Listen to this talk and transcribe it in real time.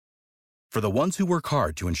For the ones who work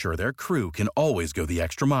hard to ensure their crew can always go the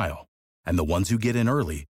extra mile, and the ones who get in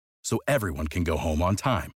early so everyone can go home on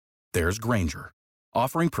time, there's Grainger,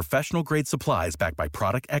 offering professional-grade supplies backed by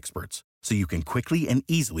product experts so you can quickly and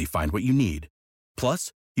easily find what you need.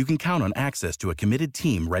 Plus, you can count on access to a committed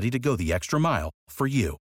team ready to go the extra mile for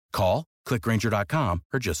you. Call, click Grainger.com,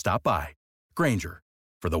 or just stop by. Grainger,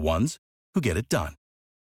 for the ones who get it done.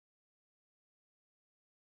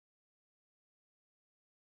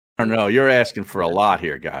 I know you're asking for a lot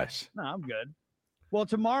here, guys. No, I'm good. Well,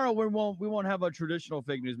 tomorrow we won't have a traditional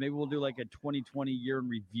fake news. Maybe we'll do like a 2020 year in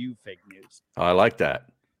review fake news. Oh, I like that.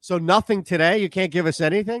 So nothing today? You can't give us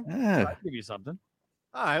anything? I'll give you something.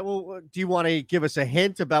 All right. Well, do you want to give us a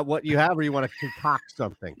hint about what you have, or you want to concoct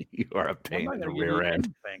something? You are a pain in the rear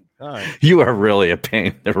end. All right. You are really a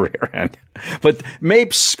pain in the rear end. But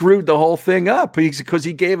Mapes screwed the whole thing up because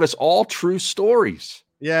he gave us all true stories.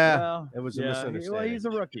 Yeah, Well, it was a misunderstanding. Well, he's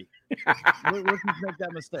a rookie. Rookies make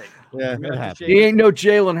that mistake. Yeah, We it have to happens. shake He it. ain't no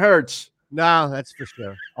Jalen Hurts. No, that's for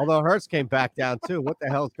sure. Although Hurts came back down too. What the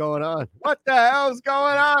hell's going on? What the hell's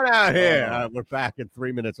going on out here? All right, we're back in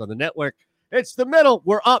 3 minutes on the network. It's the middle.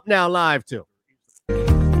 We're up now live too.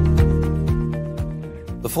 The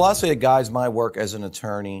philosophy that guides my work as an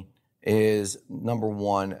attorney is, number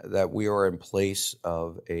one, that we are in place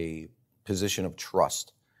of a position of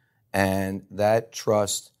trust. And that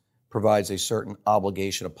trust provides a certain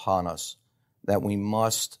obligation upon us that we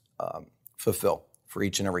must fulfill for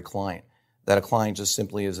each and every client. That a client just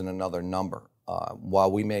simply isn't another number.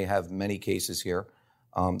 While we may have many cases here,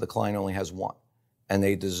 the client only has one. And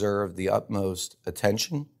they deserve the utmost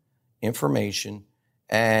attention, information,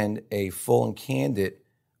 and a full and candid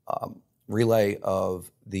relay of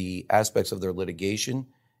the aspects of their litigation,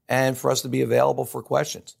 and for us to be available for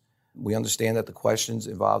questions. We understand that the questions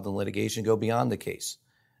involved in litigation go beyond the case.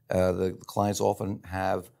 The clients often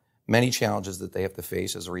have many challenges that they have to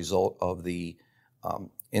face as a result of the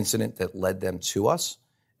incident that led them to us,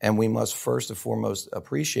 and we must first and foremost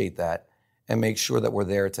appreciate that and make sure that we're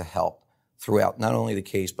there to help throughout not only the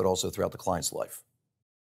case, but also throughout the client's life.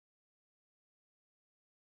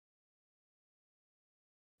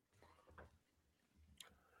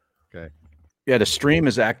 Okay. Yeah, the stream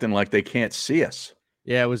is acting like they can't see us.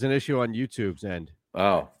 Yeah, it was an issue on YouTube's end.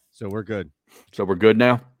 Oh. So we're good. So we're good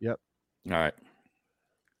now? Yep. All right.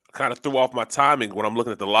 Kind of threw off my timing when I'm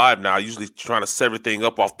looking at the live now. I usually trying to set everything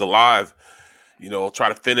up off the live, try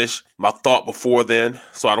to finish my thought before then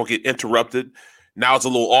so I don't get interrupted. Now it's a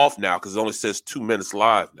little off now because it only says 2 minutes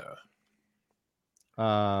live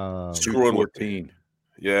now. Screwing with me.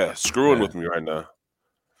 Yeah, screwing with me right now.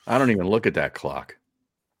 I don't even look at that clock.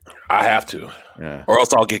 I have to. Yeah. Or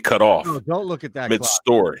else I'll get cut off. No, don't look at that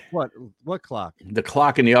mid-story. Clock. What clock? The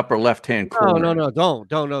clock in the upper left-hand corner. No, don't.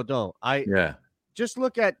 Yeah. Just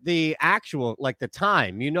look at the actual, like the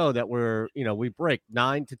time. You know that we break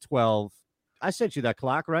 9 to 12. I sent you that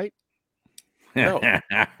clock, right? No. Yeah,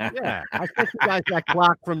 I sent you guys that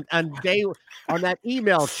clock on that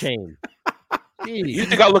email chain. Jeez. You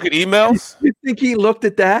think I look at emails? You think he looked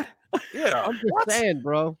at that? Yeah. I'm just saying,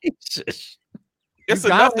 bro. Jesus. It's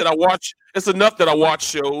enough that I watch. It's enough that I watch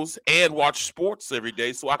shows and watch sports every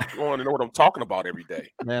day, so I can go on and know what I'm talking about every day.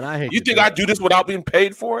 Man, I hate you. Think I do this without being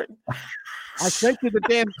paid for it? I sent you the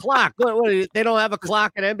damn clock. What, they don't have a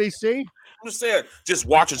clock at NBC? I'm just saying, just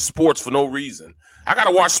watching sports for no reason. I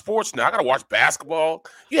gotta watch sports now. I gotta watch basketball.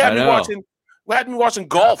 You had me watching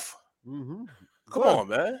golf. Mm-hmm. Come on,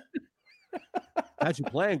 man. Had you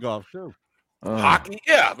playing golf too? Hockey,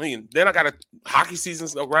 yeah. I mean, then I got hockey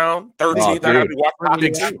season's around 13th. I gotta be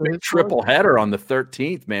watching hockey. Big triple header on the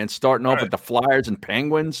 13th, man. Starting off with the Flyers and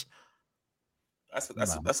Penguins.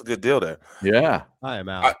 That's a good deal there. Yeah, I am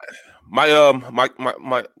out. My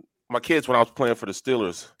kids, when I was playing for the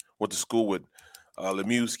Steelers, went to school with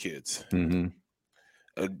Lemieux's kids. Mm-hmm.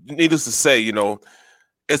 Needless to say,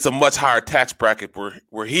 it's a much higher tax bracket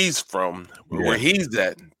where he's from, where he's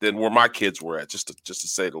at, than where my kids were at, just to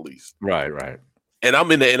say the least. Right. And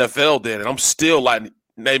I'm in the NFL then, and I'm still not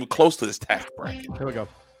even close to this tax bracket. Here we go.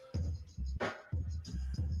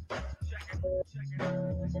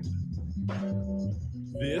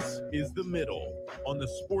 This is The Middle on the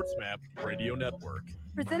SportsMap Radio Network.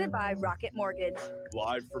 Presented by Rocket Mortgage.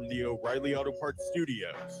 Live from the O'Reilly Auto Parts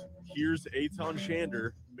Studios, here's Eitan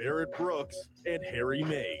Shander, Barrett Brooks, and Harry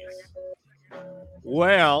Mays.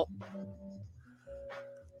 Well,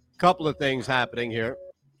 couple of things happening here.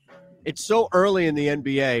 It's so early in the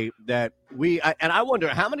NBA that I wonder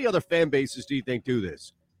how many other fan bases do you think do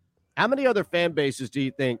this? How many other fan bases do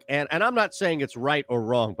you think? And I'm not saying it's right or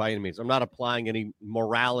wrong by any means. I'm not applying any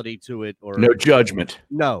morality to it or No judgment.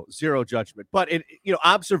 No, zero judgment. But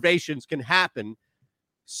observations can happen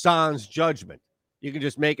sans judgment. You can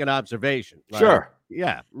just make an observation. Right? Sure.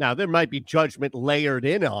 Yeah. Now there might be judgment layered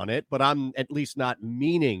in on it, but I'm at least not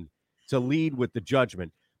meaning to lead with the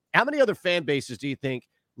judgment. How many other fan bases do you think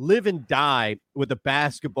live and die with the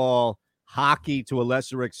basketball, hockey to a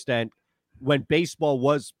lesser extent, when baseball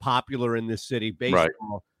was popular in this city,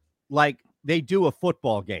 baseball, like they do a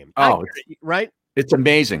football game? Right? It's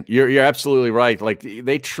amazing. You're absolutely right. Like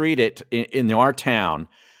they treat it in our town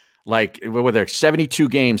like were there 72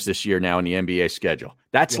 games this year now in the NBA schedule.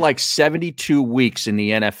 That's like 72 weeks in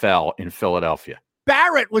the NFL in Philadelphia.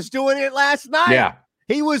 Barrett was doing it last night. Yeah.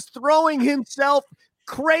 He was throwing himself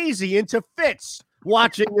crazy into fits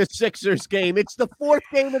watching the Sixers game. It's the 4th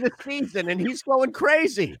game of the season, and he's going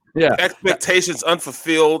crazy. Yeah, expectations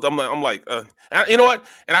unfulfilled. I'm like, you know what?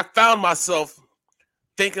 And I found myself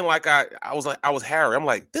thinking like I was Harry. I'm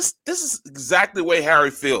like, this is exactly the way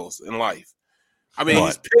Harry feels in life. I mean,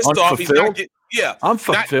 he's pissed off. He's not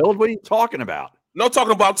unfulfilled. What are you talking about? No, I'm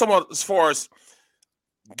talking about as far as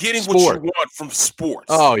getting what you want from sports.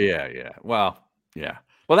 Oh yeah. Well, yeah.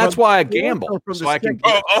 Well, that's why I gamble, so I can,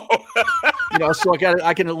 so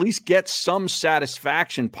I can at least get some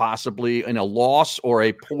satisfaction, possibly in a loss or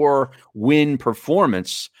a poor win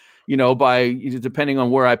performance. By depending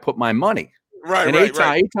on where I put my money. Right. And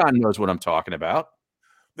Eitan knows what I'm talking about.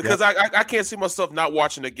 Because I can't see myself not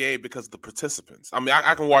watching the game because of the participants. I mean,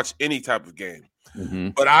 I can watch any type of game,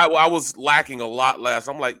 but I was lacking a lot last.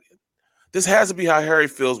 I'm like, this has to be how Harry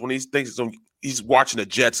feels when he thinks he's watching a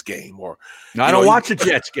Jets game, or I don't watch a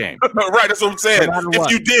Jets game. Right, that's what I'm saying.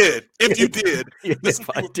 If you did, this if is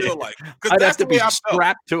what you feel like. I'd have to be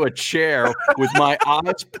strapped to a chair with my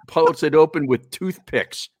eyes posted open with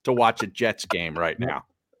toothpicks to watch a Jets game right now.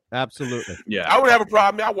 Absolutely. Yeah, I would have a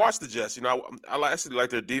problem. I watch the Jets. I actually like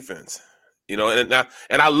their defense. And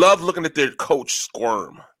I love looking at their coach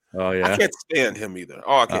squirm. Oh yeah, I can't stand him either.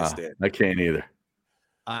 I can't stand. I can't either.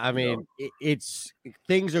 I mean, it's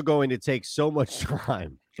things are going to take so much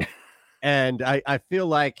time, and I feel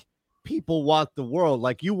like people want the world,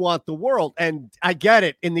 like you want the world, and I get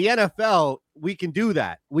it. In the NFL, we can do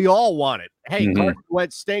that. We all want it. Hey, Carson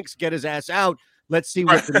Wentz stinks. Get his ass out. Let's see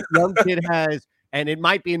what the young kid has, and it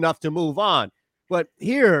might be enough to move on. But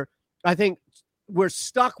here, I think we're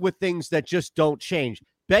stuck with things that just don't change.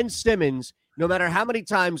 Ben Simmons, no matter how many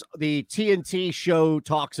times the TNT show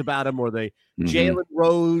talks about him or the Jalen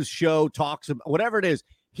Rose show talks about whatever it is,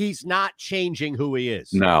 he's not changing who he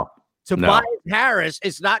is. No. Tobias Harris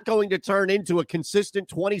is not going to turn into a consistent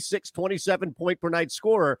 26, 27 point per night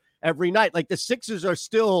scorer every night. Like the Sixers are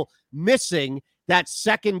still missing that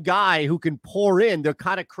second guy who can pour in. They're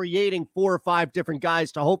kind of creating 4 or 5 different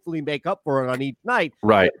guys to hopefully make up for it on each night.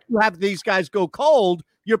 Right. If you have these guys go cold,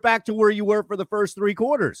 you're back to where you were for the first 3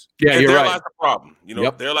 quarters. Yeah, you're right. Lies the problem.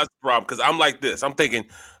 There lies the problem because I'm like this. I'm thinking,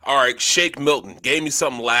 all right, Shake Milton gave me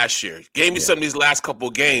something last year, gave me something these last couple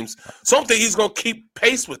of games. So I'm thinking he's going to keep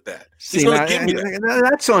pace with that. He's going to give me that.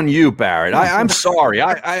 That's on you, Barrett. I'm sorry.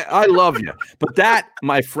 I love you. But that,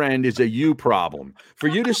 my friend, is a you problem. For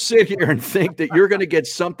you to sit here and think that you're going to get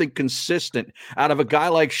something consistent out of a guy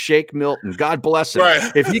like Shake Milton, God bless him.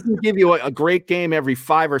 Right. If he can give you a great game every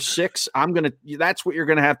 5 or 6, that's what you're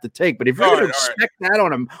going to have to take. But if you're going to expect that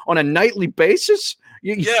on a nightly basis,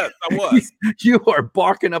 I was. You are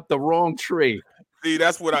barking up the wrong tree. See,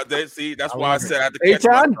 that's what I did. See, that's why I said I had to catch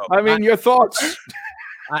myself. I mean, your thoughts.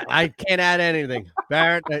 I can't add anything,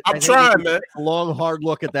 Barrett. I'm trying, man. A long, hard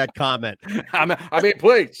look at that comment. I mean,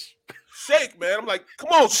 please. Shake, man. I'm like,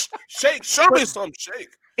 come on, Shake. Show me some Shake.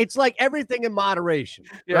 It's like everything in moderation,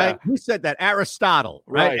 right? Who said that? Aristotle,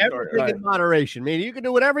 right? Everything in moderation. I mean, you can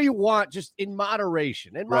do whatever you want, just in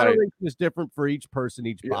moderation. And moderation is different for each person,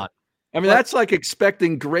 each body. I mean, that's like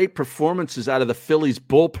expecting great performances out of the Phillies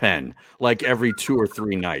bullpen like every 2 or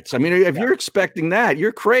 3 nights. I mean, if you're expecting that,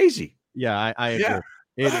 you're crazy. Yeah, I agree.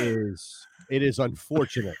 It is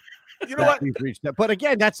unfortunate. You know what? We've reached that. But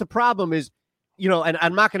again, that's the problem is, and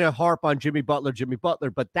I'm not going to harp on Jimmy Butler,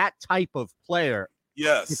 but that type of player,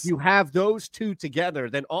 yes. If you have those two together,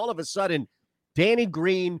 then all of a sudden, Danny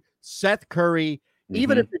Green, Seth Curry,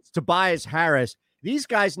 even if it's Tobias Harris, these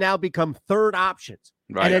guys now become third options.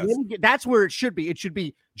 Right. And that's where it should be. It should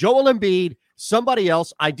be Joel Embiid, somebody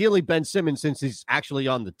else, ideally Ben Simmons, since he's actually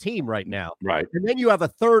on the team right now. Right. And then you have a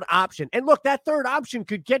third option. And look, that third option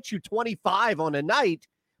could get you 25 on a night,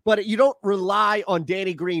 but you don't rely on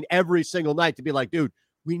Danny Green every single night to be like, dude,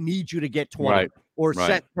 we need you to get 20. Right. Or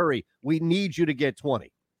Seth Curry, we need you to get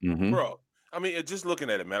 20. Mm-hmm. Bro, I mean, just looking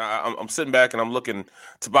at it, man. I'm sitting back and I'm looking.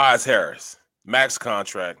 Tobias Harris, max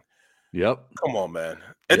contract. Yep. Come on, man.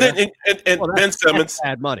 And then Ben Simmons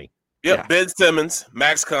had money. Yep, Yeah. Ben Simmons,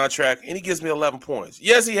 max contract, and he gives me 11 points.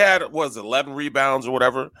 Yes, he had 11 rebounds or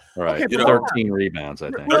whatever. Right. Okay, 13 rebounds,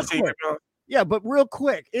 I think. 13 rebounds. Yeah, but real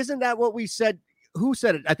quick, isn't that what we said? Who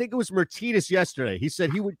said it? I think it was Martinez yesterday. He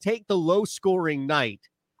said he would take the low-scoring night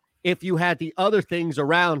if you had the other things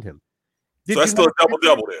around him. So that's still a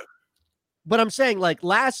double-double there. But I'm saying, like,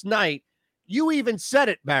 last night, you even said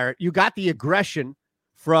it, Barrett. You got the aggression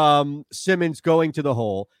from Simmons going to the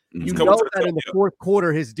hole. You know that in the fourth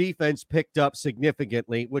quarter, his defense picked up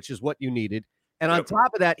significantly, which is what you needed. And on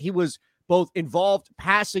top of that, he was both involved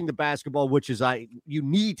passing the basketball, which is you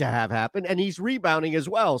need to have happen, and he's rebounding as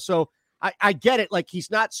well. So I get it. Like,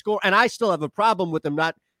 he's not scoring, and I still have a problem with him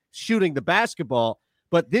not shooting the basketball,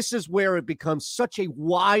 but this is where it becomes such a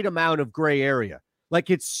wide amount of gray area. Like,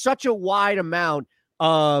 it's such a wide amount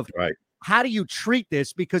of how do you treat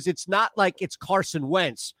this? Because it's not like it's Carson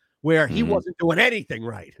Wentz where he wasn't doing anything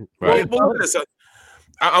right. Well, look at this.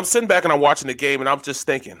 I'm sitting back and I'm watching the game, and I'm just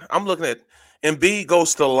thinking. I'm looking at Embiid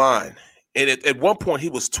goes to the line, and at one point he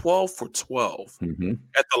was 12 for 12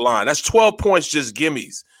 at the line. That's 12 points, just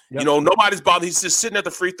gimmies. Yep. You know, nobody's bothered. He's just sitting at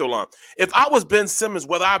the free throw line. If I was Ben Simmons,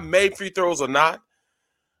 whether I made free throws or not,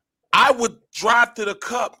 I would drive to the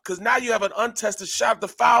cup because now you have an untested shot at the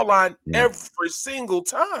foul line every single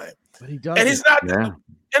time. But he does, and he's not. And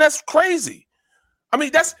that's crazy. I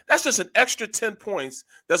mean, that's just an extra 10 points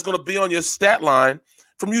that's going to be on your stat line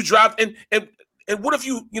from you drive. And what if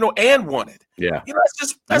you won it? Yeah. You know,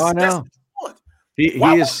 that's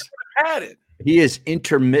he is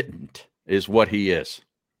intermittent is what he is.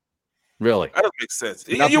 Really. That doesn't make sense.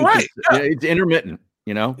 You're right. It's intermittent,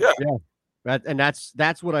 you know? Yeah. And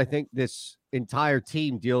that's what I think this entire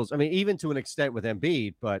team deals. I mean, even to an extent with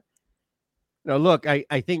Embiid, but look,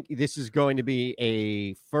 I think this is going to be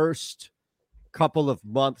a first couple of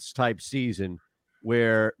months type season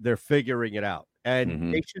where they're figuring it out,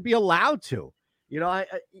 and they should be allowed to. You know,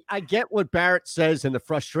 I get what Barrett says and the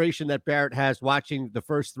frustration that Barrett has watching the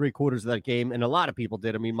first 3 quarters of that game, and a lot of people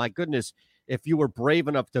did. I mean, my goodness, if you were brave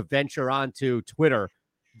enough to venture onto Twitter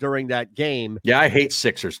during that game. Yeah, I hate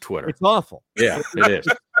Sixers Twitter. It's awful. Yeah, it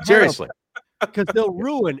is. Seriously. Because they'll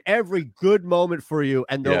ruin every good moment for you,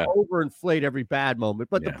 and they'll overinflate every bad moment.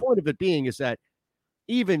 But the point of it being is that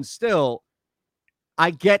even still,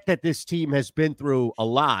 I get that this team has been through a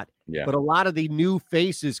lot, but a lot of the new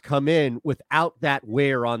faces come in without that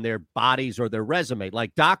wear on their bodies or their resume.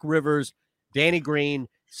 Like Doc Rivers, Danny Green,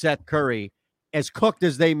 Seth Curry, as cooked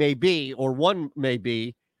as they may be, or one may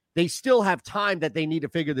be, they still have time that they need to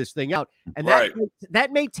figure this thing out. And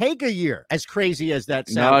that may take a year, as crazy as that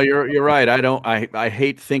sounds. No, you're right. I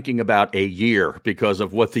hate thinking about a year because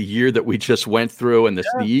of what the year that we just went through and the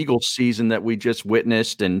Eagles season that we just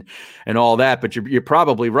witnessed and all that. But you're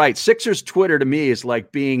probably right. Sixers Twitter to me is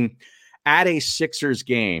like being at a Sixers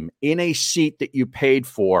game in a seat that you paid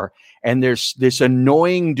for, and there's this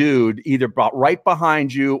annoying dude either right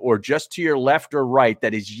behind you or just to your left or right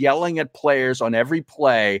that is yelling at players on every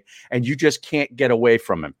play, and you just can't get away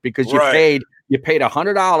from him because you paid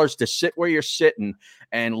 $100 to sit where you're sitting,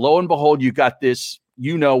 and lo and behold, you got this,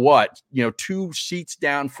 2 seats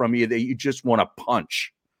down from you that you just want to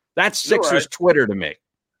punch. That's Sixers Twitter to me.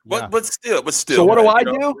 But still. So what do I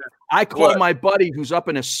do? I call my buddy who's up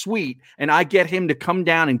in a suite, and I get him to come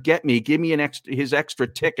down and give me his extra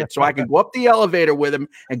ticket so I can go up the elevator with him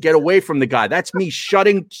and get away from the guy. That's me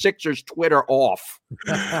shutting Sixers Twitter off.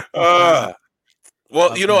 Well,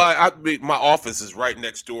 my office is right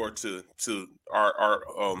next door to our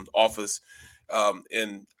office,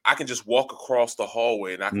 and I can just walk across the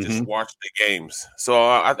hallway and I can just watch the games. So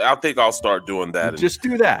I think I'll start doing that. Just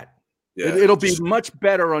do that. Yeah, it'll be much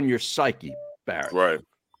better on your psyche, Barrett.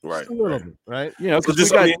 Right. A little bit, right? Because we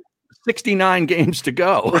got 69 games to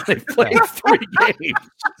go. They played 3 games.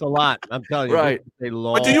 It's a lot. I'm telling you. Right.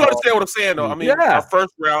 But do you understand what I'm saying, though? I mean, our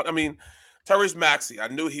first round, Tyrese Maxey, I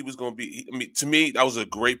knew he was going to be. To me, that was a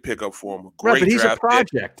great pickup for him. But he's a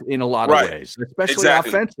project in a lot of ways, especially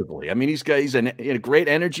offensively. I mean, he's a great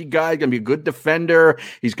energy guy. Going to be a good defender.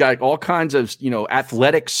 He's got all kinds of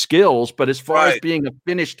athletic skills. But as far as being a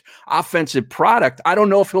finished offensive product, I don't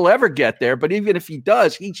know if he'll ever get there. But even if he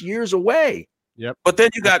does, he's years away. Yep. But then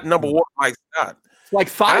you got number 1 Mike Scott. It's like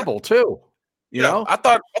Thibault too. You know, I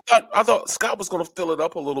thought Scott was going to fill it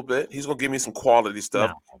up a little bit. He's going to give me some quality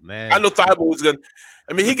stuff. Oh, man. I know Thibault was going to.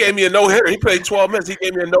 I mean, he gave me a no-hitter. He played 12 minutes. He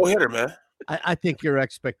gave me a no-hitter, man. I think your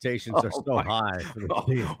expectations are so high for the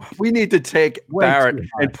team. We need to take Barrett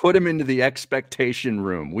and put him into the expectation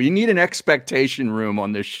room. We need an expectation room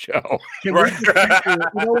on this show. You know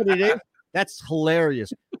what it is? That's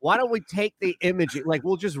hilarious. Why don't we take the imaging? Like,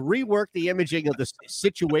 we'll just rework the imaging of the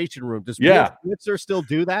situation room. Does Switzer still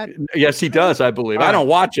do that? Yes, he does, I believe. I don't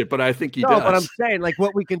watch it, but I think he does. But I'm saying, like,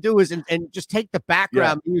 what we can do is and just take the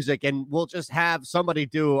background music, and we'll just have somebody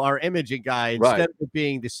do our imaging guy instead of it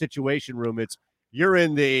being the situation room. You're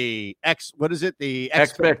in the the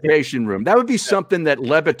expectation room. That would be something that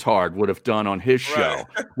Levitard would have done on his show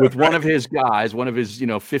with one of his guys, one of his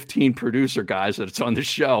 15 producer guys that's on the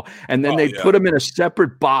show, and then they put him in a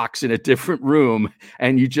separate box in a different room,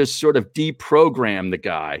 and you just sort of deprogram the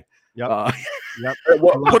guy.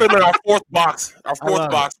 Put him in our fourth box. Our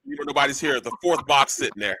fourth box. Nobody's here. The fourth box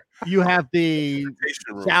sitting there. You have the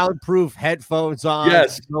soundproof headphones on.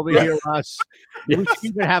 Yes, nobody hear us. We should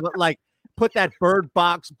even have it like. Put that bird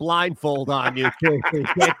box blindfold on you.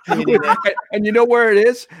 And you know where it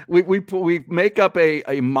is? We make up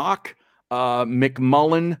a mock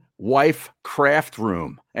McMullen wife craft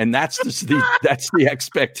room, and that's the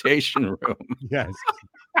expectation room. Yes.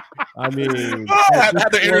 I mean, have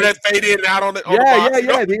the internet fade in and out on the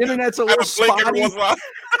box. The internet's a little spotty.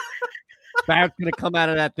 Barrett's gonna come out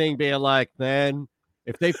of that thing being like, man.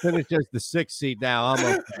 If they finish as the 6th seed now, I'm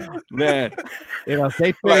okay. Man. If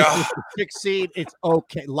they finish as the 6th seed, it's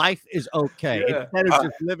okay. Life is okay. Instead of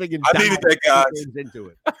just living and dying, I needed that, guys. Into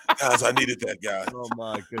it. Guys, I needed that, guys. Oh,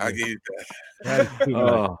 my goodness. I needed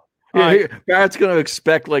that. Barrett's going to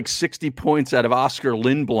expect like 60 points out of Oscar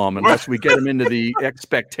Lindblom unless we get him into the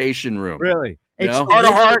expectation room. Really? It's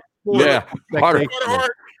Carter. Yeah. Carter.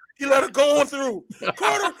 You let it go on through.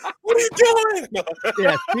 Carter, what are you doing?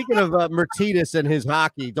 Yeah, speaking of Martinez and his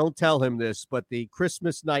hockey, don't tell him this, but the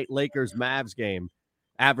Christmas night Lakers-Mavs game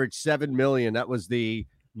averaged 7 million. That was the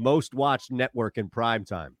most watched network in prime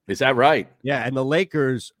time. Is that right? Yeah, and the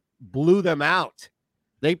Lakers blew them out.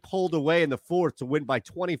 They pulled away in the fourth to win by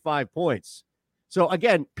 25 points. So,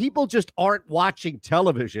 again, people just aren't watching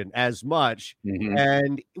television as much. Mm-hmm.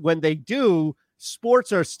 And when they do,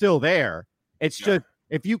 sports are still there. It's just,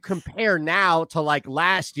 if you compare now to like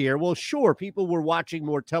last year, well, sure, people were watching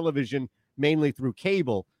more television mainly through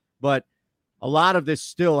cable, but a lot of this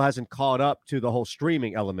still hasn't caught up to the whole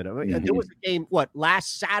streaming element of it. Mm-hmm. There was a game,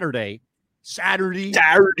 last Saturday,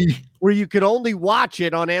 where you could only watch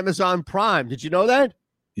it on Amazon Prime. Did you know that?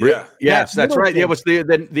 Yeah. Yes, that's right. It was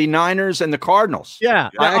the Niners and the Cardinals. Yeah.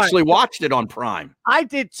 I actually watched it on Prime. I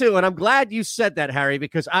did too. And I'm glad you said that, Harry,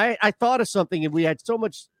 because I thought of something, and we had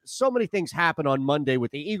so many things happen on Monday with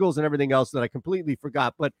the Eagles and everything else that I completely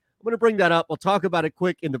forgot. But I'm going to bring that up. We'll talk about it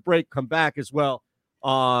quick in the break, come back as well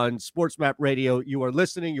on SportsMap Radio. You are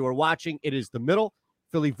listening, you are watching. It is The Middle,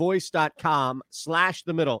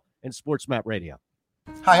 phillyvoice.com/The Middle and SportsMap Radio.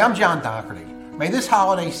 Hi, I'm John Doherty. May this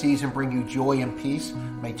holiday season bring you joy and peace.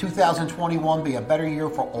 May 2021 be a better year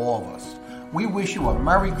for all of us. We wish you a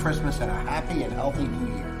Merry Christmas and a happy and healthy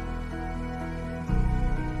New Year.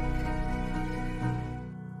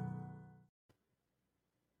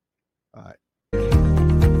 All right.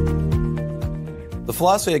 The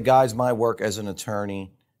philosophy that guides my work as an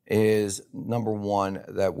attorney is, number one,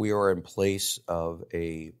 that we are in place of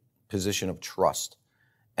a position of trust.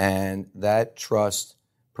 And that trust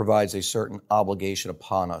provides a certain obligation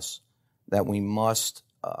upon us that we must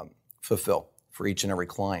fulfill for each and every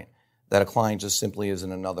client. That a client just simply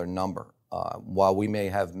isn't another number. While we may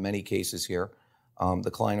have many cases here, the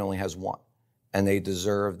client only has one. And they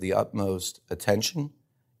deserve the utmost attention,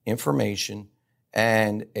 information,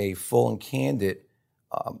 and a full and candid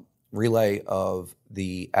relay of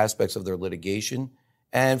the aspects of their litigation,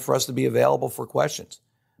 and for us to be available for questions.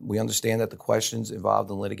 We understand that the questions involved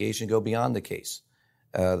in litigation go beyond the case.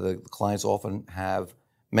 The clients often have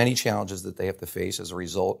many challenges that they have to face as a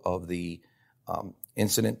result of the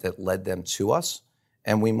incident that led them to us,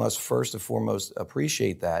 and we must first and foremost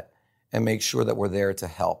appreciate that and make sure that we're there to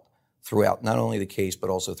help throughout not only the case but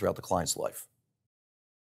also throughout the client's life.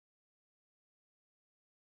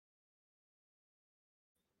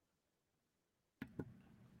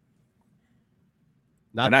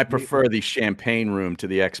 And I prefer the champagne room to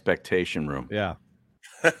the expectation room. Yeah.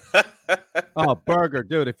 Oh, Berger,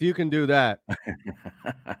 dude, if you can do that.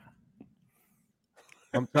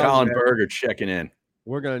 Colin Berger checking in.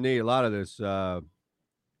 We're going to need a lot of this. I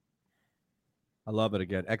love it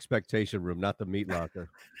again. Expectation room, not the meat locker.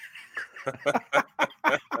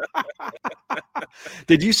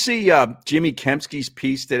 Did you see Jimmy Kempski's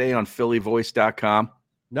piece today on phillyvoice.com?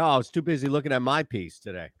 No, I was too busy looking at my piece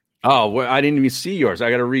today. Oh, well, I didn't even see yours.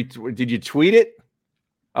 I got to read. Did you tweet it?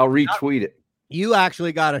 I'll retweet it. You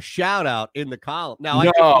actually got a shout out in the column. Now,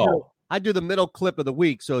 I do the middle clip of the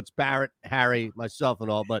week, so it's Barrett, Harry, myself, and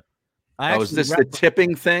all. But is this the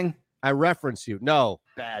tipping thing? I reference you. No,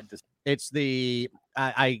 Bad. it's the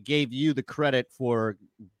I gave you the credit for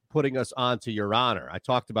putting us onto Your Honor. I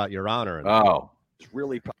talked about Your Honor. It's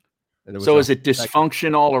really. So is it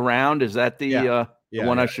dysfunction all around? Is that the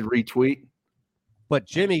one I should retweet? But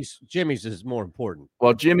Jimmy's is more important.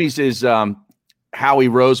 Well, Jimmy's is Howie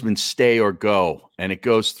Roseman stay or go, and it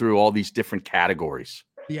goes through all these different categories.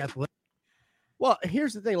 Yeah. Well,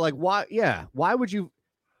 here's the thing. Like, why? Yeah. Why would you?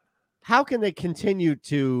 How can they continue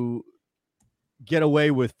to get away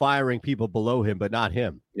with firing people below him, but not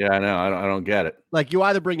him? Yeah, I know. I don't get it. Like, you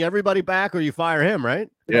either bring everybody back or you fire him, right?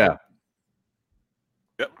 Yeah.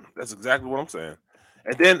 Yep, that's exactly what I'm saying.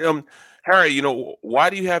 And then, Harry, why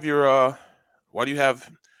do you have the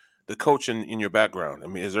coach in your background? I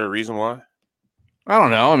mean, is there a reason why? I don't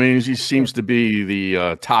know. I mean, he seems to be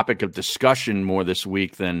the topic of discussion more this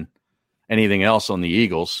week than anything else on the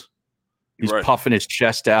Eagles. He's puffing his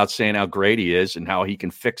chest out, saying how great he is and how he can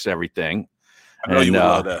fix everything. I know you would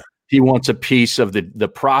love that. He wants a piece of the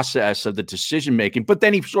process of the decision making, but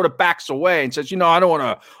then he sort of backs away and says, I don't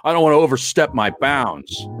want to overstep my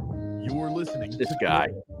bounds. You're listening to this guy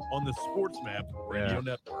on the SportsMap Radio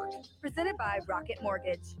Network. Presented by Rocket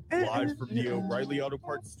Mortgage. Live from the O'Reilly Auto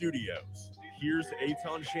Parts Studios. Here's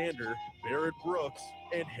Eitan Shander, Barrett Brooks,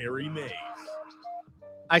 and Harry Mays.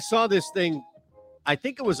 I saw this thing. I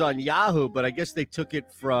think it was on Yahoo, but I guess they took it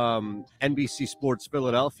from NBC Sports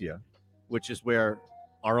Philadelphia, which is where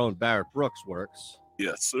our own Barrett Brooks works.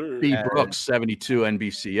 Yes, sir. B. Brooks, 72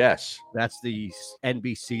 NBCS. That's the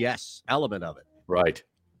NBCS element of it. Right.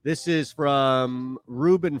 This is from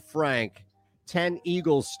Reuben Frank, 10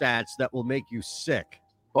 Eagles stats that will make you sick.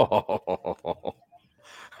 All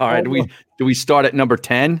right. Do we start at number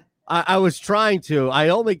 10? I was trying to. I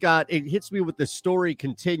only got, it hits me with the story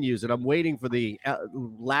continues, and I'm waiting for the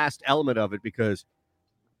last element of it because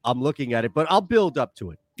I'm looking at it, but I'll build up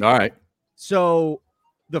to it. All right. So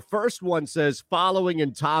the first one says, following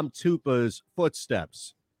in Tom Tupa's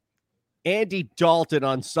footsteps, Andy Dalton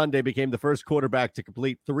on Sunday became the first quarterback to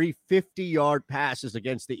complete 3 50-yard passes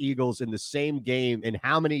against the Eagles in the same game in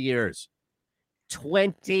how many years?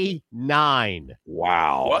 29.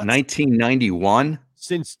 Wow. What? 1991?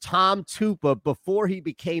 Since Tom Tupa, before he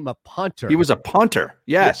became a punter. He was a punter,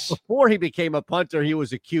 yes. Before he became a punter, he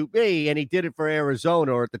was a QB, and he did it for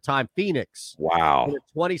Arizona, or at the time, Phoenix. Wow. In a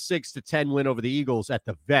 26-10 win over the Eagles at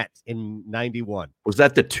the Vet in 91. Was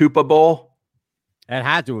that the Tupa Bowl? It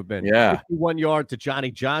had to have been. Yeah. 51 yard to Johnny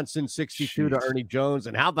Johnson, 62 to Ernie Jones.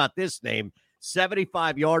 And how about this name?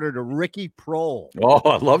 75-yarder to Ricky Prohl. Oh,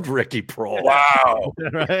 I loved Ricky Prohl. Wow.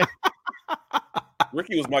 Right?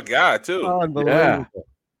 Ricky was my guy, too. Unbelievable. Yeah.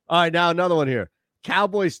 All right, now another one here.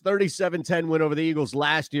 Cowboys' 37-10 win over the Eagles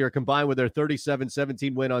last year, combined with their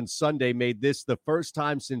 37-17 win on Sunday, made this the first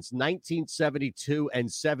time since 1972 and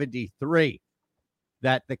 73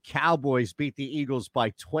 that the Cowboys beat the Eagles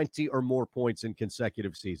by 20 or more points in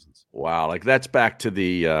consecutive seasons. Wow, like that's back to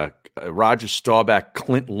the Roger Staubach,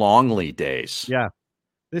 Clint Longley days. Yeah,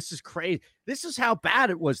 this is crazy. This is how bad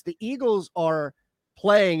it was. The Eagles are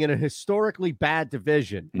playing in a historically bad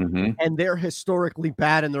division, and they're historically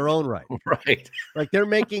bad in their own right. Right. Like they're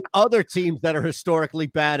making other teams that are historically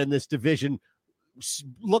bad in this division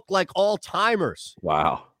look like all-timers.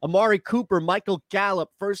 Wow. Amari Cooper, Michael Gallup,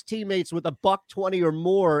 first teammates with $120 or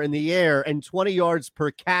more in the air and 20 yards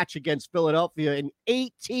per catch against Philadelphia in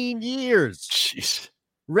 18 years. Jeez.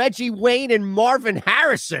 Reggie Wayne and Marvin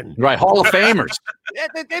Harrison. Right, Hall of Famers.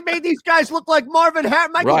 They made these guys look like Marvin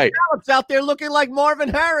Harrison. Michael Gallup's out there looking like Marvin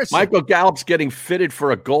Harrison. Michael Gallup's getting fitted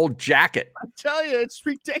for a gold jacket. I tell you, it's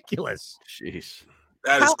ridiculous. Jeez.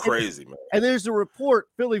 That is crazy, man. And there's a report,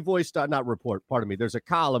 not report, pardon me. There's a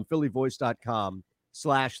column,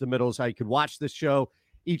 phillyvoice.com/the middles, how you can watch this show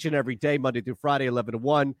each and every day, Monday through Friday, 11 to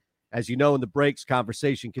 1. As you know, in the breaks,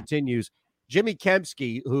 conversation continues. Jimmy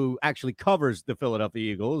Kempski, who actually covers the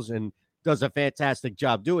Philadelphia Eagles and does a fantastic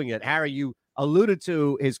job doing it. Harry, you alluded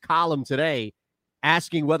to his column today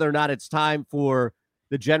asking whether or not it's time for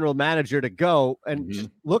the general manager to go. And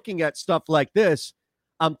looking at stuff like this,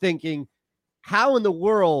 I'm thinking, how in the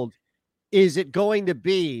world is it going to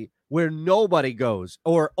be where nobody goes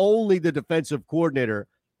or only the defensive coordinator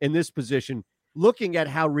in this position, looking at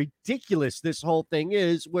how ridiculous this whole thing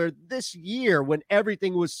is, where this year, when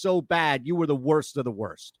everything was so bad, you were the worst of the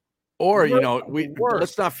worst? Or,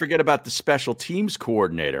 let's not forget about the special teams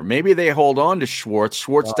coordinator. Maybe they hold on to Schwartz.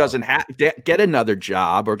 Schwartz doesn't get another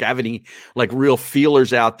job or have any real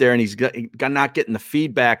feelers out there, and he's not getting the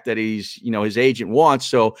feedback that his agent wants.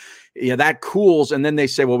 So, that cools. And then they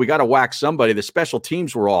say, well, we got to whack somebody. The special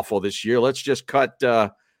teams were awful this year. Let's just cut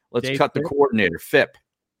the coordinator, Phipp.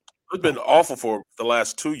 It's been awful for the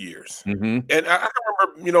last 2 years. Mm-hmm. And I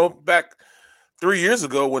remember, back 3 years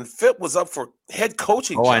ago when Phipp was up for head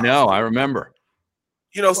coaching. Oh, I know. I remember.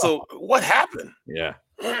 So what happened? Yeah.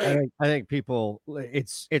 I think people,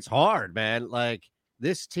 it's hard, man. Like,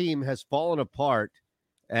 this team has fallen apart,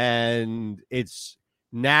 and it's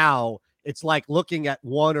like looking at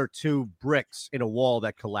one or two bricks in a wall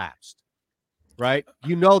that collapsed, right?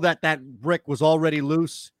 You know that brick was already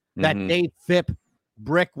loose. That Dave Phipp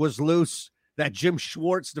brick was loose. That Jim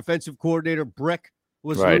Schwartz, defensive coordinator, brick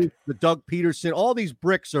was loose. The Doug Peterson, all these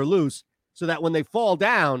bricks are loose, so that when they fall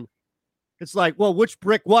down, it's like, well, which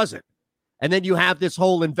brick was it? And then you have this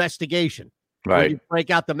whole investigation. Right. You break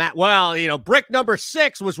out the mat. Well, brick number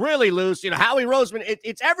 6 was really loose. Howie Roseman,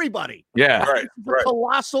 it's everybody. Yeah. Right. It's a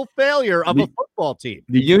colossal failure of a football team.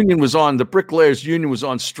 The bricklayers union was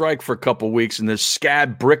on strike for a couple of weeks, and the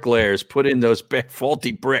scab bricklayers put in those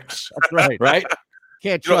faulty bricks. That's right. Right.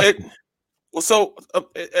 Can't trust it. Well, so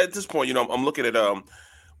at this point, I'm looking at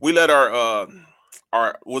we let our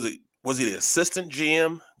was he the assistant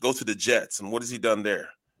GM go to the Jets, and what has he done there?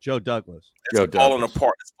 Joe Douglas. It's falling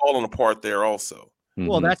apart. It's falling apart there also.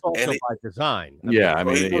 Well, that's also by design.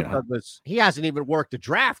 Douglas, he hasn't even worked a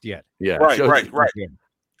draft yet. Yeah, right.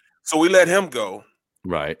 So we let him go.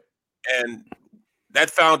 Right. And that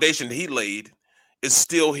foundation he laid is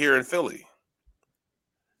still here in Philly.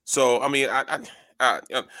 So I mean,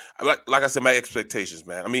 like I said, my expectations,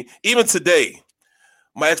 man. I mean, even today,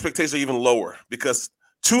 my expectations are even lower because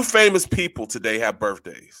 2 famous people today have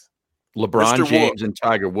birthdays. LeBron James and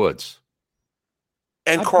Tiger Woods.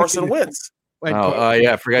 And Carson Wentz.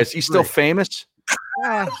 I forgot. Is he still famous?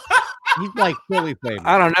 He's like Philly famous.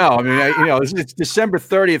 I don't know. I mean, it's December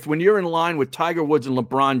 30th. When you're in line with Tiger Woods and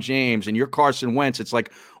LeBron James and you're Carson Wentz, it's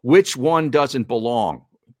like, which one doesn't belong?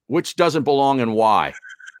 Which doesn't belong and why?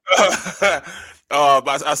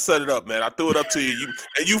 I set it up, man. I threw it up to you.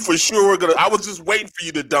 And you for sure were going to – I was just waiting for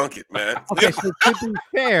you to dunk it, man. Okay, so to be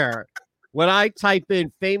fair, when I type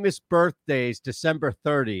in famous birthdays December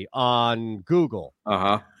 30 on Google,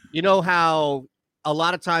 you know how a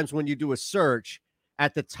lot of times when you do a search,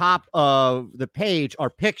 at the top of the page are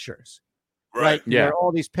pictures, right? Yeah. There are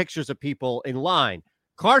all these pictures of people in line.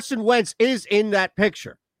 Carson Wentz is in that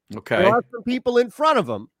picture. Okay. There are some people in front of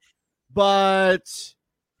him, but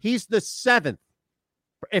he's the 7th.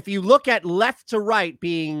 If you look at left to right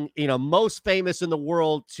being, most famous in the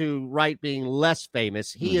world to right being less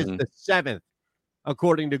famous, he is the 7th,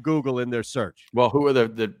 according to Google in their search. Well, who are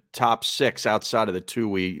the top 6 outside of the 2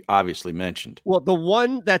 we obviously mentioned? Well, the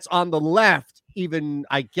one that's on the left, even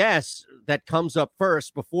I guess, that comes up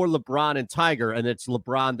first before LeBron and Tiger, and it's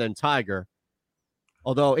LeBron then Tiger.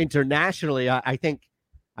 Although internationally, I think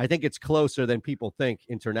it's closer than people think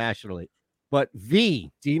internationally. But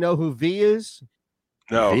V, do you know who V is?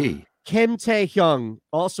 No. V. Kim Tae-hyung,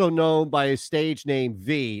 also known by his stage name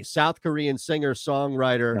V, South Korean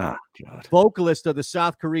singer-songwriter, vocalist of the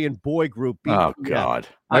South Korean boy group BTS. Oh, God.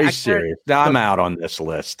 Are you serious? I'm out on this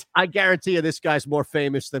list. I guarantee you this guy's more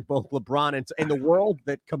famous than both LeBron and in the world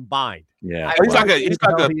that combined. Yeah. He's not good.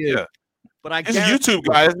 But he's a YouTube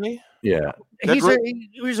guy, isn't he? Yeah.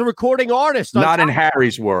 He's a recording artist. Not in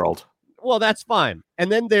Harry's world. Well, that's fine.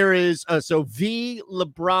 And then there is, V,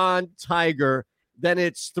 LeBron, Tiger. Then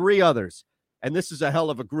it's 3 others. And this is a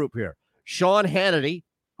hell of a group here. Sean Hannity.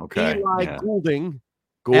 Okay. Eli Goulding.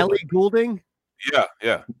 Ellie Goulding.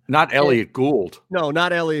 Yeah. Not Elliot Gould. No,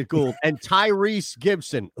 not Elliot Gould. And Tyrese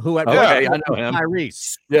Gibson, who at I know him.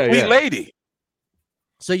 Tyrese. Sweet lady.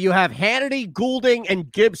 So you have Hannity, Goulding,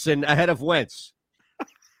 and Gibson ahead of Wentz.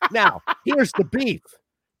 Now, here's the beef.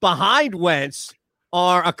 Behind Wentz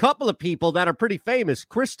are a couple of people that are pretty famous.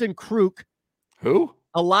 Kristen Kruk. Who?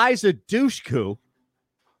 Eliza Dushku.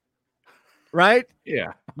 Right?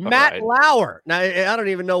 Yeah. Matt Lauer. Now, I don't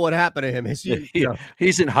even know what happened to him.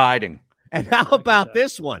 He's in hiding. And how about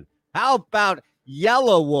this one? How about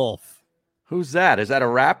Yellow Wolf? Who's that? Is that a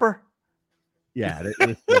rapper? Yeah.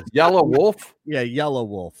 Yellow Wolf? Yeah, Yellow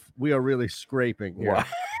Wolf. We are really scraping here. Wow.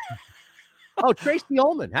 Oh, Tracy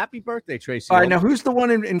Ullman. Happy birthday, Tracy. All right, now who's the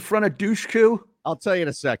one in front of Dushku? I'll tell you in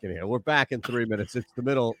a second here. We're back in 3 minutes. It's The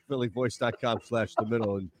Middle, phillyvoice.com/The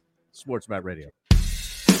Middle and SportsMat Radio.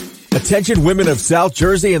 Attention women of South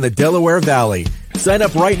Jersey and the Delaware Valley. Sign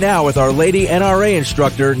up right now with Our Lady NRA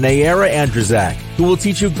instructor, Nayara Andrzak, who will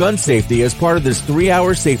teach you gun safety as part of this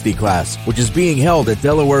 3-hour safety class, which is being held at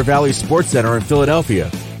Delaware Valley Sports Center in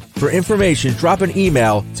Philadelphia. For information, drop an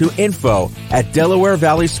email to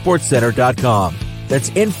info@DelawareValleySportsCenter.com. That's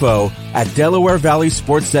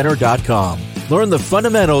info@DelawareValleySportsCenter.com. Learn the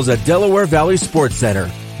fundamentals at Delaware Valley Sports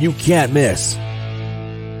Center. You can't miss.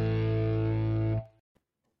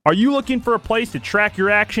 Are you looking for a place to track your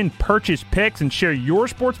action, purchase picks, and share your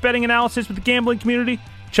sports betting analysis with the gambling community?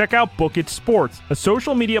 Check out Book It Sports, a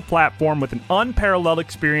social media platform with an unparalleled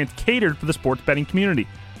experience catered for the sports betting community.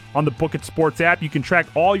 On the Book It Sports app, you can track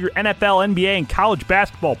all your NFL, NBA, and college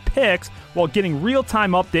basketball picks while getting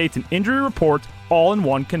real-time updates and injury reports all in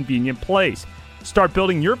one convenient place. Start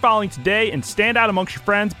building your following today and stand out amongst your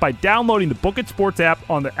friends by downloading the Book It Sports app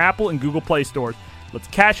on the Apple and Google Play stores. Let's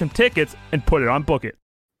cash some tickets and put it on Book It.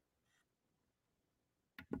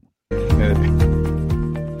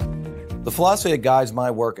 The philosophy that guides my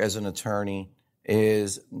work as an attorney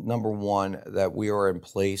is, number one, that we are in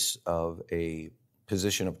place of a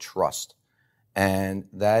position of trust. And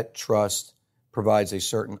that trust provides a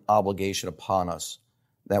certain obligation upon us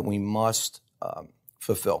that we must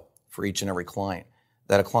fulfill for each and every client.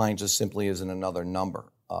 That a client just simply isn't another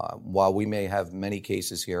number. While we may have many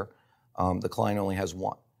cases here, the client only has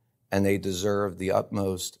one. And they deserve the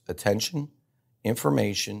utmost attention,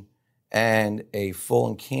 information, and a full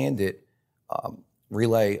and candid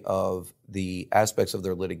relay of the aspects of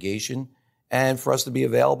their litigation, and for us to be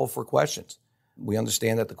available for questions. We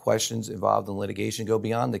understand that the questions involved in litigation go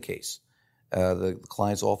beyond the case. The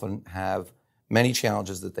clients often have many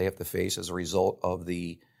challenges that they have to face as a result of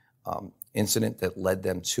the incident that led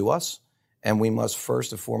them to us, and we must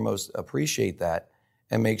first and foremost appreciate that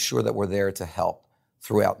and make sure that we're there to help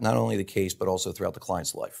throughout not only the case but also throughout the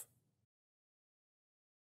client's life.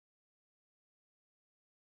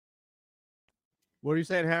 What are you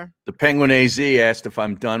saying, Harry? The Penguin AZ asked if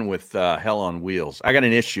I'm done with Hell on Wheels. I got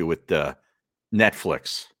an issue with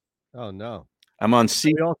Netflix. Oh, no. I'm on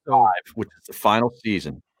season 5, which is the final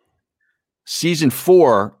season. Season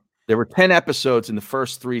 4, there were 10 episodes in the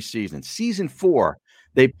first 3 seasons. Season 4,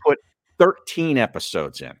 they put 13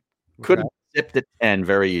 episodes in. Could have zipped at 10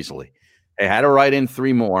 very easily. They had to write in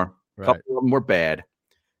 3 more. A couple of them were bad.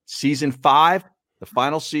 Season 5, the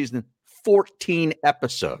final season, 14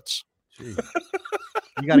 episodes. You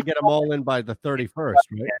got to get them all in by the 31st,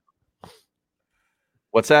 right?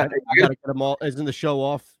 What's that? You got to get them all. Isn't the show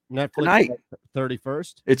off Netflix tonight?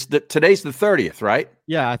 31st. Today's the 30th, right?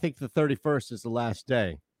 Yeah, I think the 31st is the last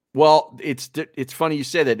day. Well, it's funny you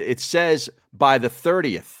say that. It says by the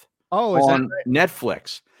 30th. Oh, is on that right?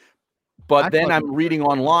 Netflix? But then I'm reading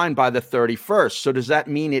online by the 31st. So does that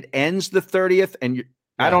mean it ends the 30th? And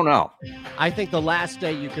I don't know. I think the last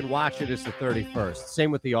day you can watch it is the 31st.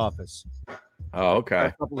 Same with The Office. Oh, okay.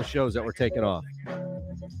 A couple of shows that were taken off.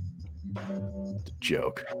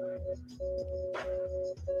 Joke.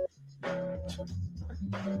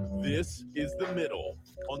 This is The Middle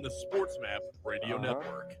on the SportsMap Radio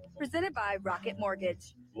Network. Presented by Rocket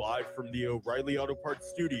Mortgage. Live from the O'Reilly Auto Parts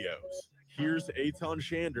Studios. Here's Eitan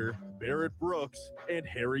Shander, Barrett Brooks, and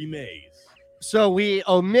Harry Mays. So we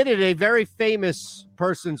omitted a very famous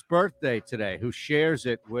person's birthday today who shares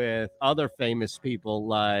it with other famous people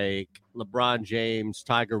like LeBron James,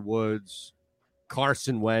 Tiger Woods,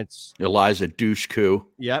 Carson Wentz. Eliza Dushku.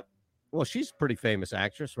 Yep. Well, she's a pretty famous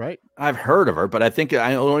actress, right? I've heard of her, but I think the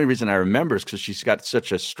only reason I remember is because she's got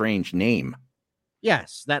such a strange name.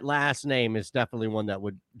 Yes, that last name is definitely one that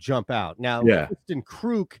would jump out. Now, Kristen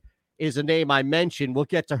Kruk is a name I mentioned. We'll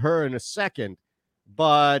get to her in a second.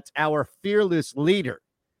 But our fearless leader,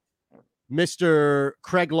 Mr.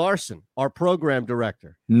 Craig Larson, our program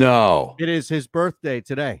director. No. It is his birthday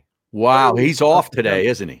today. Wow, he's off today,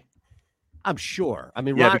 isn't he? I'm sure. I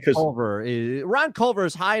mean, Ron Culver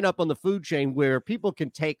is high enough on the food chain where people can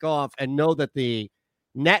take off and know that the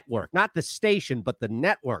network, not the station, but the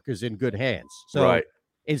network is in good hands. So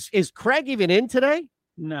is Craig even in today?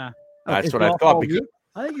 Nah. That's what I thought. Because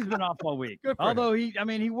I think he's been off all week. Although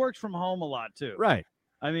he works from home a lot too. Right.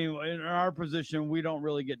 I mean, in our position, we don't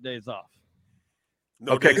really get days off.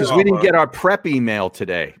 No okay, because we didn't get our prep email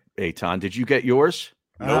today, Eitan. Did you get yours?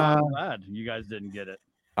 I'm glad you guys didn't get it.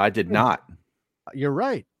 I did not. You're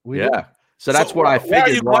right. So that's what I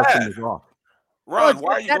figured. Ron,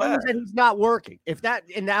 why are you that glad? means that he's not working.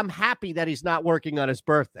 And I'm happy that he's not working on his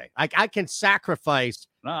birthday. I can sacrifice.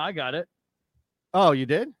 No, I got it. Oh, you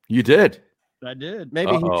did? You did. I did.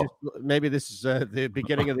 Maybe this is the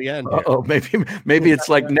beginning of the end. Oh, maybe it's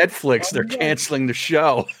like Netflix. They're canceling the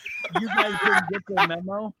show. You guys didn't get the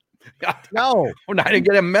memo? No, I didn't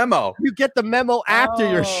get a memo. You get the memo after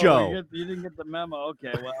your show. You didn't get the memo.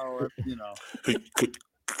 Okay, well, you know.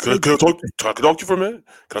 Can I talk to you for a minute?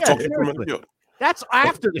 Can I talk to you for a minute? Yeah. That's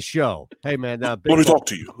after the show. Hey, man. Let me talk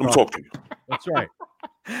to you. Let me talk to you. That's right.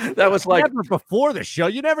 That was like never before the show.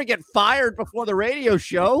 You never get fired before the radio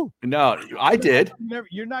show. No, I did.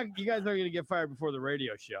 You guys aren't going to get fired before the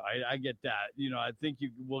radio show. I get that. You know, I think you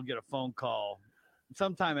will get a phone call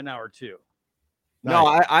sometime in hour 2. No,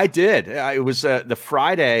 I did. It was the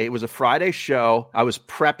Friday. It was a Friday show. I was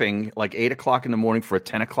prepping like 8:00 in the morning for a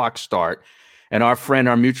 10:00 start. And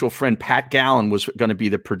our mutual friend, Pat Gallen, was going to be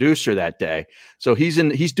the producer that day. So he's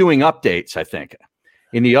doing updates, I think,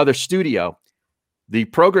 in the other studio. The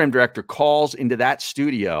program director calls into that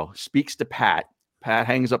studio, speaks to Pat. Pat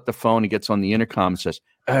hangs up the phone. He gets on the intercom and says,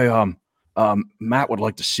 "Hey, Matt would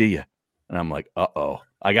like to see you." And I'm like, "Uh-oh."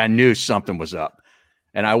 Like I knew something was up.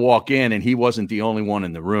 And I walk in and he wasn't the only one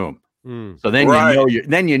in the room. So then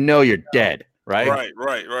you know you're dead. Right.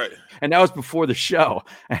 Right. And that was before the show.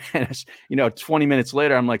 And 20 minutes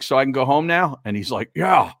later, I'm like, "So I can go home now?" And he's like,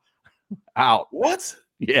 "Yeah." Out. What?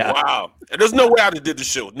 Yeah. Wow. And there's no way I did the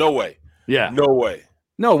show. No way. Yeah. No way.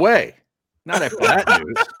 No way. Not after that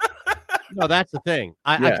news. No, that's the thing.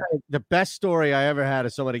 I tell you, the best story I ever had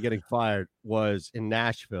of somebody getting fired was in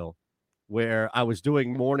Nashville, where I was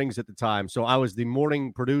doing mornings at the time. So I was the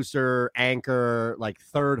morning producer, anchor, like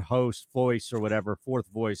third host voice or whatever, fourth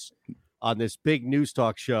voice on this big news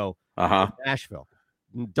talk show in Nashville.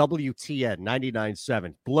 WTN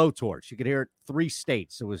 99.7 Blowtorch. You could hear it 3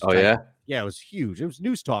 states. It was yeah, it was huge. It was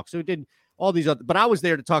news talk. So it did all these other, but I was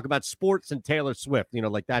there to talk about sports and Taylor Swift,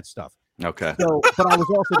 like that stuff. Okay. So, but I was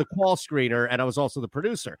also the call screener and I was also the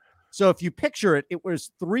producer. So if you picture it, it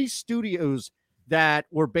was 3 studios that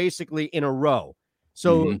were basically in a row.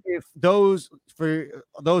 So for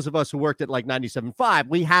those of us who worked at like 97.5,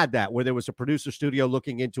 we had that where there was a producer studio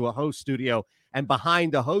looking into a host studio, and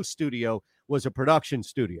behind the host studio was a production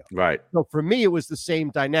studio. Right. So for me, it was the same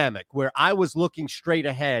dynamic where I was looking straight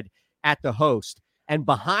ahead at the host, and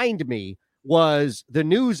behind me was the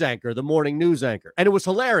news anchor, the morning news anchor. And it was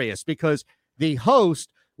hilarious because the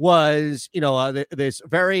host was, this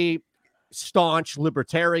very staunch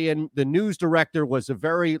libertarian. The news director was a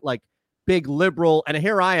very big liberal. And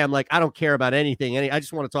here I am, I don't care about anything. I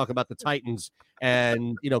just want to talk about the Titans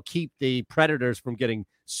and, keep the Predators from getting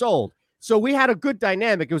sold. So we had a good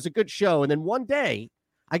dynamic. It was a good show. And then one day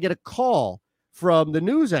I get a call from the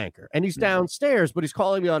news anchor, and he's downstairs, but he's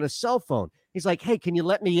calling me on his cell phone. He's like, "Hey, can you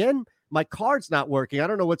let me in? My card's not working. I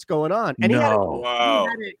don't know what's going on." And he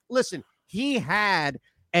had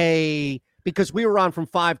because we were on from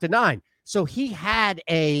 5 to 9. So he had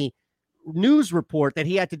a news report that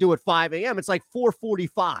he had to do at 5 a.m. It's like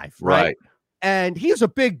 4:45. Right. And he's a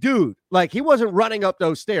big dude. He wasn't running up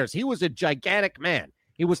those stairs. He was a gigantic man.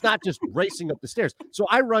 He was not just racing up the stairs. So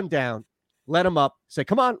I run down, let him up, say,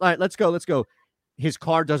 "Come on, all right, let's go. His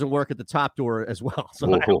car doesn't work at the top door as well. So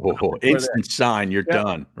instant sign, you're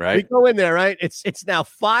done, right? We go in there, right? It's now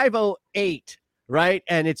 5:08, right?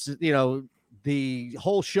 And it's, the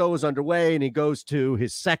whole show is underway, and he goes to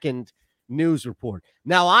his second news report.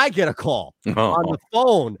 Now I get a call on the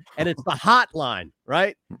phone, and it's the hotline,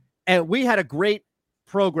 right? And we had a great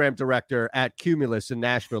program director at Cumulus in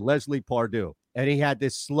Nashville, Leslie Pardue, and he had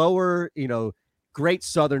this slower, great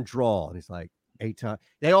Southern drawl. And he's like, Eitan.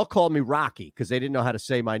 They all called me Rocky because they didn't know how to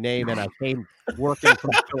say my name, and I came working from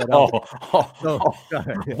Philadelphia.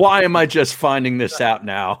 Why am I just finding this out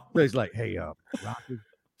now? So he's like, "Hey, Rocky,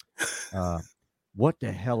 what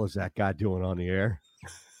the hell is that guy doing on the air?"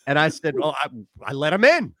 And I said, "Oh, I let him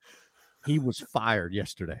in. He was fired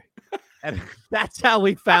yesterday." And that's how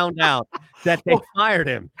we found out that they fired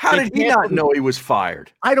him. How did he not know he was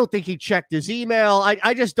fired? I don't think he checked his email.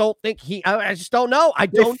 I just don't think I just don't know.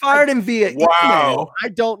 They fired him via email. I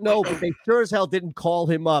don't know, but they sure as hell didn't call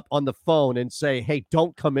him up on the phone and say, "Hey,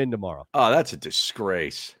 don't come in tomorrow." Oh, that's a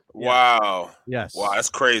disgrace. Wow. Yes. Wow, that's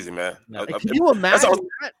crazy, man. Can you imagine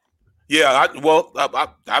that? Yeah,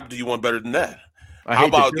 I'll do you one better than that. How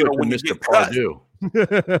about when you get Pardue?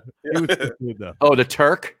 Oh, the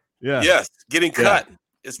Turk? Yeah. Yes, getting cut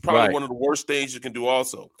is probably one of the worst things you can do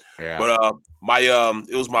also. Yeah. But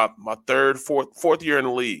it was my fourth year in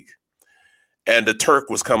the league, and the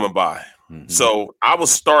Turk was coming by. Mm-hmm. So I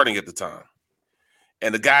was starting at the time.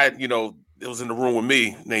 And the guy, that was in the room with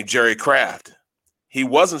me named Jerry Kraft. He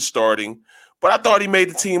wasn't starting, but I thought he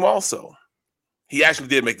made the team also. He actually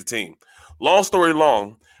did make the team. Long story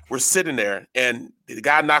long, we're sitting there and the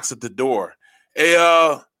guy knocks at the door. "Hey,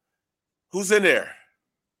 who's in there?"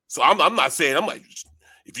 So I'm not saying, I'm like,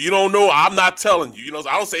 "If you don't know, I'm not telling you." So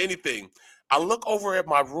I don't say anything. I look over at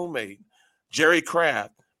my roommate, Jerry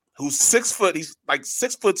Craft, who's 6 foot. He's like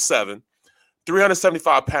 6'7",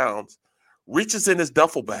 375 pounds, reaches in his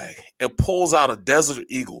duffel bag and pulls out a Desert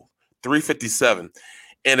Eagle 357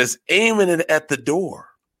 and is aiming it at the door.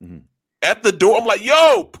 Mm-hmm. At the door. I'm like,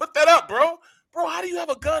 yo, put that up, bro. Bro, how do you have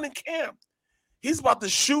a gun in camp? He's about to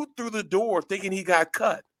shoot through the door thinking he got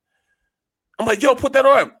cut. I'm like, yo, put that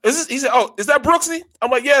on. He said, oh, is that Brooksy?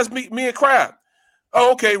 I'm like, yeah, it's me and Crab.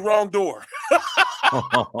 Oh, okay, wrong door.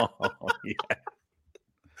 Yeah.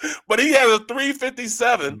 But he has a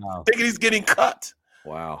 357 thinking he's getting cut.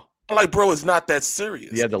 Wow. I'm like, bro, it's not that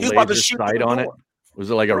serious. He had the laser sight on it.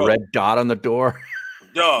 Was it like a red dot on the door?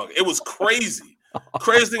 Dog, it was crazy.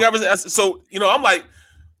 Craziest thing I ever seen. So, I'm like,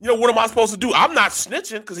 what am I supposed to do? I'm not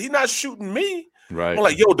snitching because he's not shooting me. Right. I'm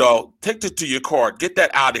like, yo, dog, take this to your car. Get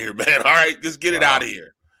that out of here, man. All right, just get it out of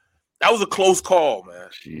here. That was a close call, man.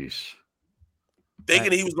 Jeez.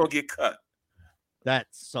 Thinking he was gonna get cut.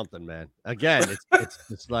 That's something, man. Again,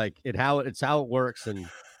 it's like how it works and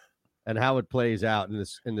how it plays out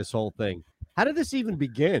in this whole thing. How did this even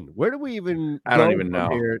begin? Where do we even? I don't even know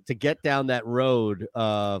here to get down that road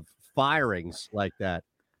of firings like that.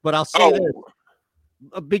 But I'll say this.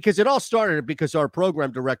 Because it all started because our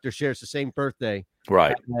program director shares the same birthday,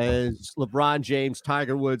 right, as LeBron James,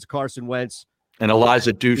 Tiger Woods, Carson Wentz, and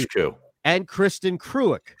Eliza Dushku, and Kristen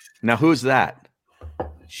Kruick. Now, who's that?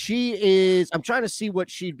 She is. I'm trying to see what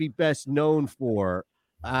she'd be best known for.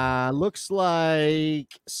 Looks like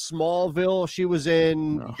Smallville. She was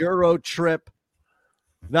in Euro Trip,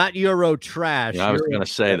 not Euro Trash. Yeah, I was going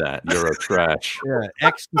to say that Euro Trash. Yeah,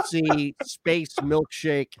 Ecstasy, Space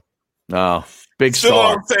Milkshake. No, big Still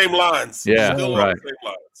star. on the same lines. Yeah, Still right. on the same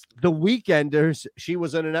lines. The Weekenders. She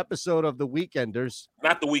was in an episode of The Weekenders.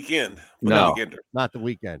 Not The Weekend. No, not The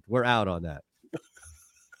Weekend. We're out on that.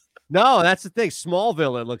 No, that's the thing.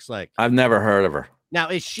 Smallville, it looks like. I've never heard of her. Now,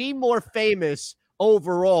 is she more famous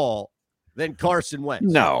overall than Carson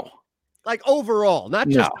Wentz? No. Like overall, not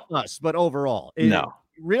just us, but overall. No.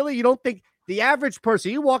 Really? You don't think the average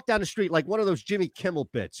person, you walk down the street like one of those Jimmy Kimmel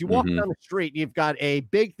bits. You walk down the street, and you've got a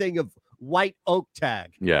big thing of white oak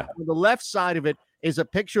tag. Yeah. On the left side of it is a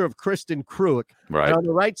picture of Kristen Kruick. Right. And on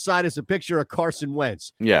the right side is a picture of Carson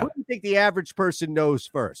Wentz. Yeah. What do you think the average person knows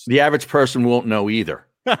first? The average person won't know either.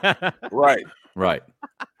 Right. Right.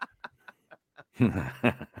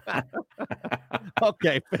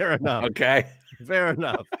 Okay, fair enough. Okay. Fair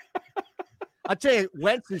enough. I'll tell you,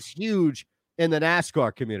 Wentz is huge in the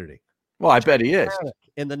NASCAR community. Well, I bet he is.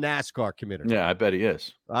 In the NASCAR community. Yeah, I bet he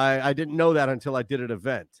is. I didn't know that until I did an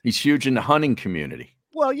event. He's huge in the hunting community.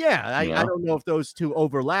 Well, yeah. I don't know if those two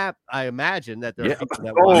overlap. I imagine that there are people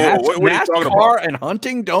that what are you talking about? NASCAR and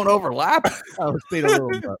hunting don't overlap. I was being a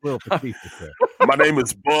little facetious there. My name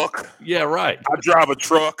is Buck. Yeah, right. I drive a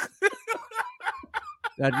truck.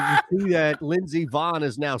 Now, did you see that Lindsey Vonn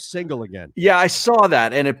is now single again? Yeah, I saw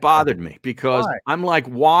that, and it bothered me because I'm like,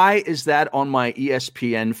 why is that on my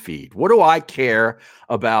ESPN feed? What do I care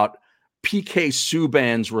about PK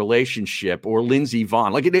Subban's relationship or Lindsey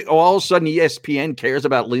Vonn? Like, all of a sudden, ESPN cares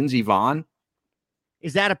about Lindsey Vonn?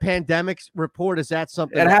 Is that a pandemic report? Is that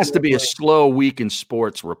something? It has to be a slow week in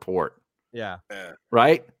sports report. Yeah.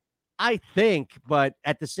 Right? I think, but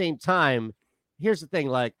at the same time, here's the thing,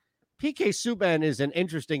 like, PK Subban is an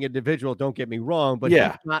interesting individual, don't get me wrong, but he's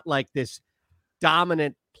not like this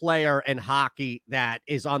dominant player in hockey that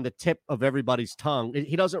is on the tip of everybody's tongue.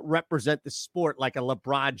 He doesn't represent the sport like a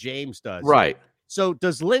LeBron James does. Right. So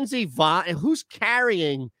does Lindsey Vonn, and who's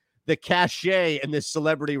carrying the cachet in this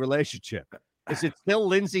celebrity relationship? Is it still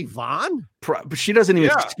Lindsey Vonn? But she doesn't even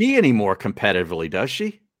ski anymore competitively, does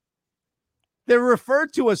she? They're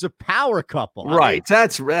referred to as a power couple. Right. I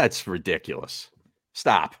mean, that's ridiculous.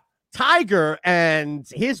 Stop. Tiger and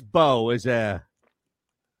his beau is a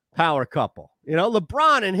power couple. You know,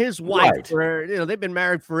 LeBron and his wife, they've been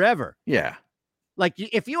married forever. Yeah. Like,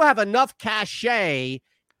 if you have enough cachet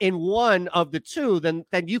in one of the two, then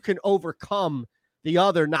you can overcome the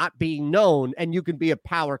other not being known, and you can be a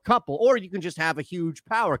power couple, or you can just have a huge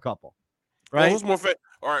power couple. Right? Well, who's more famous?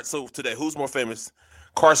 All right, so today, who's more famous,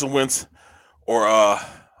 Carson Wentz or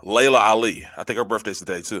Layla Ali? I think her birthday's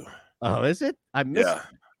today, too. Oh, is it? I missed it.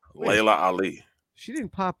 Layla Ali. She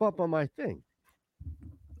didn't pop up on my thing.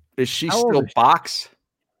 Is she still box?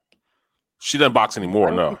 She doesn't box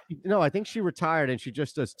anymore, no. I think she retired and she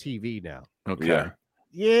just does TV now. Okay.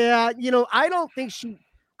 Yeah, I don't think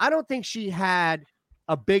she had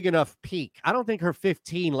a big enough peak. I don't think her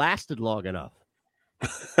 15 lasted long enough.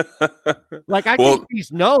 Like, I think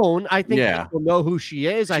she's known. I think people know who she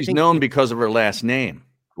is. She's known because of her last name.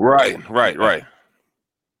 Right.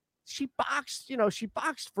 she boxed, she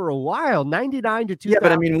boxed for a while, 99 to 2000. Yeah,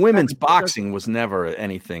 but I mean, women's boxing was never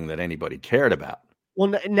anything that anybody cared about.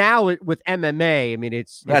 Well, now with MMA, I mean,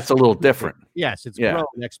 that's a little different. Yes, it's grown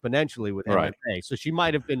exponentially with MMA. So she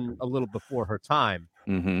might have been a little before her time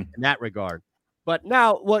in that regard. But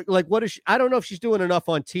now, what is she? I don't know if she's doing enough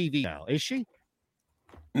on TV now. Is she?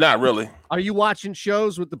 Not really. Are you watching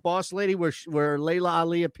shows with the boss lady where Layla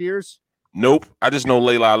Ali appears? Nope. I just know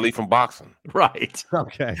Layla Ali from boxing. Right.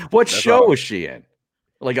 Okay. What show was she in?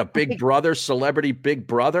 Like a Big Brother, Celebrity Big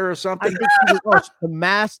Brother or something? I think she was The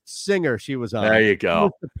Masked Singer she was on. There you go. She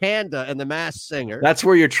was the Panda and The Masked Singer. That's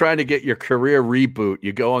where you're trying to get your career reboot.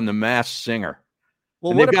 You go on The Masked Singer.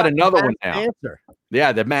 Well, and they've got another one now. Dancer?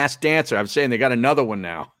 Yeah, The Masked Dancer. I'm saying they got another one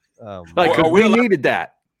now. Like, we needed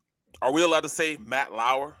that. Are we allowed to say Matt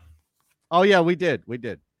Lauer? Oh, yeah, we did.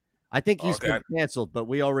 I think he's been canceled, but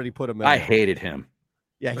we already put him in. I hated him.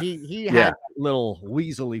 Yeah, he had a little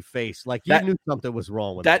weaselly face. Like you knew something was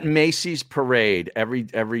wrong with that him. Macy's parade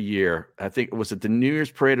every year. I think was it the New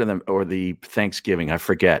Year's parade or the Thanksgiving? I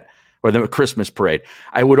forget, or the Christmas parade.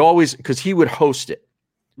 I would always, because he would host it,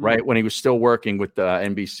 right, when he was still working with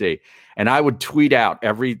NBC, and I would tweet out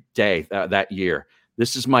every day that year.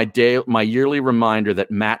 This is my yearly reminder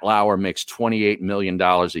that Matt Lauer makes $28 million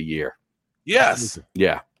a year. Yes.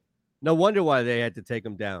 Yeah. No wonder why they had to take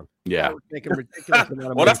him down. Yeah. Ridiculous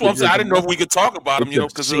Well, that's what I'm saying. I didn't know if we could talk about him,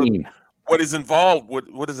 because what his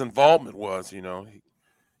involvement was,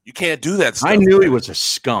 You can't do that stuff. I knew he was a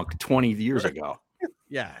skunk 20 years ago.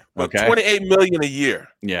 Yeah. But $28 million a year.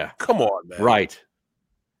 Yeah. Come on, man. Right.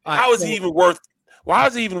 How is he even worth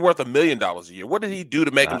 $1 million a year? What did he do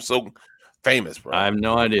to make him so famous, bro? I have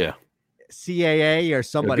no idea. CAA or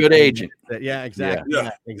somebody. A good agent. Yeah, exactly.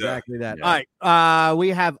 Yeah. Exactly that. Yeah. All right. We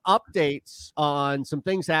have updates on some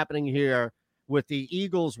things happening here with the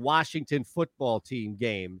Eagles Washington football team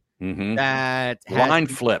game. That line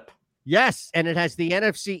flip. Yes, and it has the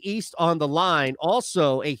NFC East on the line.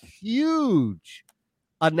 Also, a huge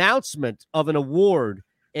announcement of an award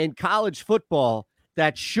in college football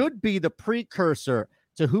that should be the precursor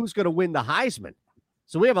to who's going to win the Heisman.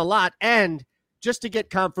 So we have a lot. And just to get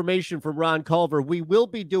confirmation from Ron Culver, we will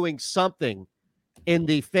be doing something in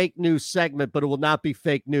the fake news segment, but it will not be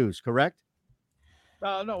fake news, correct?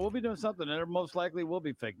 No, we'll be doing something, and it most likely will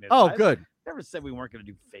be fake news. Oh, good. Never said we weren't going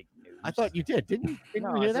to do fake news. I thought you did, didn't you?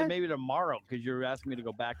 No, you hear I said that? maybe tomorrow because you're asking me to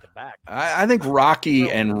go back to back. I think Rocky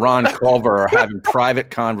and Ron Culver are having private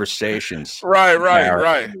conversations. Right. You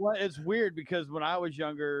know, it's weird because when I was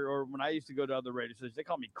younger, or when I used to go to other radio stations, they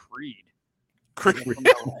call me Creed.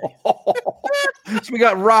 So we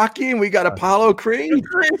got Rocky and we got Apollo Creed.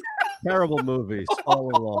 Terrible movies all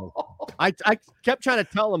along. I kept trying to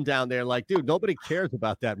tell them down there, like, dude, nobody cares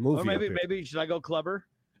about that movie. Or maybe should I go Clubber?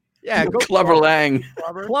 Yeah, go Clubber Lang.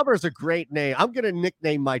 Clubber's a great name. I'm going to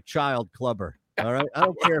nickname my child Clubber. All right. I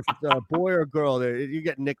don't care if it's a boy or a girl. You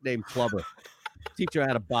get nicknamed Clubber. Teach her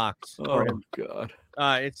how to box. Oh, God.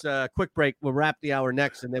 It's a quick break. We'll wrap the hour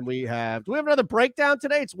next, and then do we have another breakdown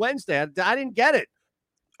today? It's Wednesday. I didn't get it.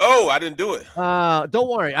 Oh, I didn't do it. Don't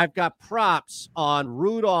worry. I've got props on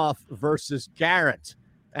Rudolph versus Garrett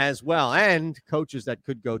as well, and coaches that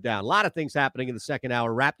could go down. A lot of things happening in the second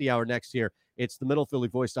hour. Wrap the hour next here. It's The Middle,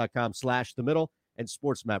 phillyvoice.com/The Middle, and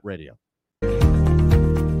SportsMap Radio.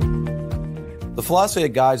 The philosophy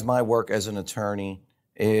that guides my work as an attorney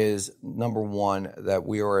is, number one, that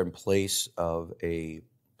we are in place of a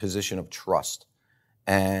position of trust.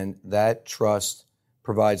 And that trust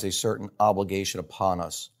provides a certain obligation upon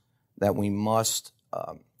us that we must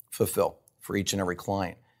fulfill for each and every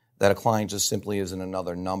client. That a client just simply isn't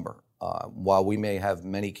another number. While we may have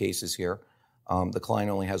many cases here, the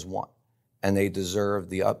client only has one. And they deserve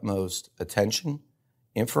the utmost attention,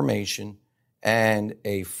 information, and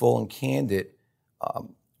a full and candid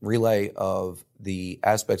relay of the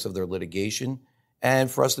aspects of their litigation, and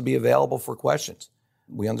for us to be available for questions.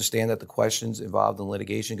 We understand that the questions involved in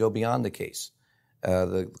litigation go beyond the case.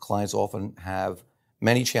 The clients often have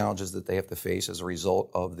many challenges that they have to face as a result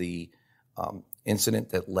of the incident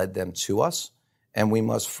that led them to us, and we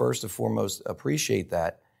must first and foremost appreciate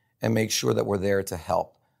that and make sure that we're there to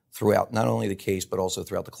help throughout not only the case, but also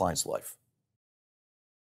throughout the client's life.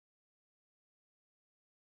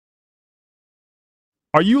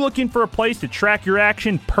 Are you looking for a place to track your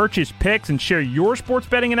action, purchase picks, and share your sports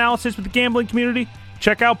betting analysis with the gambling community?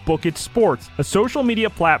 Check out Book It Sports, a social media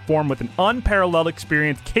platform with an unparalleled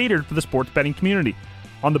experience catered for the sports betting community.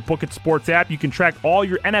 On the Book It Sports app, you can track all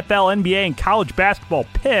your NFL, NBA, and college basketball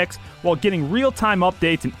picks while getting real-time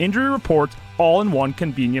updates and injury reports all in one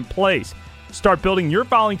convenient place. Start building your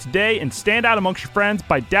following today and stand out amongst your friends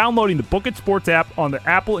by downloading the Book It Sports app on the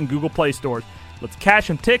Apple and Google Play stores. Let's cash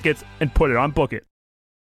some tickets and put it on Book It.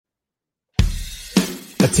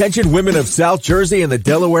 Attention women of South Jersey and the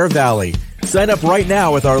Delaware Valley. Sign up right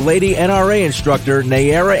now with Our Lady NRA instructor,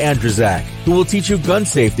 Nayara Andrzak, who will teach you gun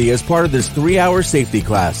safety as part of this 3-hour safety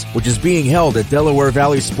class, which is being held at Delaware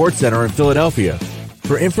Valley Sports Center in Philadelphia.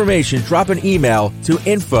 For information, drop an email to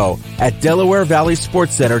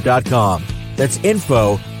info@DelawareValleySportsCenter.com. That's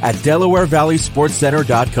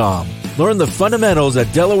info@DelawareValleySportsCenter.com. Learn the fundamentals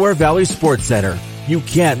at Delaware Valley Sports Center. You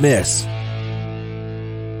can't miss. All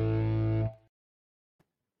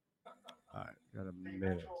right, got a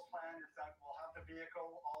minute. We'll have the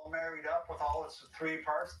vehicle all married up with all its 3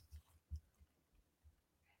 parts.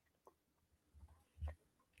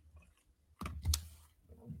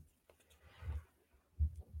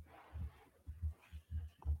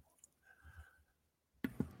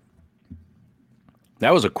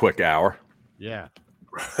 That was a quick hour. Yeah.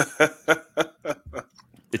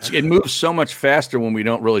 It moves so much faster when we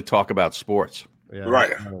don't really talk about sports. Yeah,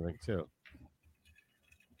 right. I think too.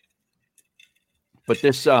 But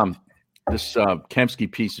this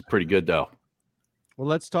Kempski piece is pretty good, though. Well,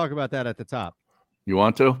 let's talk about that at the top. You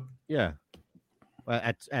want to? Yeah.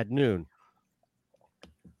 At noon.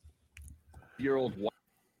 Year-old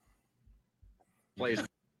plays.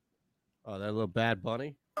 Oh, that little Bad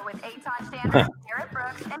Bunny. With Eitan Shander, Garrett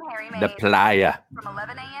Brooks, and Harry Mays. The Playa. From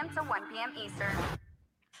 11 a.m. to 1 p.m. Eastern.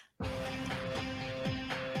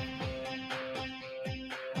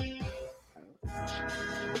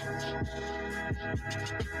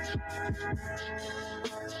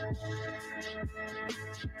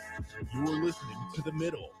 You're listening to The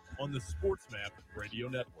Middle on the SportsMap Radio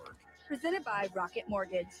Network. Presented by Rocket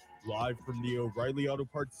Mortgage. Live from the O'Reilly Auto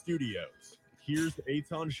Parts Studios. Here's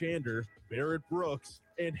Eitan Shander, Barrett Brooks,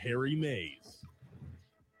 and Harry Mays.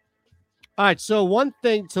 All right, so one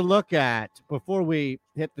thing to look at before we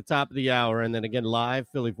hit the top of the hour, and then again live,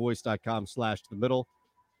 phillyvoice.com/themiddle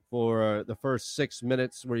for the first 6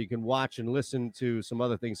 minutes where you can watch and listen to some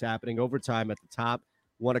other things happening. Overtime at the top,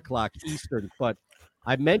 1 o'clock Eastern. But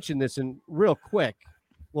I mentioned this in real quick.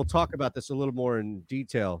 We'll talk about this a little more in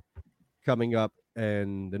detail coming up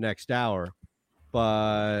in the next hour.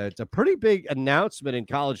 But it's a pretty big announcement in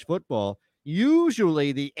college football.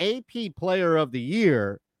 Usually the AP Player of the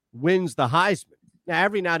Year wins the Heisman. Now,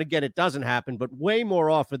 every now and again it doesn't happen, but way more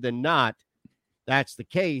often than not, that's the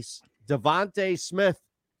case. Devontae Smith.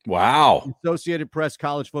 Wow. Associated Press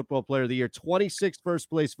College Football Player of the Year, 26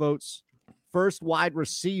 first-place votes, first wide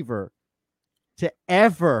receiver to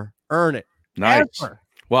ever earn it. Nice. Ever.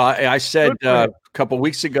 Well, I said a couple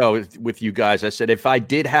weeks ago with you guys, I said if I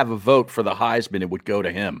did have a vote for the Heisman, it would go to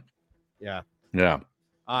him. Yeah. Yeah.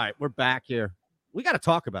 All right, we're back here. We got to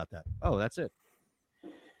talk about that. Oh, that's it.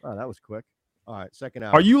 Oh, that was quick. All right, second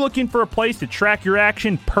hour. Are you looking for a place to track your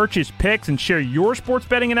action, purchase picks, and share your sports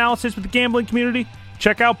betting analysis with the gambling community?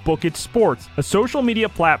 Check out Book It Sports, a social media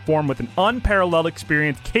platform with an unparalleled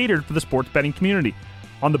experience catered for the sports betting community.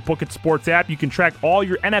 On the Book It Sports app, you can track all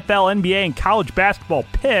your NFL, NBA, and college basketball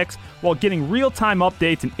picks while getting real-time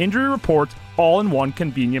updates and injury reports all in one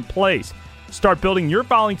convenient place. Start building your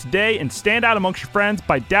following today and stand out amongst your friends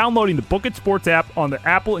by downloading the Book It Sports app on the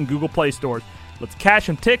Apple and Google Play stores. Let's cash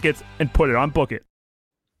some tickets and put it on Book It.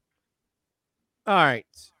 All right.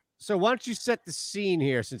 So why don't you set the scene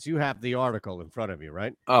here since you have the article in front of you,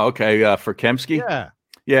 right? Oh, okay. For Kempski? Yeah.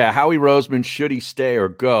 Yeah. Howie Roseman, should he stay or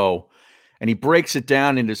go? And he breaks it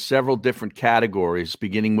down into several different categories,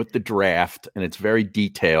 beginning with the draft, and it's very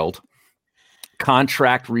detailed.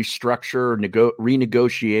 Contract restructure,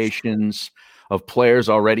 renegotiations of players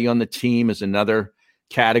already on the team is another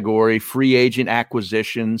category. Free agent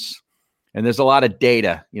acquisitions. And there's a lot of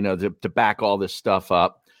data, to back all this stuff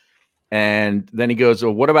up. And then he goes,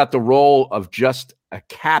 well, what about the role of just a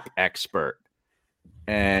cap expert?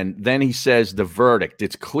 And then he says the verdict.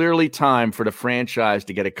 It's clearly time for the franchise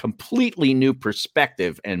to get a completely new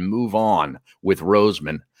perspective and move on with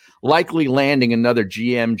Roseman, likely landing another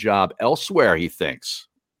GM job elsewhere, he thinks.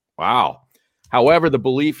 Wow. However, the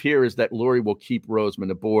belief here is that Lurie will keep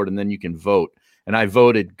Roseman aboard, and then you can vote. And I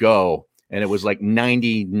voted go, and it was like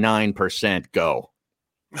 99% go.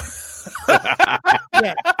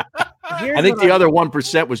 Yeah. I think the other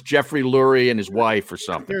 1% was Jeffrey Lurie and his wife or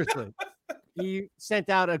something. Seriously. He sent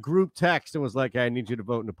out a group text and was like, I need you to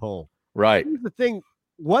vote in the poll. Right. Here's the thing.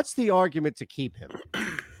 What's the argument to keep him?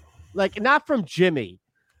 Like, not from Jimmy,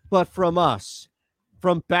 but from us,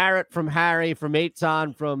 from Barrett, from Harry, from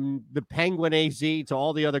Eitan, from the Penguin AZ to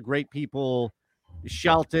all the other great people,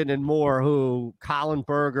 Shelton and more, Colin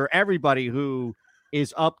Berger, everybody who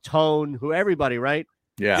is uptone, who everybody, right?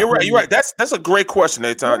 Yeah, you're right. You're right. That's a great question,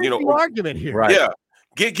 Eitan. The argument here, right? Yeah,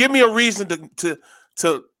 give me a reason to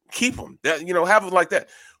keep him. That have him like that.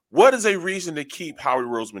 What is a reason to keep Howie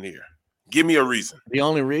Roseman here? Give me a reason. The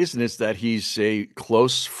only reason is that he's a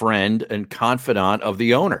close friend and confidant of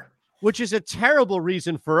the owner. Which is a terrible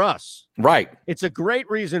reason for us. Right. It's a great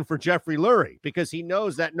reason for Jeffrey Lurie because he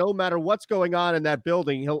knows that no matter what's going on in that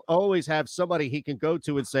building, he'll always have somebody he can go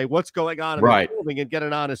to and say, what's going on in that building and get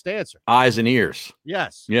an honest answer. Eyes and ears.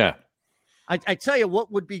 Yes. Yeah. I tell you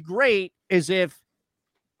what would be great is if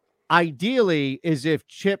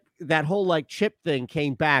Chip, that whole like Chip thing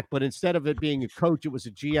came back, but instead of it being a coach, it was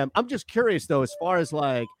a GM. I'm just curious though, as far as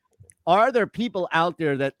like, are there people out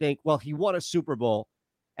there that think, well, he won a Super Bowl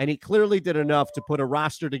and he clearly did enough to put a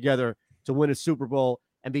roster together to win a Super Bowl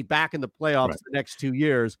and be back in the playoffs the next 2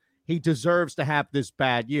 years. He deserves to have this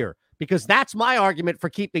bad year because that's my argument for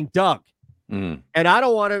keeping Doug. And I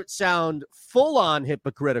don't want to sound full on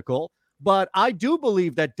hypocritical, but I do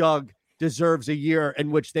believe that Doug deserves a year in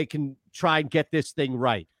which they can try and get this thing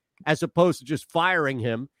right, as opposed to just firing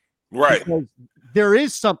him. Right. Because there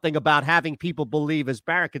is something about having people believe, as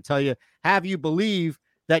Barrett could tell you, have you believe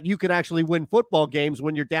that you can actually win football games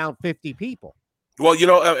when you're down 50 people. Well,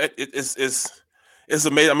 it's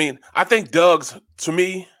amazing. I mean, I think Doug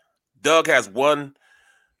has one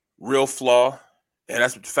real flaw, and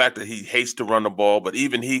that's the fact that he hates to run the ball. But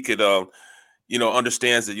even he could,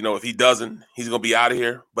 understands that, if he doesn't, he's going to be out of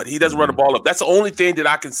here. But he doesn't run the ball up. That's the only thing that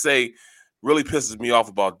I can say really pisses me off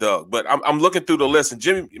about Doug. But I'm looking through the list, and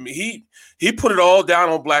Jimmy, I mean, he put it all down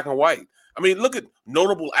on black and white. I mean, look at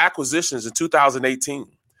notable acquisitions in 2018.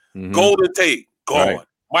 Golden Tate, gone. Right.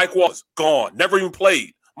 Mike Wallace, gone. Never even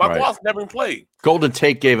played. Mike Wallace never even played. Golden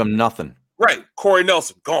Tate gave him nothing. Right. Corey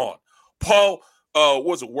Nelson, gone. Paul,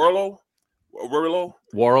 was it Warlow? Or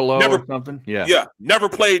something? Yeah. Yeah. Never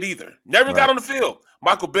played either. Never got on the field.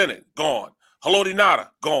 Michael Bennett, gone. Haloti Ngata,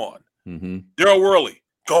 gone. Daryl Worley,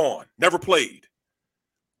 gone. Never played.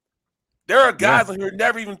 There are guys on here who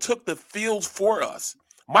never even took the field for us.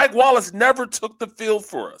 Mike Wallace never took the field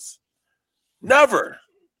for us. Never.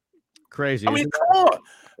 Crazy. I mean, come on.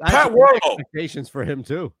 Pat Warlow. Expectations for him,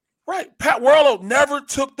 too. Right. Pat Warlow never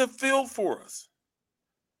took the field for us.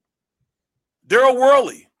 Daryl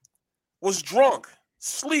Worley was drunk,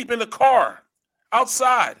 sleep in the car,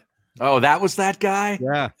 outside. Oh, that was that guy?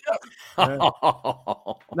 Yeah.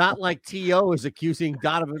 Not like T.O. is accusing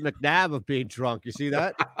Donovan McNabb of being drunk. You see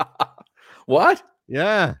that? What?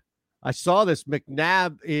 Yeah. I saw this.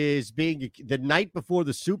 McNabb is being the night before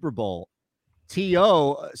the Super Bowl.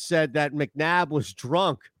 T.O. said that McNabb was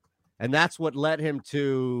drunk, and that's what led him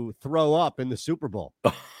to throw up in the Super Bowl.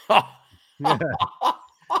 Yeah.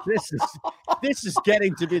 This is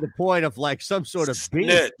getting to be the point of like some sort of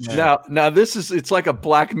beat. Now it's like a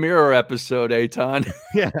Black Mirror episode, Eitan.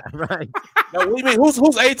 Yeah, right. Now, what do you mean? Who's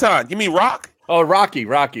Eitan? You mean Rock? Oh, Rocky.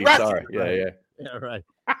 Sorry. Yeah. Yeah, right.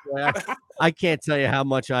 Yeah, I can't tell you how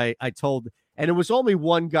much I told. And it was only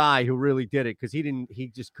one guy who really did it because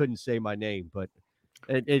he just couldn't say my name. But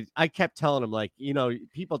I kept telling him, like,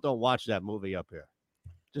 people don't watch that movie up here.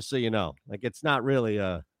 Just so you know, like, it's not really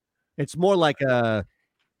it's more like a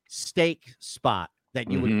steak spot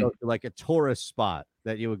that you would go to, like a tourist spot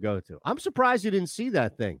that you would go to. I'm surprised you didn't see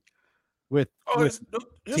that thing there's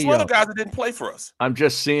one of the guys that didn't play for us. I'm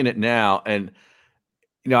just seeing it now. And,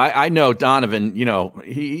 I know Donovan,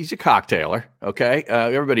 he's a cocktailer. Okay.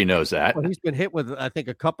 Everybody knows that. Well, he's been hit with, I think,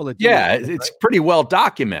 a couple of. It's pretty well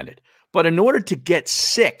documented. But in order to get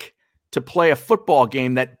sick to play a football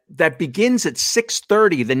game that begins at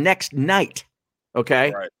 6:30 the next night.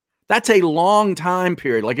 Okay. Right. That's a long time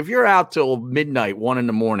period. Like if you're out till midnight, 1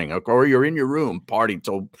 a.m, or you're in your room partying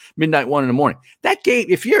till midnight, 1 a.m, that game,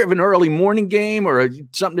 if you have an early morning game or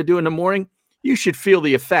something to do in the morning, you should feel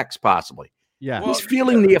the effects possibly. Yeah. He's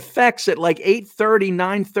feeling the effects at like 8:30,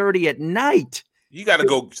 9:30 at night. You got to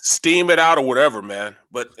go steam it out or whatever, man.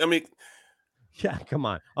 But I mean, yeah, come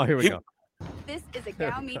on. Oh, here we go. This is a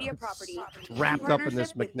Gow Media property. Wrapped up in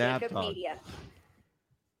this McNabb talk.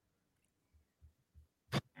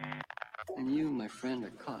 And you, my friend, are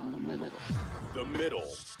caught in the middle. The Middle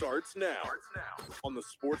starts now on the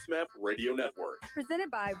SportsMap Radio Network. Presented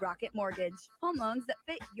by Rocket Mortgage. Home loans that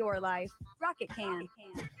fit your life. Rocket can.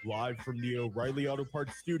 Live from the O'Reilly Auto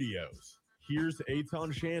Parts Studios, here's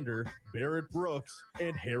Eitan Shander, Barrett Brooks,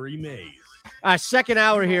 and Harry Mays. Second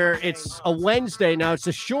hour here. It's a Wednesday. Now, it's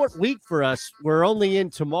a short week for us. We're only in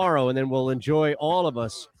tomorrow, and then we'll enjoy, all of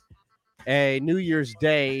us, a New Year's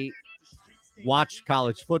Day. Watch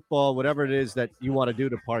college football, whatever it is that you want to do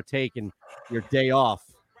to partake in your day off.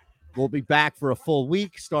 We'll be back for a full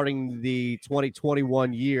week starting the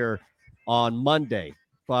 2021 year on Monday.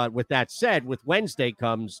 But with that said, with Wednesday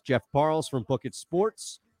comes Jeff Parles from Book It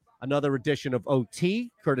Sports, another edition of OT,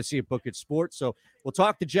 courtesy of Book It Sports. So we'll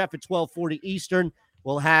talk to Jeff at 12:40 Eastern.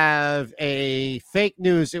 We'll have a fake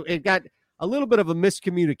news. It got a little bit of a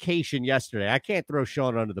miscommunication yesterday. I can't throw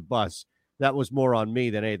Sean under the bus. That was more on me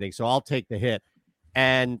than anything, so I'll take the hit.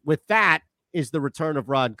 And with that is the return of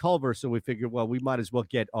Ron Culver, so we figured, well, we might as well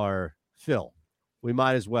get our fill. We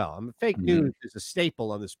might as well. Fake news is a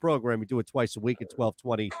staple on this program. We do it twice a week at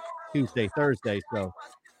 12:20, Tuesday, Thursday. So,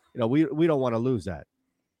 we don't want to lose that.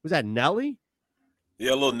 Was that Nelly?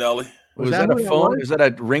 Yeah, a little Nelly. Was that a phone? Is that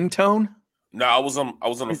a ringtone? No, I was on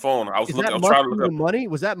the phone. I was Is looking. that I was trying to Must look Be up. the Money?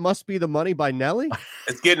 Was that Must Be the Money by Nelly?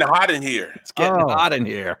 It's getting hot in here. It's getting hot in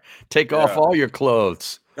here. Take off all your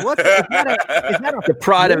clothes. What? Is that The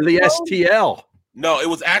pride of the STL. No, it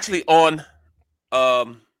was actually on a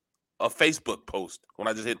Facebook post when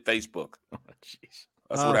I just hit Facebook. Jeez.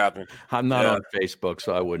 That's what happened. I'm not on Facebook,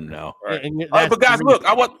 so I wouldn't know. Right. But guys, look,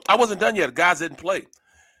 I wasn't done yet. The guys didn't play.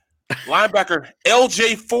 Linebacker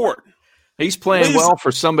L.J. Fort. He's playing well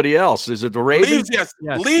for somebody else. Is it the Ravens?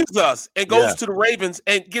 Leaves us and goes to the Ravens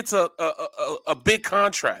and gets a big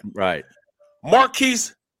contract. Right.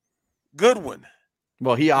 Marquise Goodwin.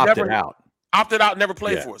 Well, he opted out. Opted out, never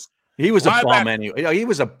played for us. He was a bum anyway. He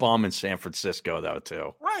was a bum in San Francisco, though,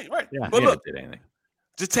 too. Right. Yeah, but look, did anything.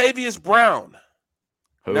 Jatavius Brown.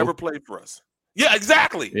 Who? Never played for us. Yeah,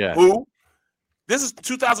 exactly. Yeah. Who? This is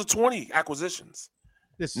 2020 acquisitions.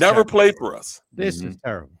 This never played for us. This is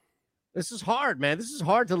terrible. This is hard, man. This is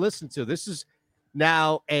hard to listen to. This is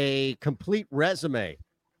now a complete resume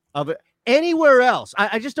of it. Anywhere else,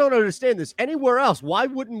 I just don't understand this. Anywhere else, why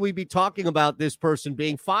wouldn't we be talking about this person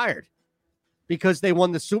being fired? Because they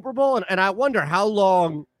won the Super Bowl? And I wonder how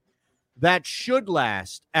long that should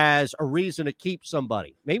last as a reason to keep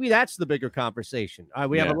somebody. Maybe that's the bigger conversation.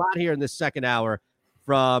 We have a lot here in this second hour,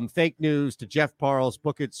 from fake news to Jeff Parles,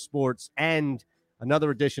 Book It Sports, and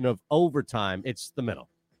another edition of Overtime. It's the middle.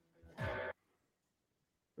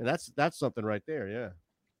 And that's something right there, yeah.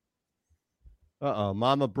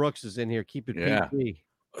 Mama Brooks is in here. Keep it PG.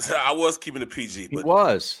 I was keeping it PG. But he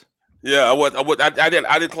was. Yeah, I was. I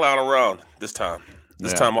didn't clown around this time.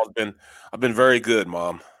 This time I've been very good,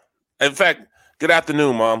 Mom. In fact, good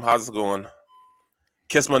afternoon, Mom. How's it going?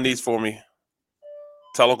 Kiss my niece for me.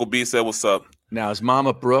 Tell Uncle B said what's up. Now, is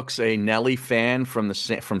Mama Brooks a Nelly fan from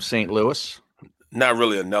St. Louis? Not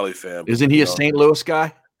really a Nelly fan. Isn't he a St. Louis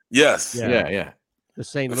guy? Yes. Yeah. The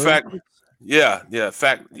St. In Louis. fact, In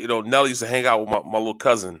fact, Nelly used to hang out with my little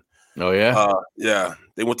cousin. Oh yeah. Yeah.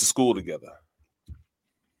 They went to school together.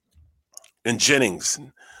 In Jennings,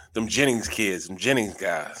 them Jennings kids, them Jennings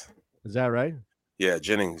guys. Is that right? Yeah,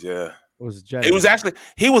 Jennings. Yeah. What was Jennings?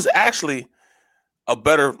 He was actually a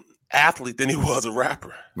better athlete than he was a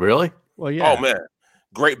rapper. Really? Well, yeah. Oh man,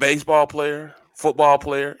 great baseball player, football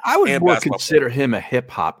player. I would more consider him a hip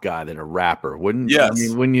hop guy than a rapper, wouldn't? Yes. I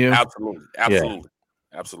mean, wouldn't you? Absolutely.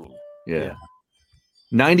 Yeah.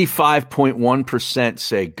 95.1%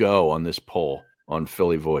 say go on this poll on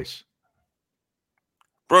Philly Voice.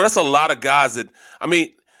 Bro, that's a lot of guys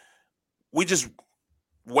we just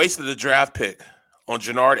wasted a draft pick on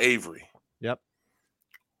Jannard Avery. Yep.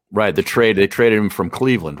 Right. They traded him from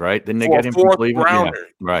Cleveland, right? Didn't they get him from Cleveland? Rounder. Yeah.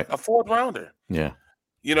 Right. A fourth rounder. Yeah.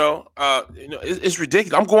 It's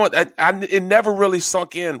ridiculous. It never really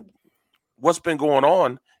sunk in what's been going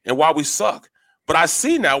on and why we suck. But I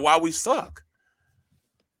see now why we suck.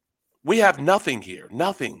 We have nothing here.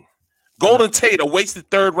 Nothing. Golden Tate, a wasted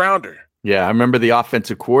third rounder. Yeah, I remember the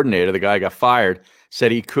offensive coordinator, the guy got fired,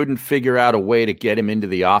 said he couldn't figure out a way to get him into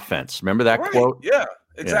the offense. Remember that quote? Yeah,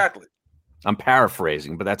 exactly. Yeah. I'm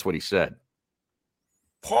paraphrasing, but that's what he said.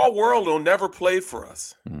 Paul World never played for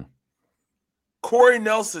us. Corey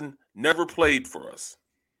Nelson never played for us.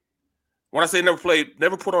 When I say never played,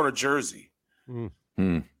 never put on a jersey.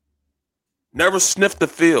 Never sniffed the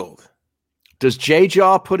field. Does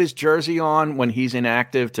J-Jaw put his jersey on when he's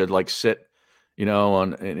inactive to sit,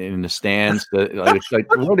 in the stands? Where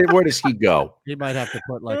does he go? He might have to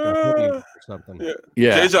put like a hoodie or something.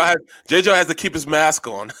 Yeah. J-Jaw has to keep his mask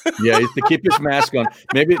on. Yeah, he has to keep his mask on.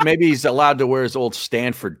 Maybe he's allowed to wear his old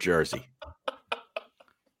Stanford jersey.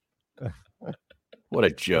 What a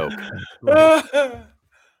joke.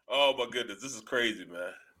 Oh my goodness, this is crazy,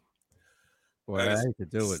 man. Boy, I hate to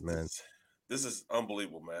do it, man. This is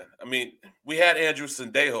unbelievable, man. I mean, we had Andrew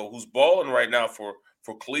Sendejo, who's balling right now for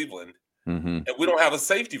Cleveland, and we don't have a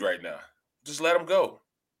safety right now. Just let him go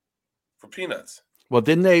for peanuts. Well,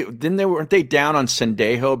 weren't they down on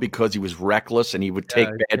Sendejo because he was reckless and he would take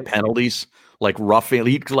bad penalties, like roughing,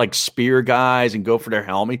 he'd like spear guys and go for their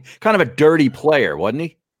helmet. Kind of a dirty player, wasn't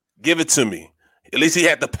he? Give it to me. At least he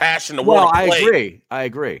had the passion to want to play. I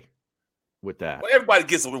agree with that. Well, everybody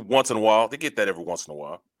gets it once in a while. They get that every once in a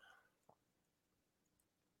while.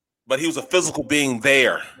 But he was a physical being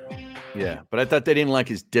there. Yeah, but I thought they didn't like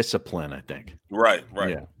his discipline, I think. Right.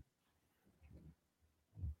 Yeah.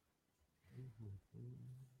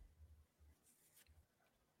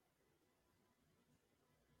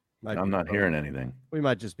 I'm not hearing anything. We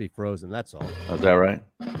might just be frozen. That's all. Is that right?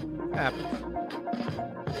 Happens.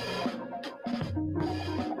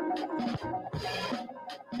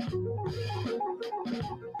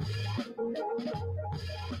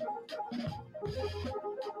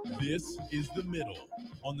 This is The Middle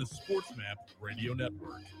on the SportsMap Radio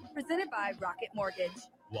Network. Presented by Rocket Mortgage.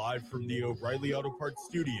 Live from the O'Reilly Auto Parts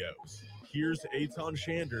Studios. Here's Eitan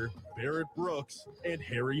Shander, Barrett Brooks, and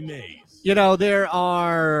Harry Mays. You know, there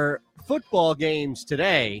are football games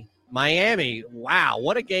today. Miami, wow,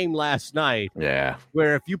 what a game last night. Yeah.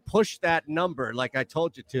 Where if you push that number, like I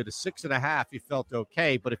told you to 6.5, you felt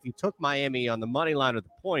okay. But if you took Miami on the money line of the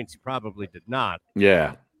points, you probably did not.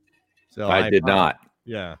 Yeah. So I did not.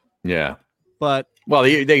 Yeah. Yeah. But well,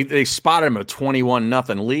 they spotted him a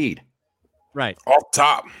 21-0 lead. Right. Off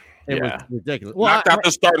top. It was ridiculous. Well, knocked out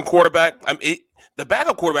the starting quarterback. I mean, the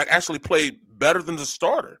backup quarterback actually played better than the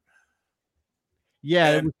starter.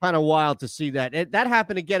 Yeah, it was kind of wild to see that. That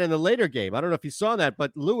happened again in the later game. I don't know if you saw that,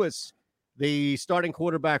 but Lewis, the starting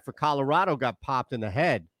quarterback for Colorado, got popped in the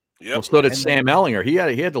head. Yep. Well, so did Sam Ehlinger. He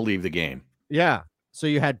had to leave the game. Yeah. So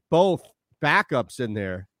you had both backups in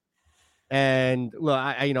there. And look,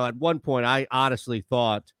 at one point, I honestly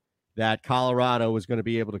thought that Colorado was going to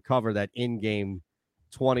be able to cover that in-game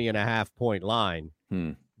 20.5-point line.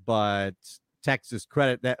 But Texas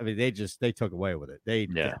credit that. I mean, they took away with it. They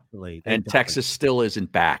Texas still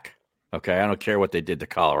isn't back. Okay. I don't care what they did to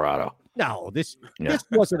Colorado. No, this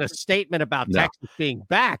wasn't a statement about Texas being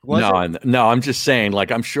back, was it? No, I'm just saying,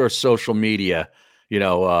 like, I'm sure social media,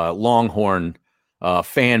 Longhorn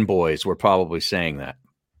fanboys were probably saying that.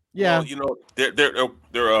 Yeah. Well,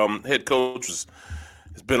 their head coach has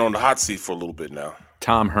been on the hot seat for a little bit now.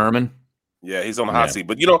 Tom Herman. Yeah, he's on the hot seat.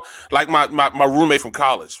 But like my roommate from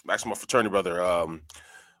college, actually my fraternity brother. The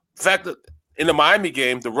fact that in the Miami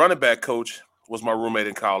game, the running back coach was my roommate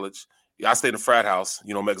in college. I stayed in a frat house.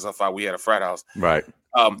 Megas on Fire, we had a frat house. Right.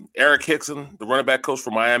 Eric Hickson, the running back coach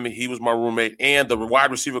for Miami, he was my roommate, and the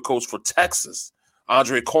wide receiver coach for Texas,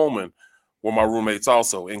 Andre Coleman, were my roommates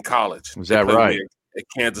also in college. Is that right? At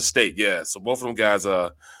Kansas State, yeah. So both of them guys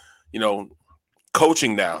are,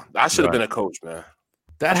 coaching now. I should have been a coach, man.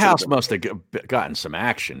 That house must have gotten some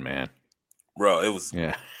action, man. Bro, it was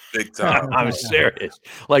big time. I'm serious.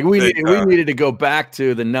 Like we needed to go back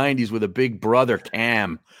to the 90s with a Big Brother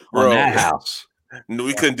cam on that house. No,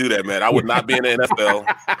 we couldn't do that, man. I would not be in the NFL.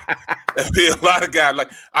 There'd be a lot of guys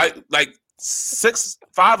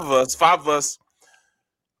five of us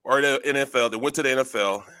are in the NFL. They went to the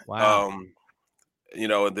NFL. Wow.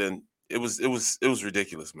 And then it was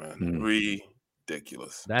ridiculous, man.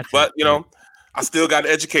 Ridiculous. I still got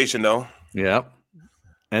an education though. Yep.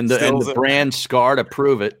 And the brand scar to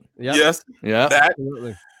prove it. Yep. Yes. Yeah.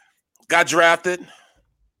 Absolutely. Got drafted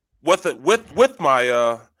with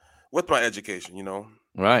my education,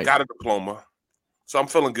 Right. Got a diploma. So I'm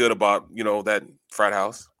feeling good about, that frat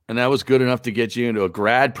house. And that was good enough to get you into a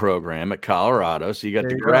grad program at Colorado. So you got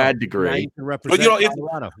the grad degree. Now you can represent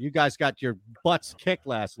Colorado. You guys got your butts kicked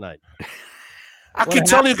last night. I can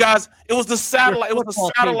tell you guys, it was the satellite. It was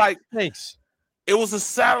the satellite. Thanks. It was a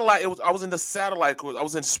satellite. I was in the satellite. I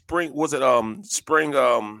was in spring. Was it spring?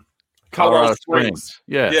 Colorado Springs.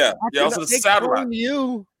 Yeah. I was in the satellite.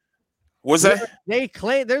 You. Was that? They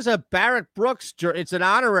claim there's a Barrett Brooks. It's an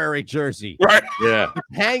honorary jersey. Right. Yeah.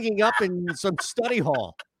 It's hanging up in some study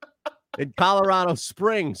hall in Colorado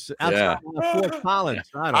Springs outside of Fort Collins.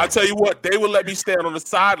 I'll tell you what, they would let me stand on the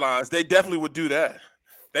sidelines. They definitely would do that.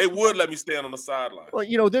 They would let me stand on the sideline.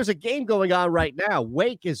 Well, there's a game going on right now.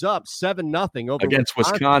 Wake is up 7-0 over against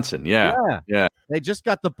Wisconsin. Yeah. They just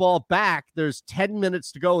got the ball back. There's 10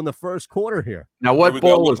 minutes to go in the first quarter here. Now, what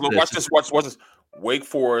bowl was this? Watch this. Wake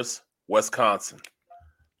Forest, Wisconsin.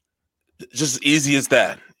 Just easy as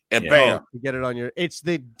that. And bam. You get it on your. It's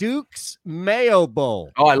the Duke's Mayo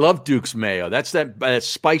Bowl. Oh, I love Duke's Mayo. That's that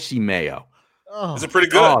spicy mayo. Oh, is it pretty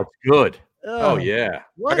good? Oh, it's good. Oh yeah.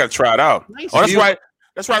 I gotta try it out. Nice. Oh, that's right.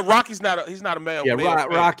 That's right. Rocky's not a mayo.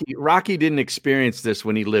 Yeah, Rocky didn't experience this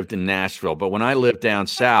when he lived in Nashville, but when I lived down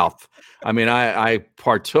south, I mean, I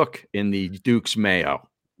partook in the Duke's Mayo.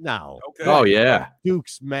 No. Okay. Oh yeah.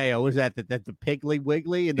 Duke's mayo. Is that the Piggly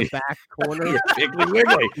Wiggly in the back corner? Piggly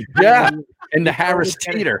Wiggly. Yeah. And the Harris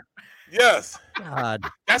Teeter. Yes. God.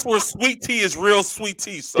 That's where sweet tea is real sweet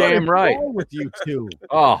tea, son. Damn right. What's wrong with you two?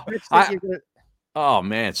 Oh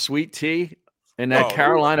man, sweet tea and that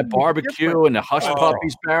Carolina barbecue and the hush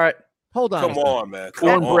puppies, Barrett. Hold on. Come on, man.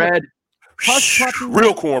 Cornbread. Hush puppies.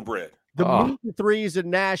 Real cornbread. The meat and threes in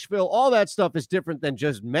Nashville, all that stuff is different than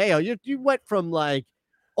just mayo. You went from like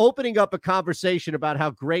opening up a conversation about how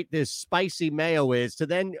great this spicy mayo is to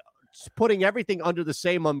then putting everything under the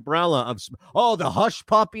same umbrella of the hush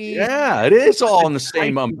puppy. Yeah, it is all in the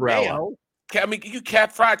same umbrella. Mayo. I mean,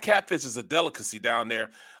 fried catfish is a delicacy down there.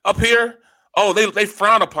 Up here, they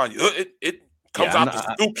frown upon you. It comes out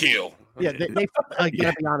the stew kill. Yeah, I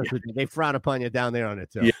gotta be honest with you. They frown upon you down there on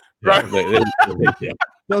it too. Yeah, right.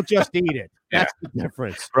 They'll just eat it. That's the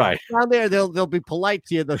difference. Right. Down there, they'll be polite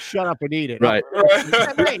to you. They'll shut up and eat it. Right.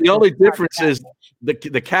 The only difference is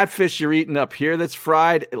the catfish you're eating up here that's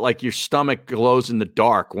fried, like your stomach glows in the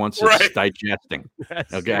dark once it's digesting.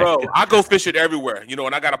 Okay. Bro, I go fishing everywhere,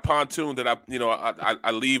 and I got a pontoon that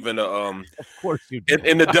I leave in the of course you do.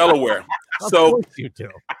 in the Delaware. Of So course you do.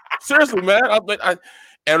 seriously, man,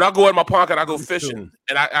 I go in my pocket, I go fishing,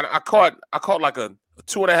 and I caught like a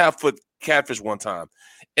 2.5 foot catfish one time,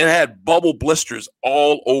 and it had bubble blisters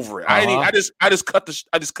all over it. I just cut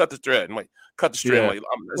the thread and cut the strand.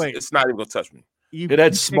 It's not even gonna touch me. It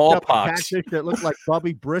had smallpox. Catfish that looked like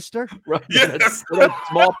Bubby Brister. Right. Yes. It had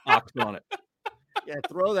smallpox on it. Yeah,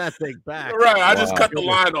 throw that thing back. Right. I just cut the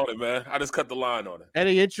line on it, man. I just cut the line on it.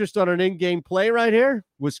 Any interest on an in-game play right here?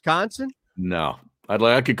 Wisconsin? No.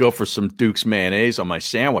 I could go for some Duke's mayonnaise on my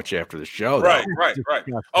sandwich after the show. Right.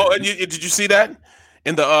 Oh, and did you see that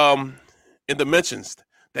in the mentions?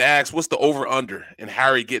 They asked, "What's the over/under?" and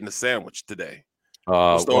Harry getting the sandwich today.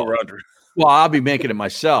 What's the over/under? Well, I'll be making it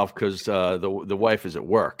myself because the wife is at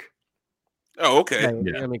work. Oh, okay. I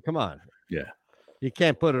mean, come on. Yeah. You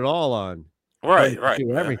can't put it all on. Right.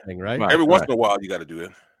 Do everything, right? Every once in a while, you got to do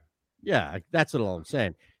it. Yeah, that's what I'm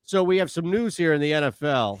saying. So we have some news here in the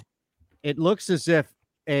NFL. It looks as if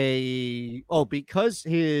because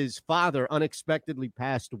his father unexpectedly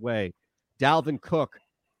passed away, Dalvin Cook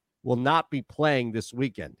will not be playing this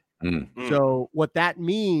weekend. So what that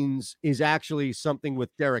means is actually something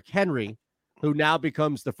with Derrick Henry, who now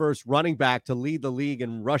becomes the first running back to lead the league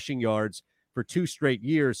in rushing yards for 2 straight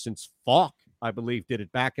years since Falk, I believe, did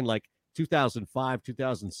it back in like 2005,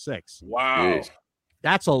 2006. Wow.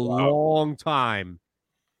 That's a long time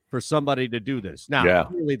for somebody to do this. Now,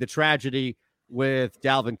 really the tragedy with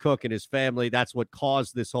Dalvin Cook and his family, that's what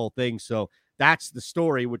caused this whole thing. So that's the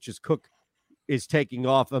story, which is Cook is taking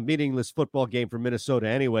off a meaningless football game for Minnesota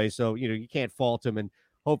anyway. So, you can't fault him, and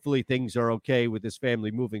hopefully things are okay with his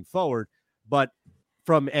family moving forward. But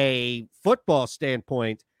from a football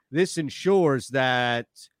standpoint, this ensures that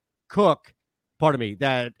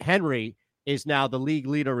that Henry is now the league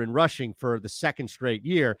leader in rushing for the 2nd straight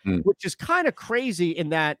year, which is kind of crazy in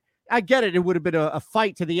that I get it. It would have been a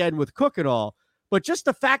fight to the end with Cook and all, but just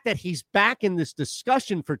the fact that he's back in this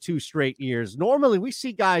discussion for 2 straight years. Normally we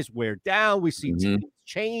see guys wear down. We see teams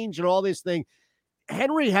change and all this thing.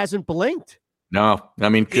 Henry hasn't blinked. No, I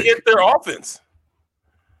mean, he is their offense.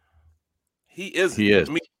 He is. He is.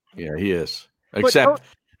 Yeah, he is. Except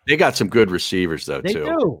they got some good receivers though they too.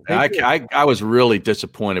 Do. I was really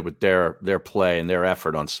disappointed with their play and their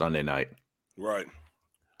effort on Sunday night. Right.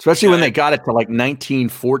 Especially when they got it to like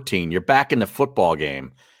 19-14. You're back in the football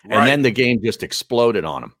game, and then the game just exploded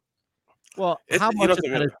on them. Well, how much of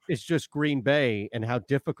that is just Green Bay and how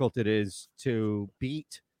difficult it is to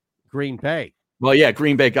beat Green Bay? Well, yeah,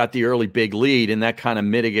 Green Bay got the early big lead, and that kind of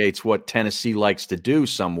mitigates what Tennessee likes to do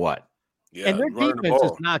somewhat. Yeah, and their defense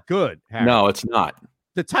is not good, Harry. No, it's not.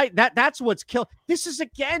 That's what's killed. This is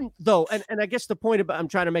again, though, and I guess the point I'm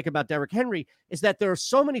trying to make about Derrick Henry is that there are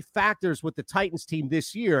so many factors with the Titans team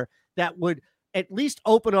this year that would at least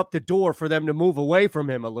open up the door for them to move away from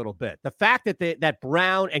him a little bit. The fact that that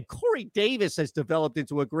Brown and Corey Davis has developed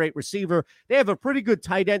into a great receiver. They have a pretty good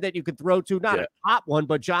tight end that you can throw to, not a top one,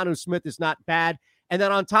 but Jonnu Smith is not bad. And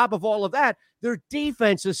then on top of all of that, their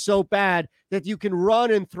defense is so bad that you can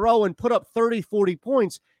run and throw and put up 30, 40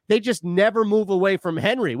 points. They just never move away from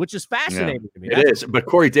Henry, which is fascinating to me. It is, but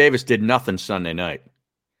Corey Davis did nothing Sunday night.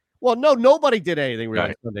 Well, no, nobody did anything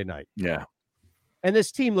really Sunday night. Yeah. And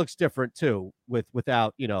this team looks different too,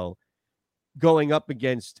 without, going up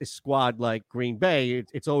against a squad like Green Bay.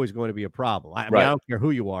 It's always going to be a problem. I mean, I don't care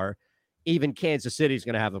who you are. Even Kansas City is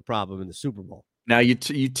going to have a problem in the Super Bowl. Now, you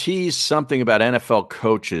teased something about NFL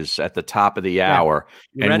coaches at the top of the hour,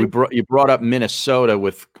 and you brought up Minnesota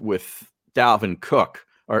with Dalvin Cook.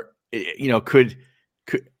 or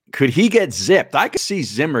could he get zipped? I could see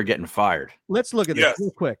Zimmer getting fired. Let's look at this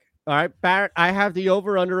real quick. All right, Barrett, I have the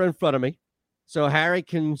over-under in front of me, so Harry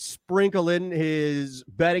can sprinkle in his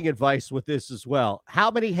betting advice with this as well.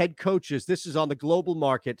 How many head coaches, this is on the global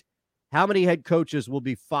market, how many head coaches will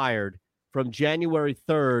be fired from January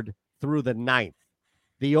 3rd through the 9th?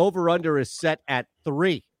 The over-under is set at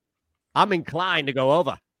 3. I'm inclined to go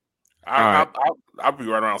over. I'll be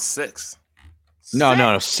right around 6.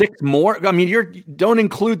 No, 6 more. I mean, don't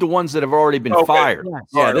include the ones that have already been fired. Yes.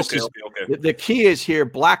 Yeah, right, this okay, is okay. The key is here.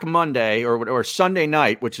 Black Monday or Sunday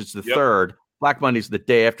night, which is the 3rd. Black Monday's the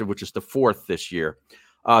day after, which is the 4th this year.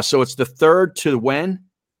 So it's the 3rd to when?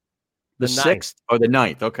 The 6th or the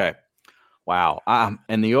 9th? Okay. Wow.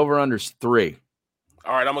 And the over/under's 3.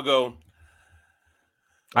 All right, I'm gonna go.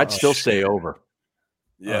 I'd still say over.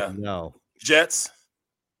 Yeah. Oh, no. Jets,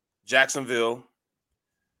 Jacksonville.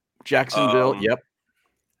 Yep.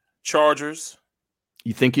 Chargers.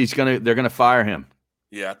 You think they're gonna fire him?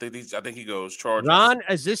 Yeah, I think he goes Chargers. Ron,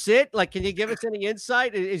 is this it? Like, can you give us any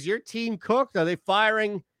insight? Is your team cooked? Are they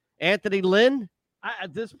firing Anthony Lynn?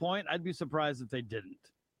 At this point, I'd be surprised if they didn't.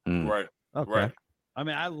 Right. Okay. Right. I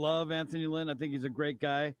mean, I love Anthony Lynn. I think he's a great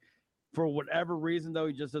guy. For whatever reason, though,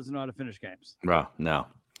 he just doesn't know how to finish games. Well, no.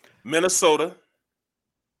 Minnesota.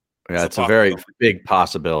 Yeah, it's a very big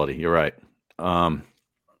possibility. You're right. Are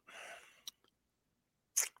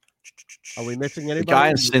we missing anybody? The guy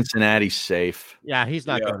in Cincinnati's safe. Yeah, he's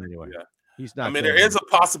not going anywhere. Yeah. He's not. I mean, there is a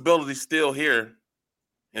possibility still here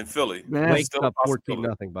in Philly. Wakes up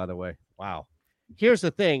 14-0, by the way. Wow. Here's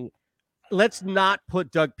the thing. Let's not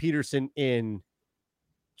put Doug Peterson in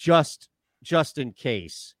just in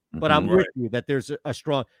case. But I'm with you that there's a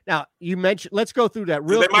strong. Now, you mentioned, let's go through that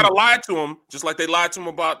real quick. They might have lied to him, just like they lied to him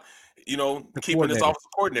about, keeping his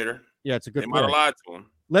offensive coordinator. Yeah, it's a good They point. might have lied to him.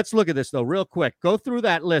 Let's look at this, though, real quick. Go through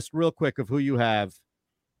that list real quick of who you have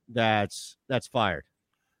that's fired.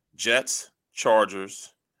 Jets,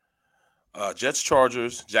 Chargers,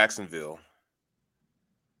 Jacksonville.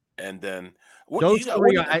 And then those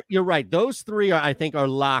three you're right. Those three I think are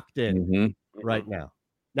locked in right now.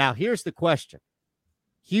 Now, here's the question.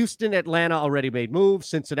 Houston, Atlanta already made moves.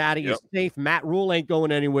 Cincinnati is safe. Matt Rule ain't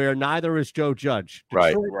going anywhere. Neither is Joe Judge.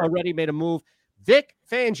 Detroit already made a move. Vic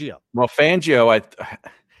Fangio. Well, Fangio,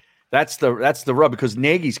 that's the rub because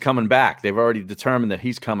Nagy's coming back. They've already determined that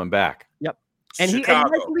he's coming back. Yep. And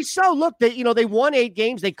rightfully so. Look, they won 8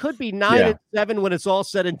 games. They could be 9-7 when it's all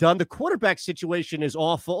said and done. The quarterback situation is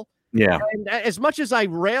awful. Yeah. And as much as I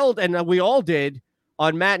railed, and we all did,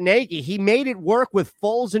 on Matt Nagy, he made it work with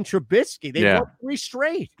Foles and Trubisky. They won 3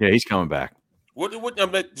 straight. Yeah, he's coming back. One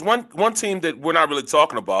team that we're not really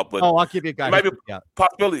talking about, but I'll give you a guy. Maybe a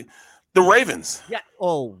possibility. The Ravens. Yeah.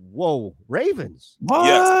 Oh, whoa, Ravens. What?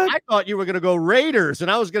 Yes. I thought you were going to go Raiders, and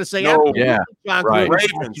I was going to say, Ravens.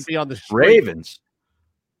 Should be on the Ravens.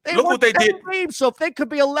 Look what they did. Games, so if they could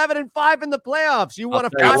be 11-5 in the playoffs, you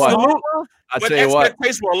want to? I'll tell you what.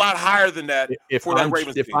 Expectations were a lot higher than that for that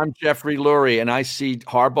Ravens team. If I'm Jeffrey Lurie and I see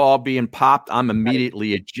Harbaugh being popped, I'm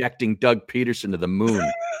immediately ejecting Doug Peterson to the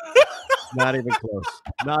moon. Not even close.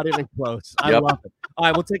 Not even close. I love it. All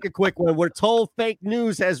right, we'll take a quick one. We're told fake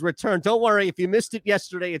news has returned. Don't worry. If you missed it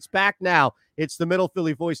yesterday, it's back now. It's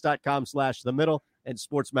themiddlephillyvoice.com/themiddle and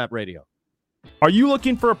SportsMap Radio. Are you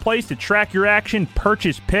looking for a place to track your action,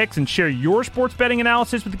 purchase picks, and share your sports betting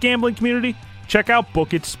analysis with the gambling community? Check out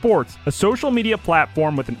Book It Sports, a social media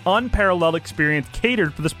platform with an unparalleled experience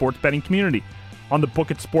catered for the sports betting community. On the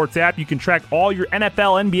Book It Sports app, you can track all your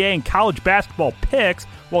NFL, NBA, and college basketball picks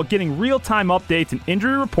while getting real-time updates and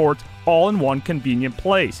injury reports all in one convenient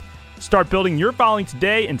place. Start building your following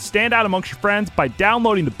today and stand out amongst your friends by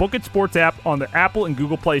downloading the Book It Sports app on the Apple and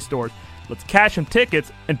Google Play stores. Let's cash some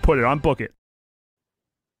tickets and put it on Book It.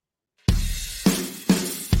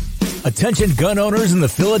 Attention gun owners in the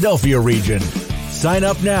Philadelphia region. Sign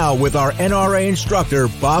up now with our NRA instructor,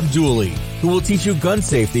 Bob Dooley, who will teach you gun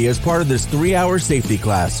safety as part of this 3-hour safety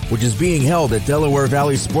class, which is being held at Delaware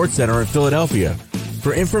Valley Sports Center in Philadelphia.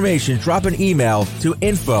 For information, drop an email to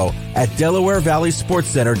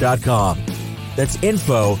info@DelawareValleySportsCenter.com. That's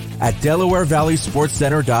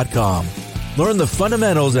info@DelawareValleySportsCenter.com. Learn the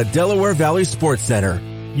fundamentals at Delaware Valley Sports Center.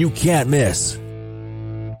 You can't miss.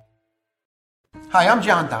 Hi, I'm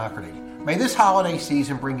John Doherty. May this holiday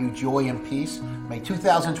season bring you joy and peace. May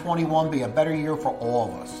 2021 be a better year for all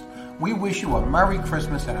of us. We wish you a Merry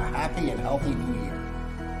Christmas and a happy and healthy New Year.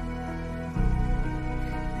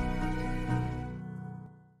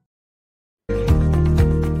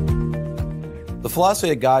 The philosophy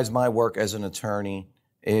that guides my work as an attorney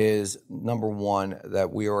is, number one,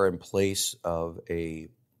 that we are in place of a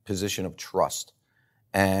position of trust.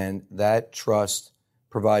 And that trust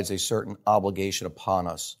provides a certain obligation upon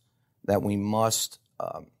us that we must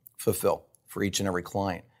fulfill for each and every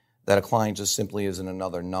client. That a client just simply isn't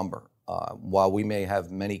another number. While we may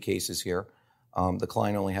have many cases here, the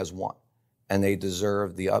client only has one, and they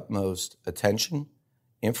deserve the utmost attention,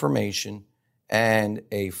 information, and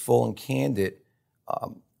a full and candid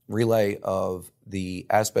relay of the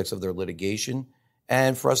aspects of their litigation,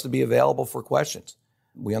 and for us to be available for questions.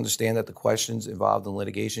 We understand that the questions involved in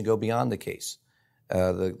litigation go beyond the case.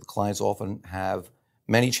 The clients often have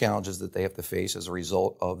many challenges that they have to face as a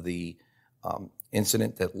result of the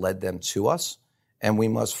incident that led them to us, and we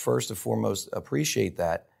must first and foremost appreciate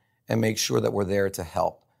that and make sure that we're there to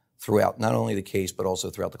help throughout not only the case but also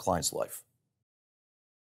throughout the client's life.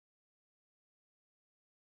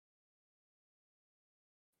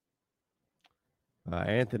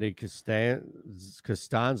 Anthony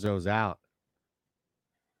Costanzo's out.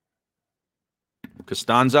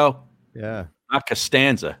 Costanzo? Yeah. Not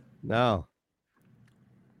Costanza. No.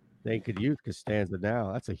 They could use Costanza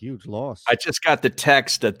now. That's a huge loss. I just got the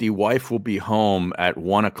text that the wife will be home at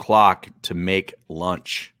 1 o'clock to make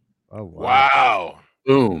lunch. Oh, wow.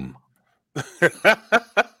 Boom.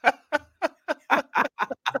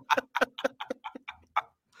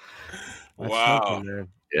 Wow.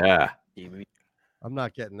 Yeah. I'm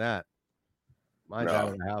not getting that. Mine's out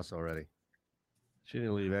of the house already. She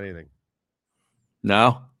didn't leave anything.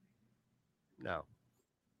 No? No.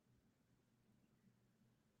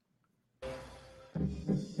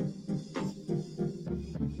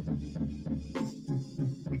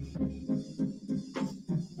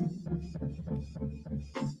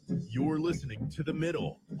 You're listening to The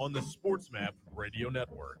Middle on the SportsMap Radio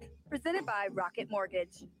Network. Presented by Rocket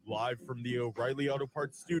Mortgage. Live from the O'Reilly Auto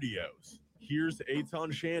Parts Studios, here's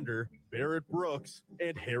Eitan Shander, Barrett Brooks,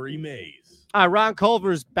 and Harry Mays. Ron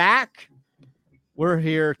Culver's back. We're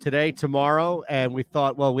here today, tomorrow, and we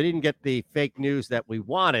thought, well, we didn't get the fake news that we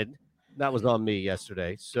wanted. That was on me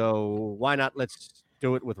yesterday. So why not? Let's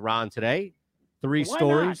do it with Ron today. 3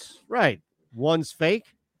 stories. Not? Right. One's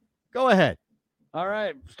fake. Go ahead. All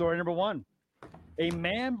right. Story number 1. A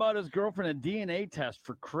man bought his girlfriend a DNA test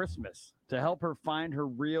for Christmas to help her find her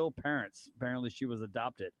real parents. Apparently, she was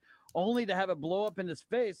adopted, only to have it blow up in his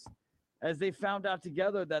face as they found out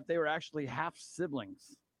together that they were actually half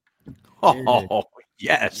siblings. Oh,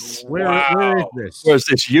 yes. Where is this? Where's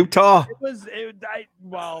this, Utah?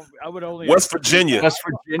 I would only West Virginia. West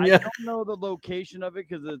Virginia. I don't know the location of it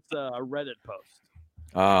because it's a Reddit post.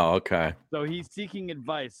 Oh, okay. So he's seeking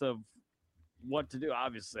advice of what to do.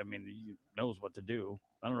 Obviously, I mean, he knows what to do.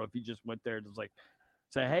 I don't know if he just went there and was like,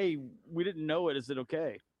 say, hey, we didn't know it. Is it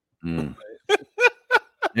okay? Mm.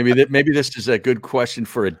 Maybe this is a good question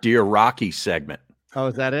for a Dear Rocky segment. Oh,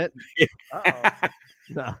 is that it?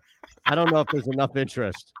 No, I don't know if there's enough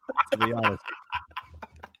interest, to be honest.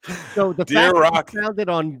 So the Dear fact Rock. that you found it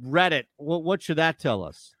on Reddit, what should that tell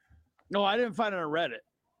us? No, I didn't find it on Reddit.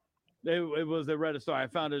 It was a Reddit story. I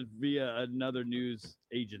found it via another news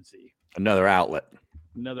agency. Another outlet.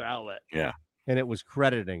 Another outlet. Yeah. And it was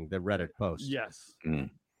crediting the Reddit post. Yes.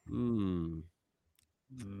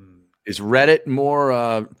 Is Reddit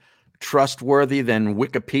more trustworthy than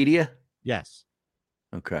Wikipedia? Yes.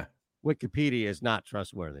 Okay. Wikipedia is not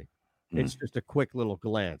trustworthy. It's just a quick little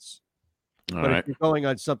glance. All but right. if you're going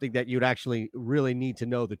on something that you'd actually really need to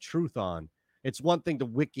know the truth on, it's one thing to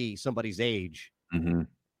wiki somebody's age. Mm-hmm.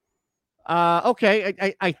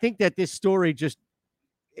 Okay. I think that this story just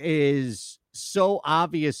is so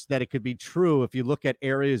obvious that it could be true if you look at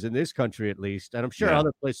areas in this country, at least, and I'm sure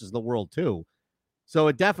other places in the world too. So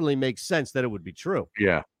it definitely makes sense that it would be true.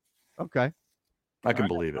 Yeah. Okay. I can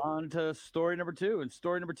believe it. On to story number 2. And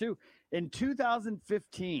story number 2, in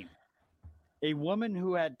 2015, a woman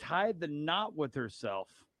who had tied the knot with herself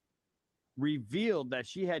revealed that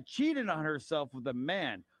she had cheated on herself with a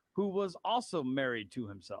man who was also married to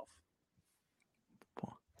himself.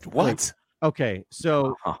 What? Okay.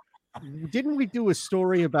 So didn't we do a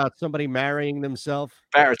story about somebody marrying themselves?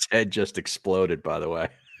 Barrett's head just exploded, by the way.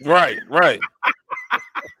 Right.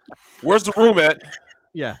 Where's the room at?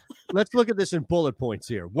 Yeah. Let's look at this in bullet points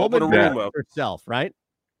here. Open Woman the room marries up. herself, right?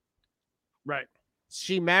 Right.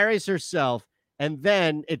 She marries herself, and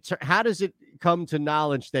then how does it come to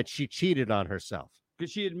knowledge that she cheated on herself?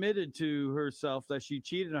 Because she admitted to herself that she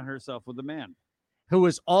cheated on herself with a man who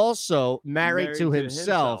was also married to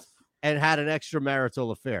himself and had an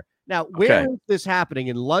extramarital affair. Now, where is this happening?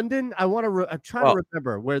 In London? I'm trying to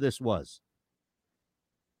remember where this was.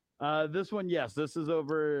 This one, yes. This is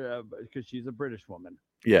over because she's a British woman.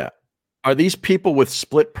 Yeah. Are these people with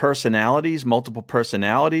split personalities, multiple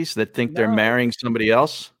personalities that think they're marrying somebody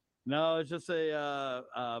else? No, it's just a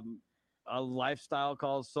lifestyle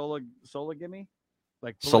called sologamy,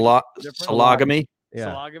 like sologamy. Yeah.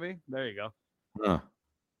 Sologamy. There you go. Huh.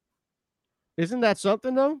 Isn't that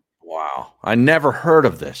something though? Wow, I never heard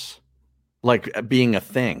of this, like being a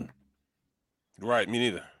thing. Right, me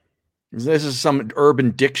neither. This is some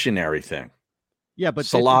Urban Dictionary thing. Yeah, but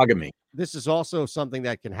sologamy. This is also something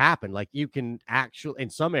that can happen. Like you can actually, in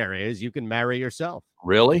some areas, you can marry yourself.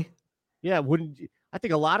 Really? Yeah, wouldn't you? I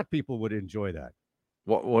think a lot of people would enjoy that.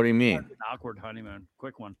 What do you mean? An awkward honeymoon,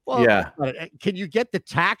 quick one. Well, yeah. Can you get the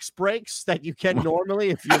tax breaks that you can normally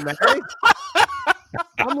if you're married?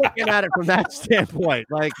 I'm looking at it from that standpoint.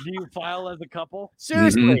 Like, do you file as a couple?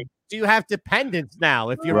 Seriously, do you have dependents now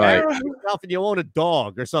if you're married to yourself and you own a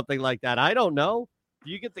dog or something like that? I don't know.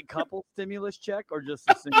 Do you get the couple stimulus check or just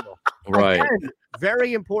a single? Right. Again,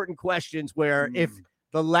 very important questions where if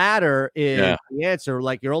the latter is the answer,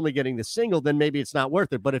 like you're only getting the single, then maybe it's not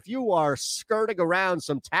worth it. But if you are skirting around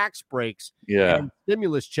some tax breaks and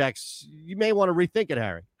stimulus checks, you may want to rethink it,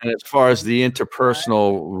 Harry. And as far as the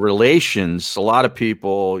interpersonal relations, a lot of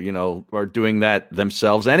people, are doing that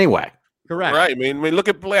themselves anyway. Correct. Right. I mean, look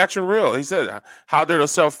at Play Action Real. He said, how did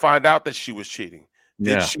herself find out that she was cheating?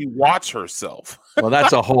 Did she watch herself? Well,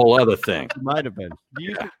 that's a whole other thing. Might have been. Do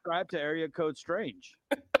you subscribe to Area Code Strange?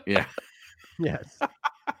 Yeah. Yes.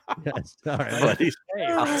 Yes. All right.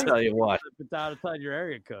 Well, I'll tell you what. It's outside your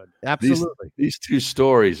area code. Absolutely. These two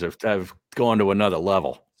stories have gone to another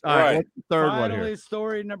level. All right. What's the third Finally, one here?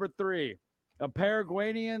 story number 3. A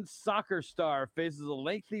Paraguayan soccer star faces a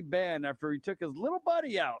lengthy ban after he took his little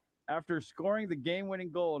buddy out after scoring the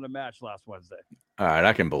game-winning goal in a match last Wednesday. All right,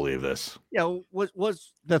 I can believe this. Yeah,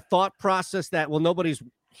 was the thought process that nobody's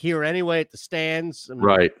here anyway at the stands?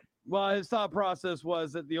 Right. Well, his thought process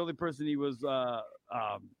was that the only person he was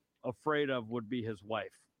afraid of would be his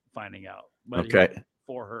wife finding out. But he went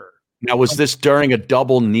for her. Now, was this during a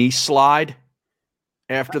double knee slide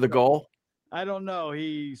after the goal? I don't know.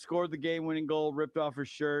 He scored the game-winning goal, ripped off his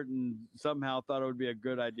shirt, and somehow thought it would be a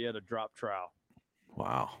good idea to drop trowel.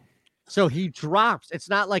 Wow. So he drops. It's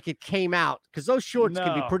not like it came out because those shorts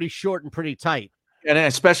can be pretty short and pretty tight. And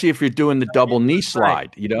especially if you're doing the double knee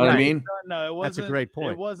slide, you know what I mean? No, it wasn't. That's a great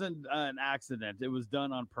point. It wasn't an accident. It was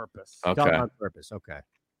done on purpose. Okay. Done on purpose. Okay.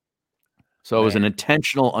 So it was an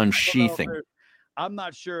intentional unsheathing. I'm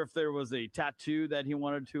not sure if there was a tattoo that he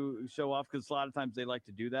wanted to show off because a lot of times they like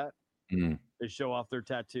to do that. They show off their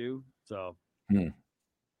tattoo. So there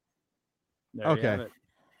you have it.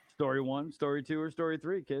 Story 1, story 2, or story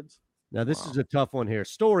 3, kids. Now, this is a tough one here.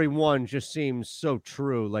 Story 1 just seems so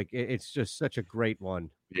true. Like, it's just such a great one.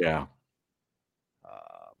 Yeah.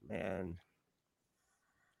 Man.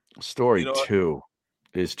 Story 2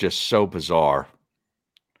 is just so bizarre.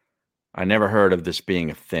 I never heard of this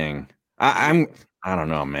being a thing. I don't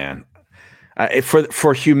know, man.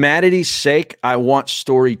 For humanity's sake, I want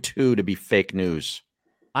story 2 to be fake news.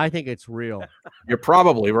 I think it's real. You're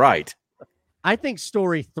probably right. I think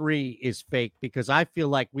story 3 is fake because I feel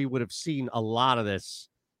like we would have seen a lot of this.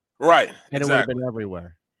 Right. And it would have been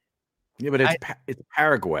everywhere. Yeah, but it's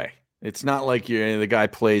Paraguay. It's not like the guy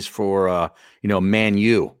plays for, Man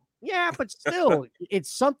U. Yeah, but still,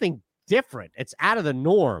 it's something different. It's out of the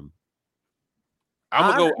norm.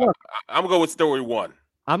 I'm gonna go with story 1.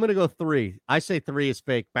 I'm gonna go 3. I say 3 is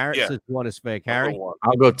fake. Barrett says 1 is fake. Harry,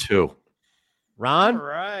 I'll go 2. Ron, all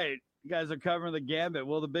right. You guys are covering the gambit.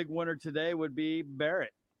 Well, the big winner today would be Barrett.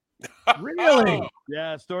 Really?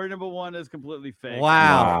 Yeah, story number 1 is completely fake.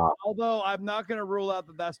 Wow. Although I'm not going to rule out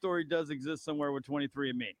that story does exist somewhere with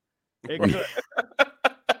 23andMe. It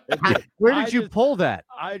could. Where did you pull that?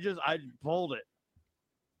 I pulled it.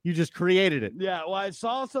 You just created it. Yeah, well, I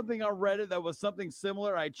saw something on Reddit that was something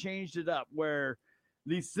similar. I changed it up where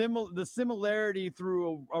the similarity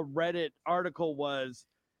through a Reddit article was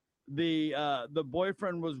the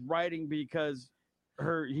boyfriend was writing because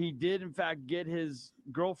he did in fact get his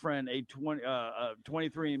girlfriend a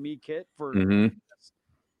 23andMe kit for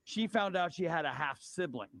she found out she had a half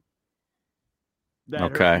sibling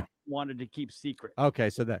that her wanted to keep secret. Okay,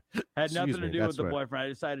 so that had nothing to do with the boyfriend. I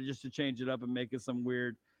decided just to change it up and make it some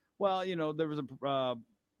weird. Well, there was a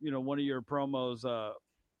one of your promos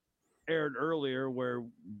aired earlier where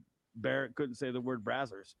Barrett couldn't say the word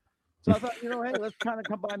Brazzers. So I thought, hey, let's kind of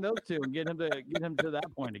combine those two and get him to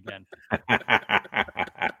that point again.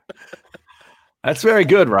 That's very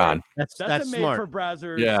good, Ron. That's a made for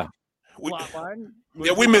Brazzers. Yeah. Plot line.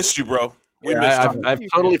 We missed you, bro. I've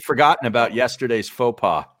totally forgotten about yesterday's faux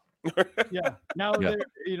pas. Yeah. Now, in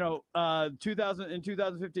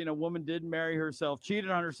 2015, a woman did marry herself, cheated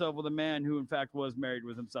on herself with a man who, in fact, was married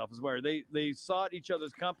with himself as well. They sought each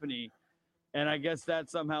other's company And I guess that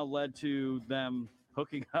somehow led to them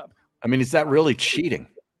hooking up. I mean, is that really cheating?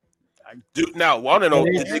 Dude, now, I want to know,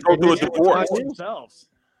 did they go through a divorce? Themselves.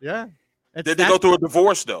 Yeah. Did they go through a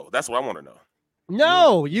divorce, though? That's what I want to know.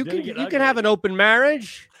 No, you can have an open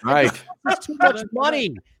marriage. Right. It's too much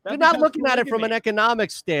money. You're not looking at it from an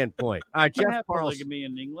economic standpoint. All right, Jeff Parles in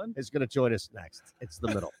England is going to join us next. It's the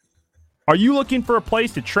middle. Are you looking for a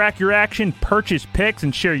place to track your action, purchase picks,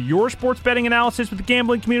 and share your sports betting analysis with the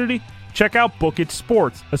gambling community? Check out Book It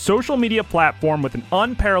Sports, a social media platform with an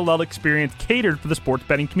unparalleled experience catered for the sports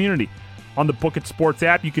betting community. On the Book It Sports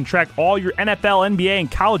app, you can track all your NFL, NBA,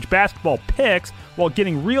 and college basketball picks while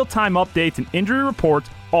getting real-time updates and injury reports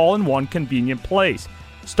all in one convenient place.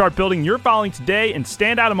 Start building your following today and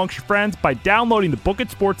stand out amongst your friends by downloading the Book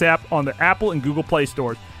It Sports app on the Apple and Google Play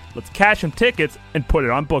stores. Let's cash some tickets and put it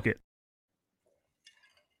on Book It.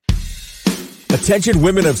 Attention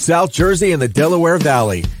women of South Jersey and the Delaware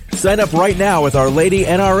Valley. Sign up right now with Our Lady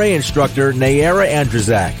NRA instructor, Nayara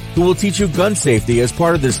Andrzak, who will teach you gun safety as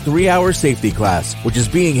part of this 3-hour safety class, which is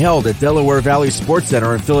being held at Delaware Valley Sports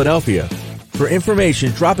Center in Philadelphia. For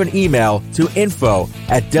information, drop an email to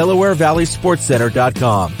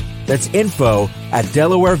info@DelawareValleySportsCenter.com. That's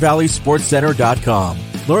info@DelawareValleySportsCenter.com.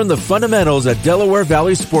 Learn the fundamentals at Delaware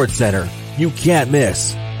Valley Sports Center. You can't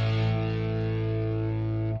miss.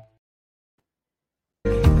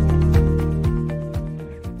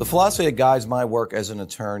 The philosophy that guides my work as an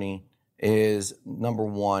attorney is, number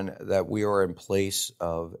one, that we are in place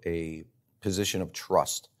of a position of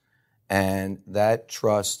trust. And that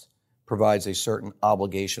trust provides a certain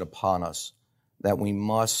obligation upon us that we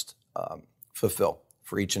must fulfill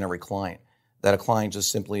for each and every client. That a client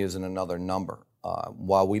just simply isn't another number.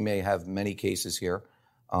 While we may have many cases here,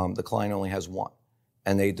 the client only has one.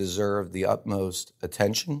 And they deserve the utmost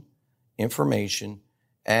attention, information,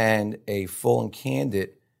 and a full and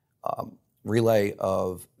candid relay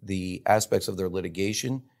of the aspects of their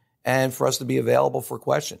litigation, and for us to be available for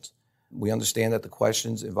questions. We understand that the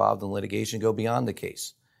questions involved in litigation go beyond the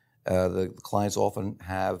case. The clients often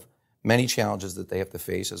have many challenges that they have to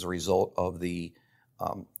face as a result of the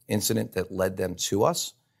incident that led them to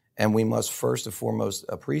us, and we must first and foremost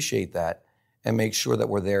appreciate that and make sure that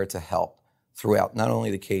we're there to help throughout not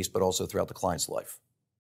only the case but also throughout the client's life.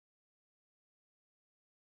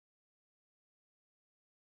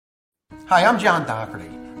 Hi, I'm John Doherty.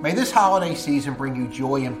 May this holiday season bring you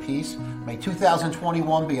joy and peace. May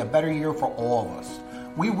 2021 be a better year for all of us.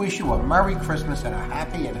 We wish you a Merry Christmas and a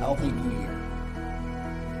happy and healthy New Year.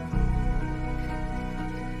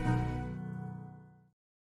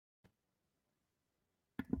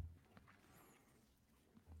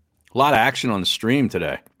 A lot of action on the stream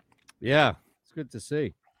today. Yeah, it's good to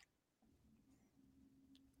see.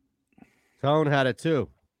 Tone had it too.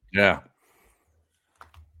 Yeah.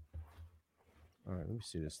 All right, let me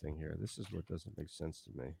see this thing here. This is what doesn't make sense to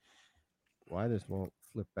me. Why this won't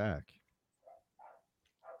flip back?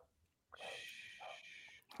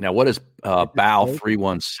 Now, what does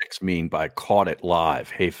Bow316 mean by caught it live?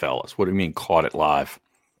 Hey, fellas, what do you mean caught it live?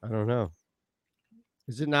 I don't know.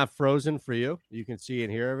 Is it not frozen for you? You can see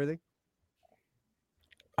and hear everything?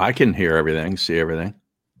 I can hear everything, see everything.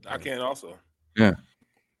 I can also. Yeah.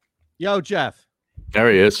 Yo, Jeff.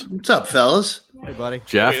 There he is. What's up, fellas? Hey, buddy.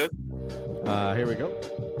 Jeff. Here we go.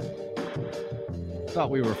 Thought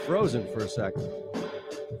we were frozen for a second.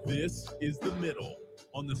 This is The Middle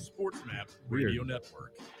on the SportsMap Radio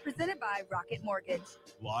Network. Presented by Rocket Mortgage.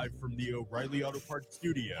 Live from the O'Reilly Auto Parts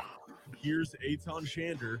studio, here's Eitan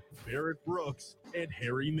Shander, Barrett Brooks, and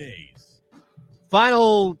Harry Mays.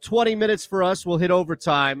 Final 20 minutes for us. We'll hit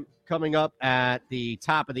overtime coming up at the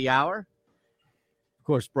top of the hour. Of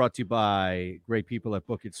course, brought to you by great people at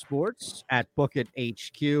Book It Sports. At Book It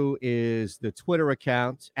HQ is the Twitter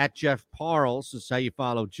account. At Jeff Parles is how you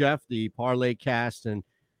follow Jeff, the Parlay Cast, and,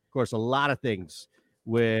 of course, a lot of things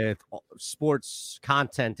with sports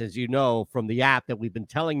content, as you know, from the app that we've been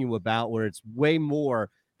telling you about, where it's way more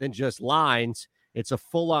than just lines. It's a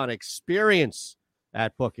full-on experience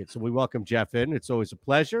at Book It. So we welcome Jeff in. It's always a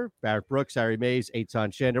pleasure. Barrett Brooks, Harry Mays,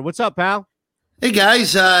 Eitan Shander. What's up, pal? Hey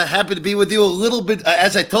guys, happy to be with you a little bit.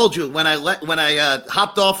 As I told you when I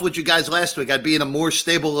hopped off with you guys last week, I'd be in a more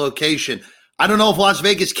stable location. I don't know if Las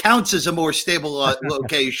Vegas counts as a more stable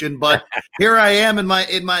location, but here I am in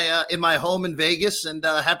my home in Vegas, and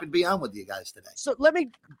happy to be on with you guys today. So let me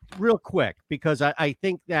real quick, because I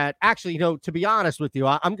think that actually, to be honest with you,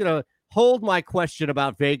 I'm going to hold my question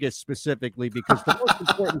about Vegas specifically, because the most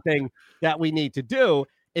important thing that we need to do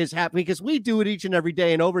is because we do it each and every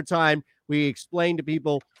day in overtime. We explain to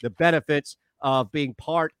people the benefits of being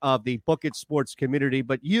part of the Book It Sports community.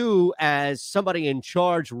 But you, as somebody in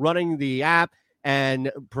charge running the app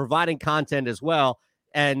and providing content as well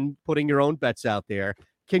and putting your own bets out there,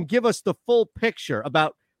 can give us the full picture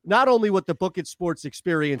about not only what the Book It Sports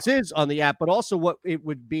experience is on the app, but also what it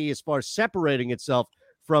would be as far as separating itself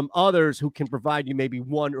from others who can provide you maybe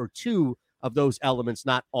one or two of those elements,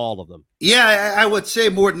 not all of them. Yeah, I would say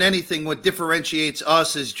more than anything, what differentiates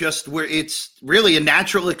us is just where it's really a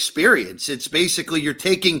natural experience. It's basically you're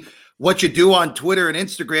taking what you do on Twitter and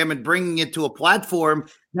Instagram and bringing it to a platform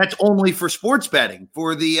that's only for sports betting.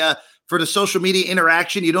 For the social media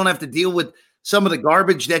interaction, you don't have to deal with some of the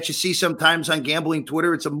garbage that you see sometimes on gambling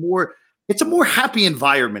Twitter. It's a more happy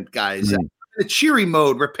environment, guys. Mm-hmm. The cheery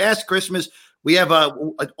mode. We're past Christmas. We have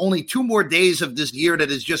only 2 more days of this year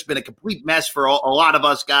that has just been a complete mess for a lot of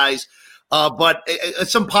us guys. But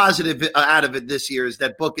some positive out of it this year is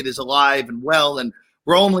that Book It is alive and well, and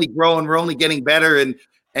we're only growing. We're only getting better. And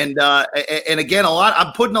again,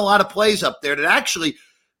 I'm putting a lot of plays up there that actually,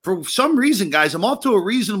 for some reason, guys, I'm off to a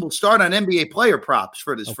reasonable start on NBA player props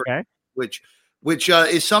for this first, which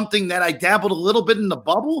is something that I dabbled a little bit in the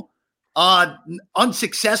bubble.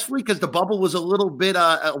 Unsuccessfully, because the bubble was a little bit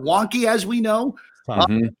wonky, as we know.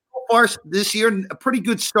 So far this year, a pretty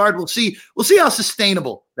good start. We'll see how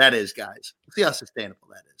sustainable that is, guys. We'll see how sustainable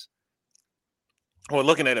that is. Well,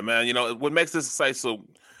 looking at it, man, what makes this site so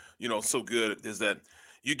good is that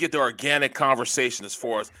you get the organic conversation as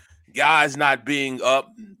far as guys not being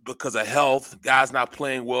up because of health, guys not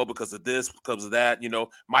playing well because of this, because of that,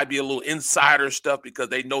 might be a little insider stuff because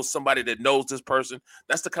they know somebody that knows this person.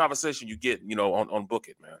 That's the conversation you get, on Book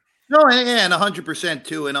It, man. No, and 100%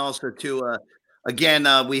 too. And also too, again,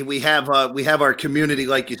 we have our community,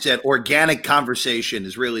 like you said, organic conversation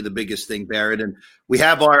is really the biggest thing, Barrett. And we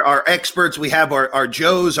have our experts, we have our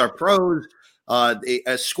Joes, our pros,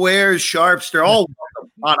 squares, sharps, they're all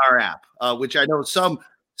on our app, which I know some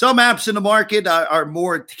apps in the market are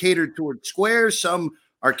more catered toward squares. Some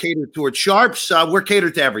are catered toward sharps. We're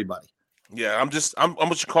catered to everybody. Yeah, I'm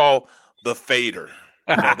what you call the fader.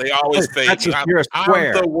 They always fade. You're a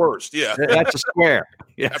square. I'm the worst. Yeah, that's a square.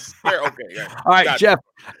 Yes. Square. Okay. Yeah. All right, Jeff.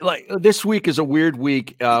 Like this week is a weird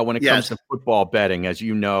week when it comes to football betting, as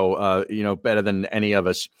you know better than any of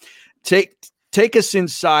us. Take us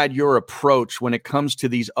inside your approach when it comes to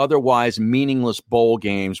these otherwise meaningless bowl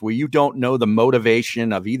games where you don't know the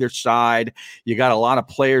motivation of either side. You got a lot of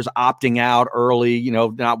players opting out early,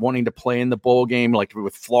 not wanting to play in the bowl game, like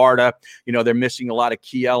with Florida. They're missing a lot of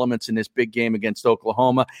key elements in this big game against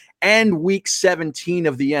Oklahoma, and week 17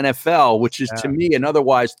 of the NFL, which is to me an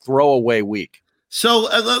otherwise throwaway week. So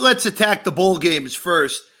let's attack the bowl games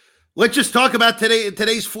first. Let's just talk about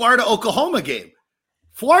today's Florida-Oklahoma game.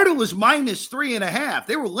 Florida was -3.5.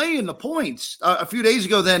 They were laying the points a few days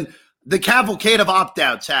ago. Then the cavalcade of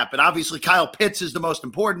opt-outs happened. Obviously, Kyle Pitts is the most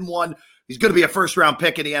important one. He's going to be a first-round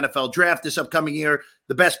pick in the NFL draft this upcoming year.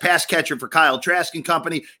 The best pass catcher for Kyle Trask and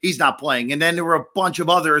company. He's not playing. And then there were a bunch of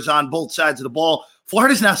others on both sides of the ball.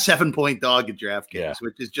 Florida's now 7-point dog at DraftKings,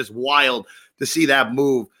 which is just wild to see that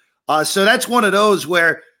move. So that's one of those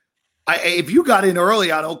where if you got in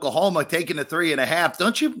early on Oklahoma taking the 3.5,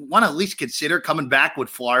 don't you want to at least consider coming back with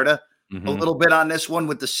Florida a little bit on this one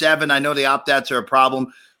with the 7? I know the opt-outs are a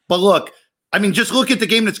problem. But look, just look at the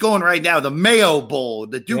game that's going right now, the Mayo Bowl,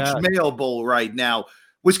 the Duke's Mayo Bowl right now.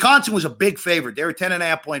 Wisconsin was a big favorite. They were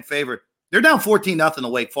 10.5-point favorite. They're down 14-0 to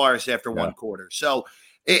Wake Forest after one quarter. So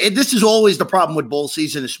this is always the problem with bowl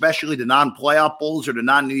season, especially the non-playoff bowls or the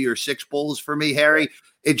non-New Year's Six bowls for me, Harry.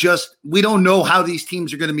 We don't know how these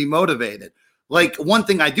teams are going to be motivated. Like, one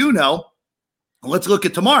thing I do know, let's look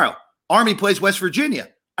at tomorrow. Army plays West Virginia.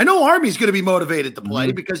 I know Army's going to be motivated to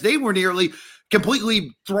play because they were nearly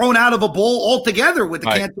completely thrown out of a bowl altogether with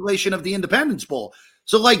the cancellation of the Independence Bowl.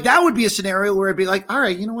 So, that would be a scenario where it'd be like, all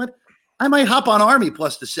right, you know what? I might hop on Army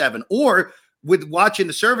plus the 7. Or with watching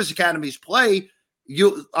the service academies play,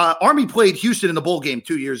 Army played Houston in the bowl game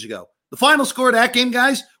 2 years ago. The final score of that game,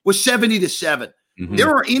 guys, was 70-7.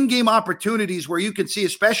 There are in-game opportunities where you can see,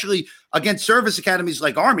 especially against service academies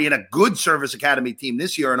like Army and a good service academy team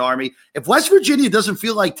this year in Army. If West Virginia doesn't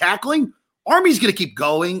feel like tackling, Army's going to keep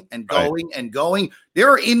going and going and going.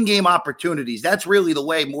 There are in-game opportunities. That's really the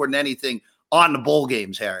way more than anything on the bowl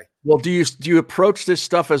games, Harry. Well, do you approach this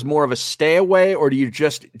stuff as more of a stay away, or do you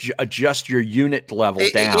just adjust your unit level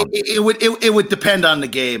down? It would depend on the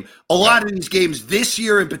game. A lot of these games this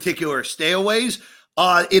year in particular are stayaways.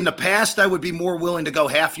 In the past, I would be more willing to go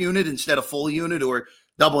half unit instead of full unit or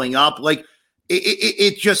doubling up. Like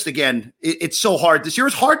it's so hard this year.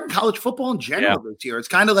 It's hard in college football in general this year. It's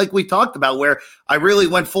kind of like we talked about where I really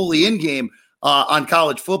went fully in game on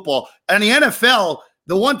college football. And the NFL,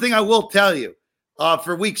 the one thing I will tell you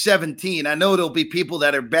for Week 17, I know there'll be people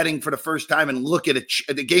that are betting for the first time and look at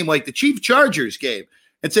a game like the Chiefs-Chargers game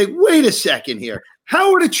and say, wait a second here.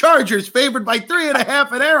 How are the Chargers favored by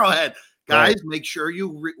 3.5 at Arrowhead? Guys, make sure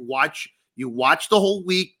you watch the whole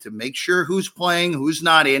week to make sure who's playing, who's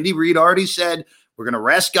not. Andy Reid already said we're going to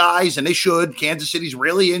rest guys, and they should. Kansas City's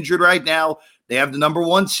really injured right now. They have the number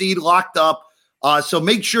 1 seed locked up. So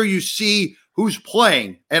make sure you see who's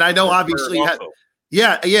playing. And I know obviously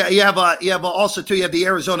you have also the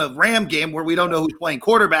Arizona Ram game where we don't know who's playing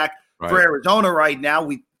quarterback for Arizona right now.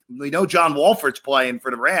 We know John Wolfort's playing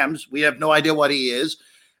for the Rams. We have no idea what he is.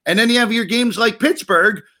 And then you have your games like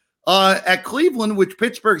Pittsburgh at Cleveland, which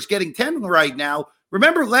Pittsburgh's getting 10 right now.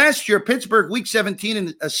 Remember last year, Pittsburgh Week 17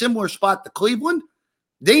 in a similar spot to Cleveland?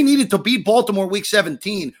 They needed to beat Baltimore Week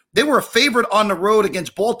 17. They were a favorite on the road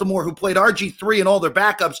against Baltimore, who played RG3 and all their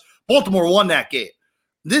backups. Baltimore won that game.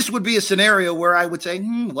 This would be a scenario where I would say,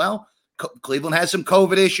 Cleveland has some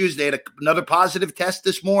COVID issues. They had another positive test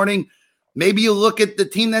this morning. Maybe you look at the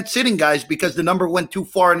team that's sitting, guys, because the number went too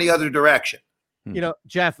far in the other direction. You know,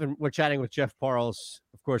 Jeff, and we're chatting with Jeff Parles,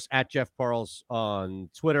 of course, at Jeff Parles on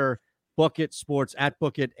Twitter, Book It Sports at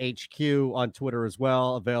Book It HQ on Twitter as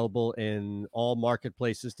well, available in all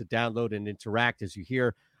marketplaces to download and interact. As you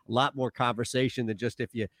hear, a lot more conversation than just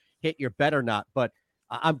if you hit your bet or not. But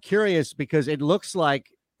I'm curious because it looks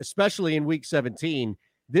like, especially in Week 17,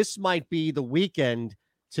 this might be the weekend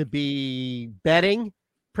to be betting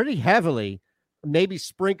pretty heavily, maybe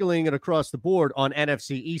sprinkling it across the board on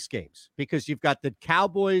NFC East games, because you've got the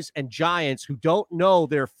Cowboys and Giants who don't know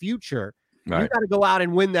their future. Right. You got to go out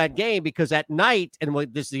and win that game, because at night, and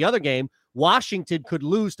this is the other game, Washington could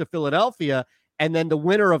lose to Philadelphia, and then the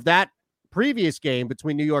winner of that previous game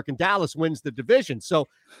between New York and Dallas wins the division. So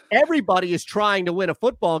everybody is trying to win a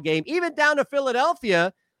football game, even down to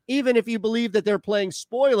Philadelphia, even if you believe that they're playing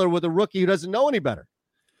spoiler with a rookie who doesn't know any better.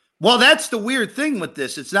 Well, that's the weird thing with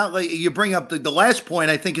this. It's not like you bring up the last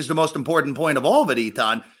point, I think, is the most important point of all of it,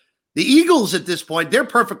 Etan. The Eagles at this point, they're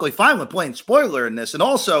perfectly fine with playing spoiler in this. And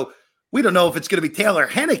also, we don't know if it's going to be Taylor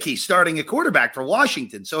Heineke starting at quarterback for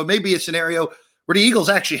Washington. So it may be a scenario where the Eagles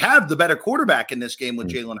actually have the better quarterback in this game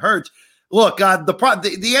with Jalen Hurts. Look, the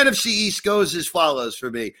NFC East goes as follows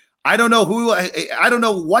for me. I don't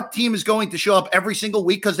know what team is going to show up every single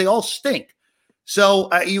week because they all stink. So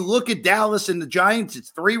you look at Dallas and the Giants, it's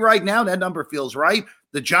 3 right now. That number feels right.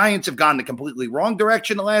 The Giants have gone the completely wrong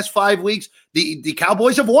direction the last 5 weeks. The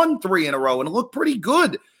Cowboys have won 3 in a row and it looked pretty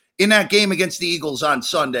good in that game against the Eagles on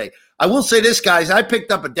Sunday. I will say this, guys. I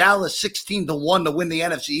picked up a Dallas 16-1 to win the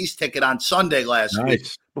NFC East ticket on Sunday last week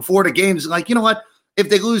before the games. Like, you know what? If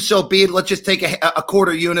they lose, so be it. Let's just take a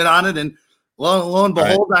quarter unit on it. And lo and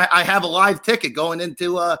behold, I have a live ticket going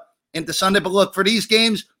into Sunday. But look, for these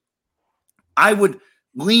games, I would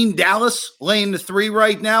lean Dallas, laying the 3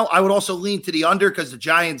 right now. I would also lean to the under because the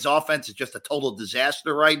Giants' offense is just a total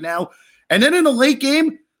disaster right now. And then in the late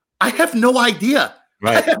game, I have no idea.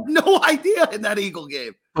 Right. I have no idea in that Eagle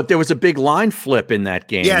game. But there was a big line flip in that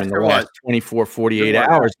game in the last 24, 48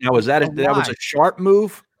 hours. Now, was that a sharp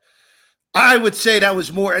move? I would say that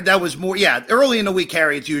was more. Yeah, early in the week,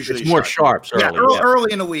 Harry, it's usually more sharps.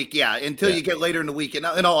 Early in the week, until you get later in the week. And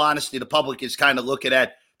in all honesty, the public is kind of looking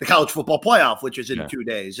at the college football playoff, which is in 2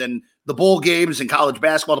 days, and the bowl games and college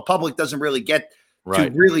basketball. The public doesn't really get to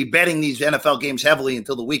really betting these NFL games heavily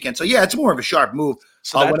until the weekend. So it's more of a sharp move.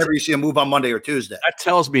 So whenever you see a move on Monday or Tuesday, that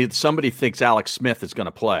tells me that somebody thinks Alex Smith is going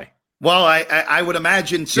to play. Well, I would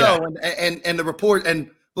imagine so. Yeah. And the report, and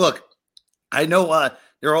look, I know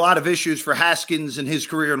there are a lot of issues for Haskins and his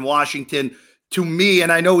career in Washington. To me,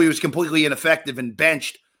 and I know he was completely ineffective and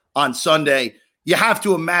benched on Sunday, you have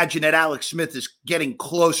to imagine that Alex Smith is getting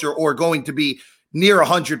closer or going to be near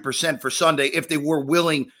 100% for Sunday if they were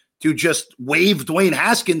willing to just waive Dwayne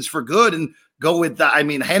Haskins for good and go with,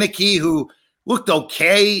 Heineke, who looked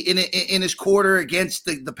okay in his quarter against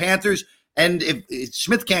the Panthers. And if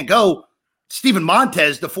Smith can't go, Steven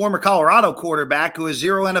Montez, the former Colorado quarterback who has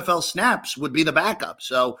 0 NFL snaps, would be the backup.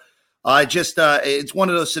 So it's one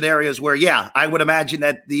of those scenarios where, I would imagine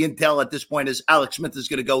that the intel at this point is Alex Smith is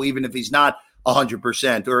going to go even if he's not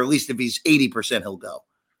 100%, or at least if he's 80%, he'll go.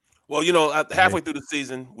 Well, halfway through the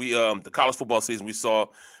season, we the college football season, we saw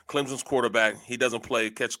Clemson's quarterback. He doesn't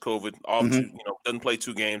play, catch COVID. Doesn't play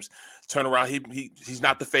 2 games. Turn around, he's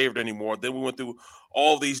not the favorite anymore. Then we went through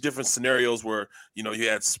all these different scenarios where you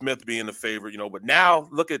had Smith being the favorite. But now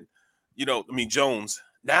look at Jones.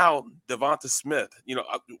 Now Devonta Smith.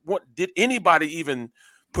 What did anybody even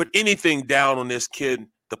put anything down on this kid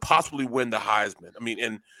to possibly win the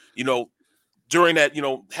Heisman? during that,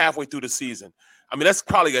 halfway through the season. I mean, that's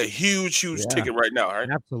probably a huge ticket right now, right?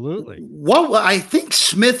 Absolutely. Well, I think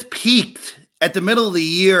Smith peaked at the middle of the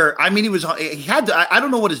year. I mean, he had to, I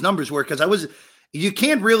don't know what his numbers were because you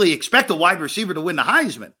can't really expect a wide receiver to win the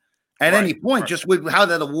Heisman at any point, just with how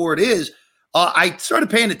that award is. I started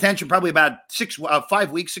paying attention probably about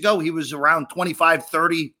 5 weeks ago. He was around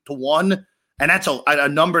 25-30 to 1. And that's a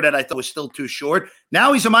number that I thought was still too short.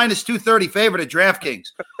 Now he's a minus 230 favorite at DraftKings.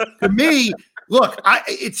 To me, look,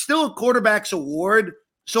 it's still a quarterback's award,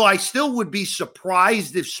 so I still would be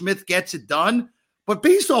surprised if Smith gets it done. But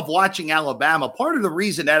based off watching Alabama, part of the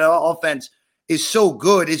reason that offense is so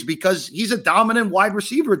good is because he's a dominant wide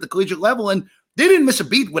receiver at the collegiate level, and they didn't miss a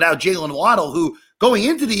beat without Jalen Waddle, who going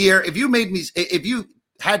into the year, if you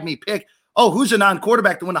had me pick, who's a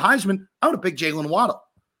non-quarterback to win the Heisman, I would have picked Jalen Waddle.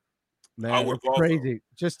 Man, it's crazy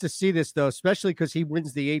just to see this, though, especially because he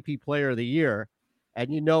wins the AP Player of the Year,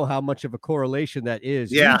 and you know how much of a correlation that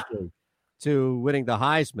is to winning the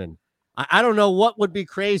Heisman. I don't know what would be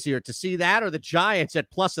crazier, to see that or the Giants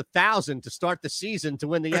at plus 1,000 to start the season to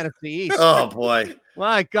win the NFC East. Oh, boy.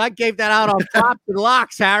 Well, God gave that out on Props and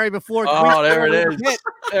Locks, Harry, before. Oh, there it is.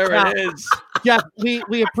 It is. Jeff,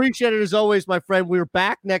 we appreciate it as always, my friend. We're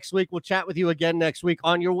back next week. We'll chat with you again next week.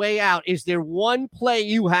 On your way out, is there one play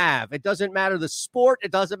you have? It doesn't matter the sport.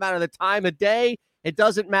 It doesn't matter the time of day. It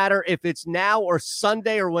doesn't matter if it's now or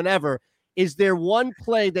Sunday or whenever. Is there one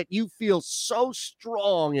play that you feel so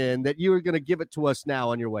strong in that you are going to give it to us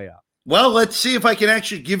now on your way out? Well, let's see if I can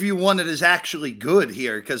actually give you one that is actually good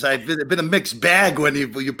here, because I've been a mixed bag when you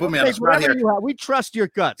put me on the spot here. We trust your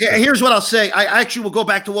guts. Yeah, here's what I'll say. I actually will go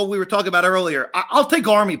back to what we were talking about earlier. I'll take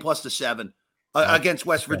Army plus the 7 against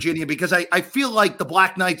West Virginia, because I feel like the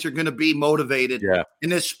Black Knights are going to be motivated in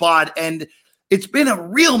this spot. And it's been a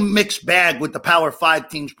real mixed bag with the Power 5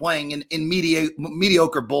 teams playing in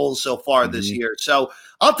mediocre bowls so far this year. So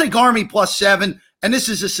I'll take Army plus 7. And this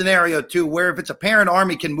is a scenario, too, where if it's apparent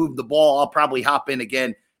Army can move the ball, I'll probably hop in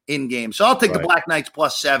again in game. So I'll take the Black Knights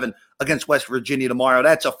plus 7 against West Virginia tomorrow.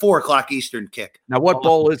 That's a 4:00 Eastern kick. Now, what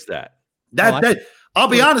bowl is that? I'll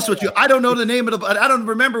be honest with you. I don't know the name of I don't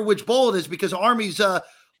remember which bowl it is, because Army's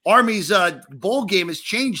bowl game has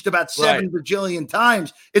changed about 7 bajillion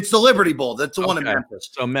times. It's the Liberty Bowl. That's the one in Memphis.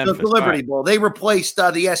 So Memphis. The Liberty Bowl. They replaced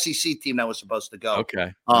the SEC team that was supposed to go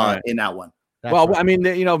in that one. I mean,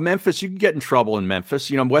 Memphis, you can get in trouble in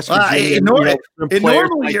Memphis. West Virginia. In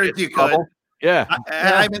normal years, you could. Yeah.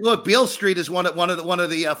 I mean, look, Beale Street is one of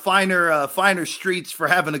the finer streets for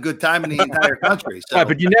having a good time in the entire country. So. Right,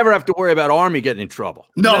 but you never have to worry about Army getting in trouble.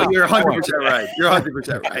 No. You're 100% right. You're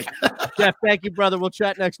 100% right. Jeff, thank you, brother. We'll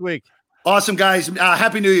chat next week. Awesome, guys.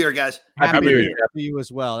 Happy New Year, guys. Happy New Year to you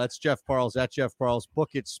as well. That's Jeff Parles. At Jeff Parles.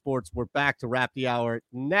 Book It Sports. We're back to wrap the hour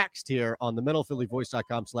next here on the Middle,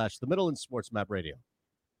 PhillyVoice.com/The Middle and Sports Map Radio.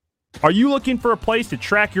 Are you looking for a place to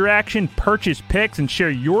track your action, purchase picks, and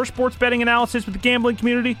share your sports betting analysis with the gambling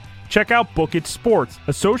community? Check out Book It Sports,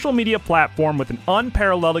 a social media platform with an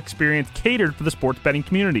unparalleled experience catered for the sports betting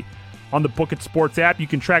community. On the Book It Sports app, you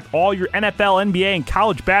can track all your NFL, NBA, and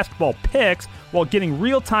college basketball picks while getting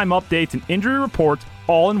real-time updates and injury reports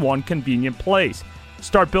all in one convenient place.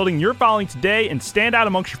 Start building your following today and stand out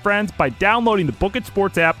amongst your friends by downloading the Book It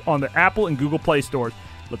Sports app on the Apple and Google Play stores.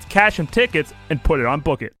 Let's cash some tickets and put it on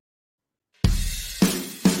Book It.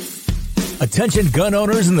 Attention gun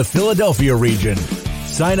owners in the Philadelphia region.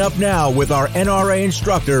 Sign up now with our NRA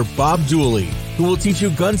instructor, Bob Dooley, who will teach you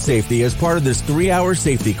gun safety as part of this 3-hour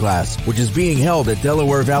safety class, which is being held at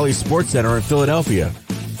Delaware Valley Sports Center in Philadelphia.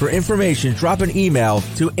 For information, drop an email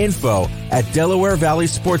to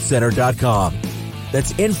info@DelawareValleySportsCenter.com.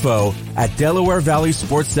 That's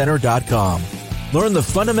info@DelawareValleySportsCenter.com. Learn the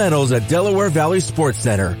fundamentals at Delaware Valley Sports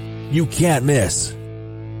Center. You can't miss.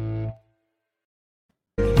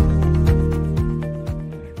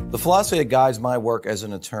 The philosophy that guides my work as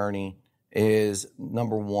an attorney is,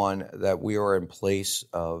 number one, that we are in place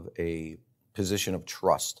of a position of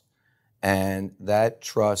trust. And that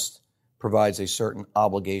trust provides a certain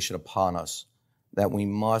obligation upon us that we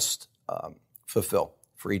must fulfill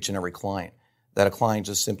for each and every client. That a client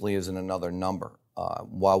just simply isn't another number.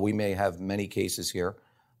 While we may have many cases here,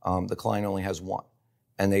 the client only has one.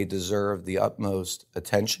 And they deserve the utmost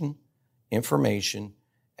attention, information,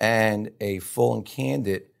 and a full and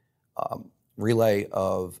candid relay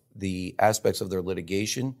of the aspects of their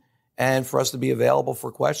litigation, and for us to be available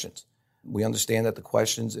for questions. We understand that the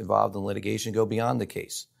questions involved in litigation go beyond the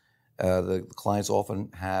case. The clients often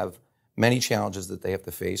have many challenges that they have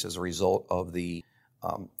to face as a result of the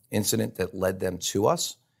incident that led them to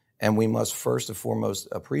us, and we must first and foremost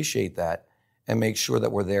appreciate that and make sure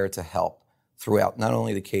that we're there to help throughout not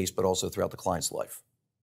only the case, but also throughout the client's life.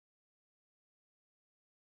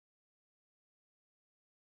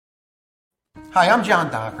 Hi, I'm John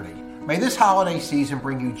Doherty. May this holiday season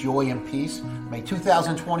bring you joy and peace. May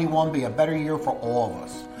 2021 be a better year for all of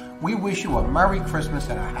us. We wish you a Merry Christmas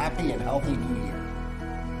and a happy and healthy New Year.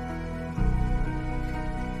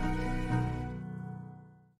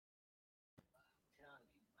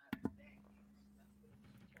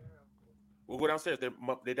 We'll go downstairs.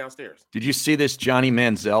 They're downstairs. Did you see this Johnny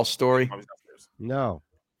Manziel story? No.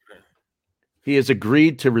 He has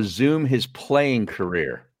agreed to resume his playing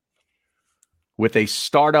career with a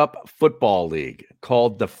startup football league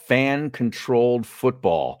called the Fan Controlled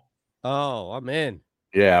Football. Oh, I'm in.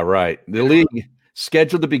 Yeah, right. The league,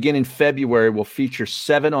 scheduled to begin in February, will feature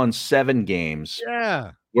 7-on-7 games.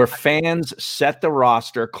 Yeah. Where fans set the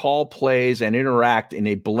roster, call plays, and interact in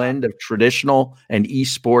a blend of traditional and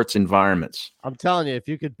esports environments. I'm telling you, if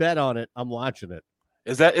you could bet on it, I'm watching it.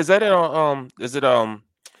 Is it has something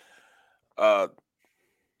to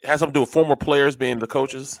do with former players being the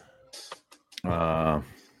coaches? Not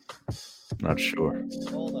sure.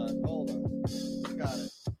 Hold on. Got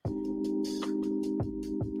it.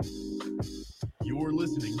 You're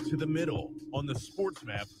listening to The Middle on the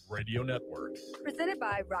SportsMap Radio Network. Presented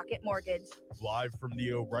by Rocket Mortgage. Live from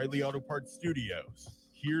the O'Reilly Auto Parts Studios,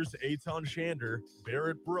 here's Eitan Shander,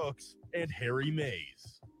 Barrett Brooks, and Harry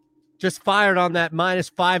Mays. Just fired on that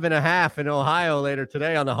 -5.5 in Ohio later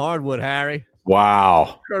today on the hardwood, Harry.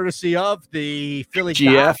 Wow. Courtesy of the Philly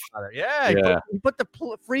GF. Yeah. He put the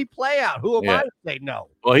free play out. Who am I to say no?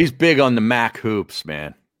 Well, he's big on the Mac hoops,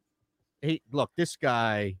 man. Look, this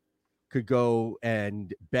guy could go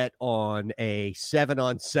and bet on a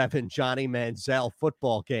 7-on-7 Johnny Manziel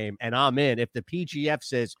football game, and I'm in. If the PGF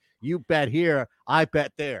says you bet here, I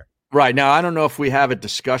bet there. Right. Now, I don't know if we have a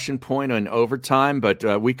discussion point on overtime, but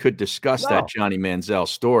we could discuss that Johnny Manziel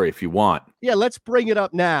story if you want. Yeah, let's bring it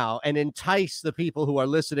up now and entice the people who are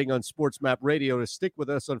listening on SportsMap Radio to stick with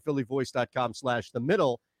us on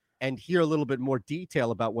phillyvoice.com/themiddle and hear a little bit more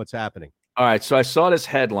detail about what's happening. All right, so I saw this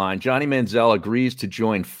headline. Johnny Manziel agrees to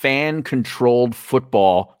join Fan-Controlled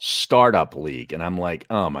Football Startup League. And I'm like,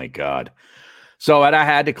 oh, my God. So I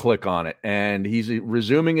had to click on it. And he's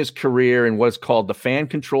resuming his career in what's called the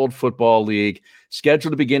Fan-Controlled Football League,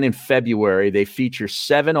 scheduled to begin in February. They feature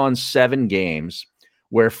 7-on-7 games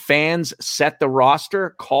where fans set the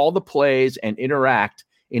roster, call the plays, and interact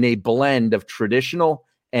in a blend of traditional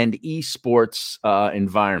and esports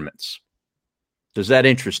environments. Does that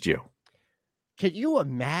interest you? Can you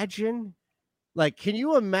imagine? Can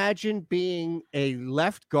you imagine being a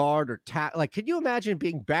left guard or can you imagine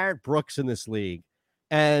being Barrett Brooks in this league?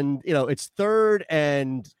 And, it's 3rd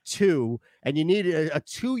and 2, and you need a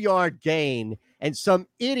 2-yard gain, and some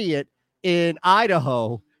idiot in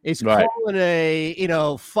Idaho is calling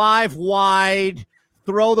a, 5 wide,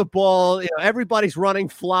 throw the ball. Everybody's running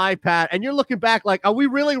fly pat, and you're looking back like, are we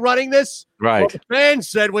really running this? Right. Well, the fans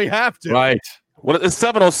said we have to. Right. Well, it's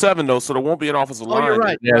 7-on-7 though, so there won't be an offensive line. You're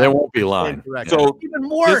right. Yeah, there won't be line. So even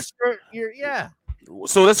worse.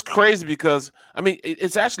 So that's crazy because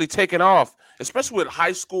it's actually taken off, especially with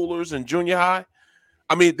high schoolers and junior high.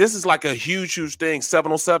 This is like a huge thing.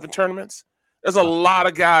 7-on-7 tournaments. There's a lot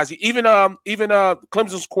of guys. Even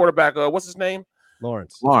Clemson's quarterback. What's his name?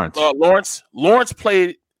 Lawrence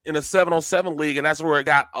played in a 7-on-7 league, and that's where it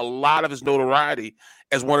got a lot of his notoriety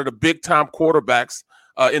as one of the big time quarterbacks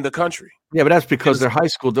in the country. Yeah, but that's because their high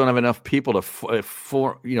school don't have enough people to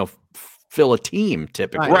fill a team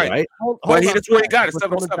typically, right? But that's where he got it.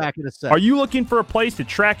 7-on-7. Are you looking for a place to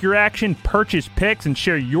track your action, purchase picks, and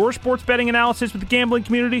share your sports betting analysis with the gambling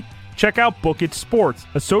community? Check out Book It Sports,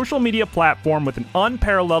 a social media platform with an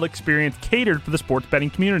unparalleled experience catered for the sports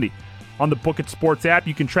betting community. On the Book It Sports app,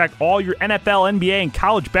 you can track all your NFL, NBA, and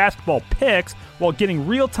college basketball picks while getting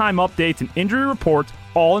real-time updates and injury reports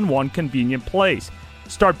all in one convenient place.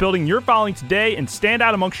 Start building your following today and stand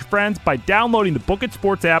out amongst your friends by downloading the Book It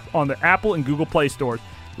Sports app on the Apple and Google Play stores.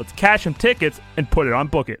 Let's cash some tickets and put it on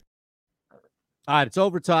Book It. All right, it's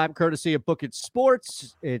overtime, courtesy of Book It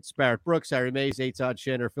Sports. It's Barrett Brooks, Harry Mays, Eitan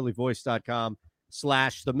Shander,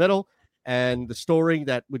 phillyvoice.com/themiddle. And the story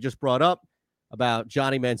that we just brought up about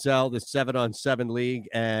Johnny Manziel, the 7-on-7 league.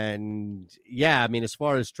 And as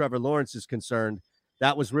far as Trevor Lawrence is concerned,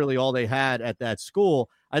 that was really all they had at that school.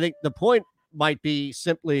 I think the point might be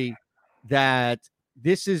simply that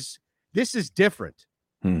this is different.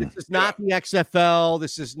 This is not the XFL.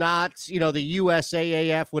 This is not, the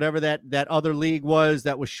USAAF, whatever that other league was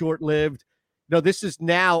that was short-lived. No, this is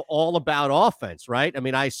now all about offense, right?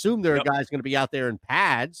 I assume there are guys going to be out there in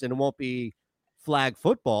pads, and it won't be flag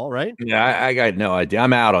football, right? Yeah, I got no idea.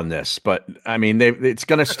 I'm out on this, but I mean, it's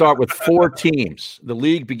going to start with 4 teams. The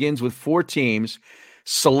league begins with 4 teams,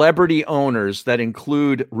 celebrity owners that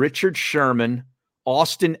include Richard Sherman,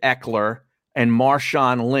 Austin Eckler, and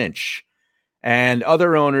Marshawn Lynch. And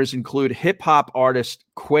other owners include hip hop artist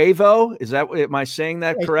Quavo. Am I saying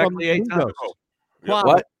that correctly?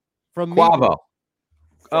 What? From Quavo. Migos.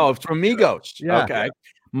 Oh, it's from Migos. Yeah. Okay.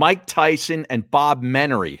 Mike Tyson and Bob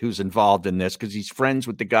Menery, who's involved in this because he's friends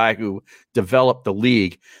with the guy who developed the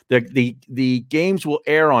league. The games will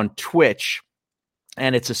air on Twitch,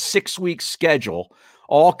 and it's a 6-week schedule,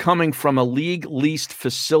 all coming from a league leased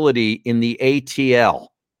facility in the ATL.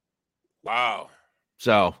 Wow.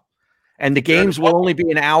 So, and the games will only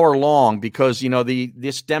be an hour long because, this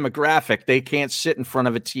demographic, they can't sit in front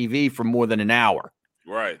of a TV for more than an hour.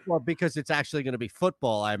 Right. Well, because it's actually going to be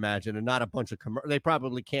football, I imagine, and not a bunch of they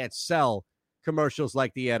probably can't sell commercials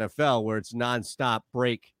like the NFL where it's nonstop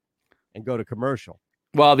break and go to commercial.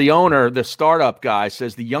 Well, the owner, the startup guy,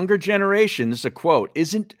 says the younger generation, this is a quote,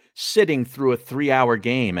 isn't sitting through a 3-hour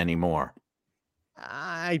game anymore.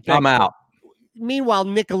 I'm out. Meanwhile,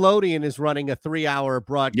 Nickelodeon is running a 3-hour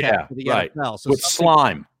broadcast for the NFL. So with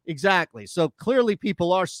slime. Exactly. So clearly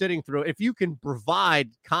people are sitting through. If you can provide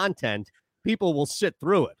content, people will sit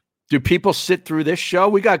through it. Do people sit through this show?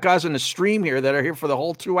 We got guys on the stream here that are here for the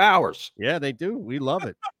whole 2 hours. Yeah, they do. We love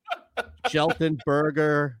it. Shelton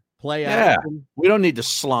Burger, play Yeah. action. We don't need the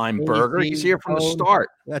slime burger. He's here from the start.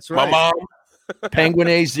 That's right. My mom. Penguin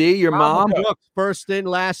AZ, your mom. Brooks, first in,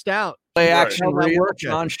 last out. Play action Real,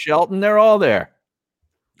 John Shelton. They're all there.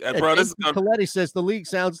 Yeah, bro, this is Coletti says the league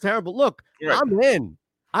sounds terrible. Look, I'm in.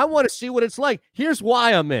 I want to see what it's like. Here's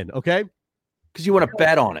why I'm in, okay? Because you want to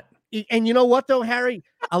bet on it. And you know what, though, Harry?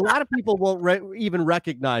 A lot of people won't even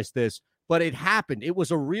recognize this, but it happened. It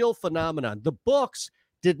was a real phenomenon. The books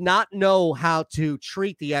did not know how to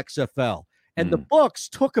treat the XFL. And the books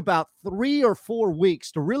took about 3 or 4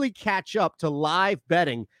 weeks to really catch up to live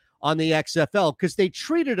betting on the XFL because they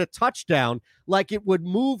treated a touchdown like it would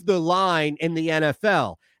move the line in the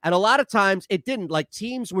NFL. And a lot of times it didn't. Like,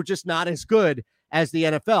 teams were just not as good as the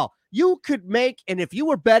NFL. You could make, and if you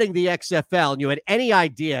were betting the XFL and you had any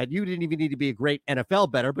idea, you didn't even need to be a great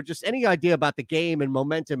NFL bettor, but just any idea about the game and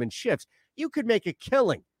momentum and shifts, you could make a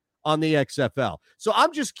killing on the XFL. So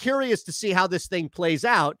I'm just curious to see how this thing plays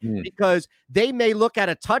out because they may look at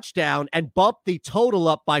a touchdown and bump the total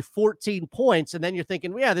up by 14 points. And then you're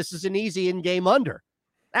thinking, yeah, this is an easy in-game under.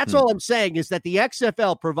 That's all I'm saying is that the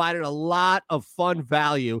XFL provided a lot of fun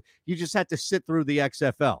value. You just had to sit through the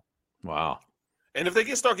XFL. Wow. And if they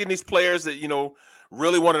start getting these players that,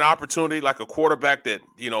 really want an opportunity, like a quarterback that,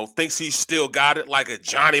 thinks he's still got it, like a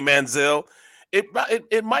Johnny Manziel,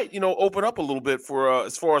 it might, open up a little bit for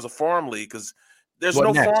as far as a farm league because there's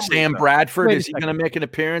no farm Sam league. Bradford, is he going to make an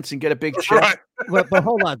appearance and get a big check? Right. But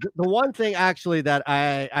hold on. The one thing actually that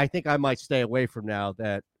I think I might stay away from now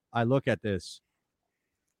that I look at this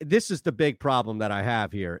is the big problem that I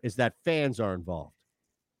have here is that fans are involved.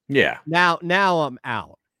 Yeah. Now I'm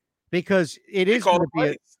out. Because it is going to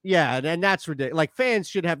be, and that's ridiculous. Like fans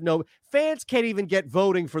can't even get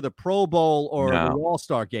voting for the Pro Bowl or the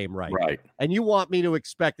All-Star game right. And you want me to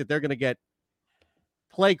expect that they're going to get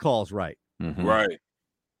play calls right. Mm-hmm. Right.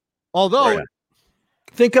 Although,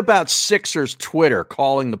 think about Sixers Twitter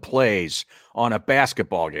calling the plays on a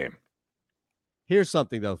basketball game. Here's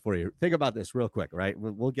something, though, for you. Think about this real quick, right?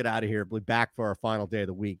 We'll get out of here. We'll be back for our final day of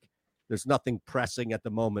the week. There's nothing pressing at the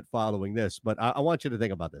moment following this, but I want you to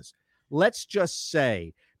think about this. Let's just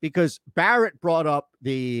say, because Barrett brought up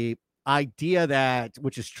the idea that,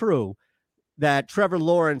 which is true, that Trevor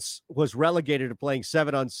Lawrence was relegated to playing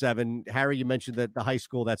 7-on-7. Harry, you mentioned that the high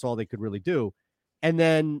school, that's all they could really do. And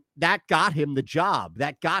then that got him the job.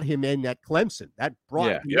 That got him in at Clemson. That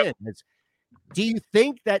brought him in. Do you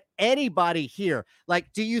think that anybody here,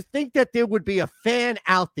 do you think that there would be a fan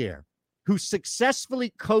out there who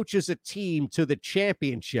successfully coaches a team to the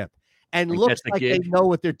championship and looks like they know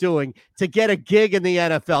what they're doing to get a gig in the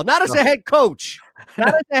NFL? Not as a head coach,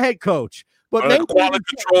 but maybe a quality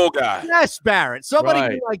control guy. Yes, Barrett.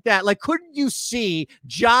 Somebody like that. Like, couldn't you see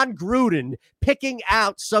John Gruden picking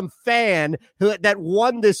out some fan that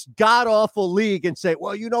won this god-awful league and say,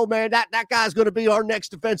 well, man, that guy's going to be our next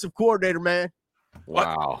defensive coordinator, man?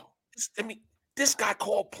 Wow. This guy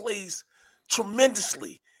called plays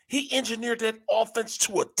tremendously. He engineered that offense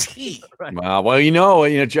to a T. Wow. Well,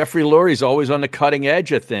 Jeffrey Lurie's always on the cutting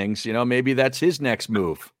edge of things. Maybe that's his next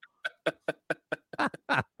move.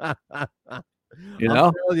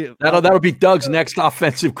 That'll be Doug's next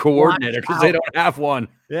offensive coordinator because they don't have one.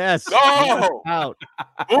 Yes. Oh! Out.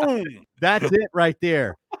 Boom. That's it right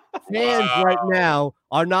there. fans right now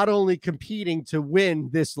are not only competing to win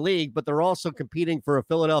this league, but they're also competing for a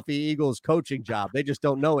Philadelphia Eagles coaching job. They just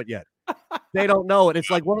don't know it yet. They don't know it. It's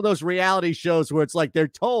like one of those reality shows where it's like they're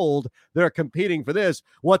told they're competing for this.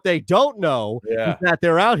 What they don't know is that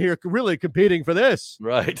they're out here really competing for this.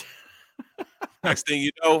 Right. Next thing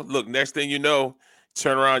you know,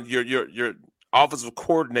 turn around your offensive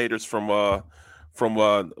coordinators from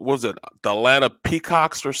what was it, the Atlanta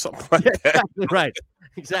Peacocks or something like that. Exactly right.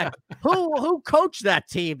 Exactly. Who coached that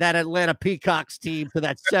team, that Atlanta Peacocks team, to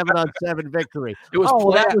that 7-on-7 victory? It was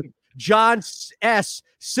that was John S.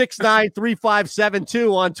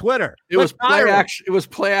 693572 on Twitter. It was play action. It was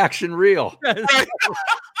play action real. Play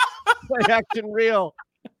action real.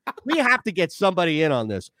 We have to get somebody in on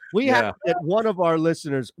this. We have to get one of our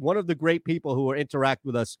listeners, one of the great people who interact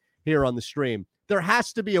with us here on the stream. There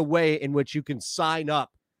has to be a way in which you can sign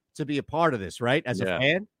up to be a part of this, right? As a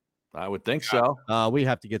fan? I would think so. We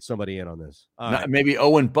have to get somebody in on this. Right. Maybe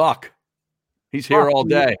Owen Buck. He's here all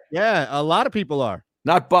day. Yeah, a lot of people are.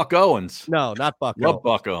 Not Buck Owens. No, not Buck Love Owens.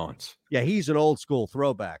 Buck Owens. Yeah, he's an old school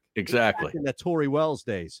throwback. Exactly. Back in the Tory Wells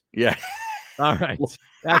days. Yeah. All right.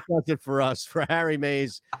 That does it for us. For Harry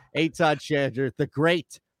Mays, Eitan Shander, the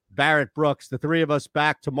great Barrett Brooks, the three of us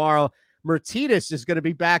back tomorrow. Mertitas is going to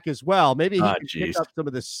be back as well. Maybe he can pick up some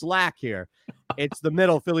of the slack here. It's The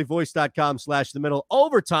Middle, phillyvoice.com/The Middle,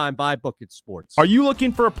 overtime by Book It Sports. Are you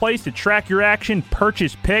looking for a place to track your action,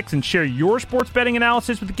 purchase picks, and share your sports betting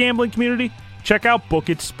analysis with the gambling community? Check out Book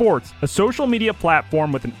It Sports, a social media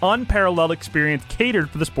platform with an unparalleled experience catered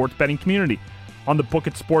for the sports betting community. On the Book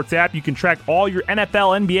It Sports app, you can track all your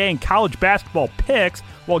NFL, NBA, and college basketball picks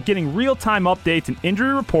while getting real-time updates and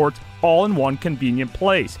injury reports all in one convenient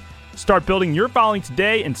place. Start building your following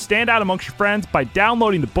today and stand out amongst your friends by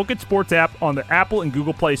downloading the Book It Sports app on the Apple and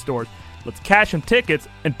Google Play stores. Let's cash some tickets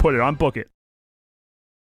and put it on Book It.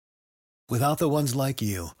 Without the ones like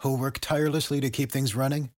you, who work tirelessly to keep things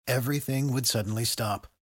running, everything would suddenly stop.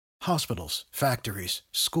 Hospitals, factories,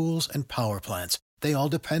 schools, and power plants, they all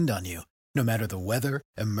depend on you. No matter the weather,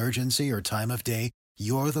 emergency, or time of day,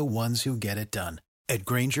 you're the ones who get it done. At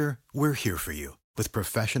Grainger, we're here for you with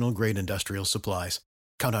professional-grade industrial supplies.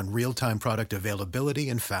 Count on real-time product availability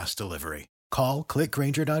and fast delivery. Call, click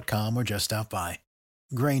Grainger.com, or just stop by.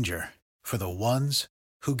 Grainger, for the ones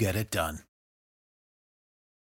who get it done.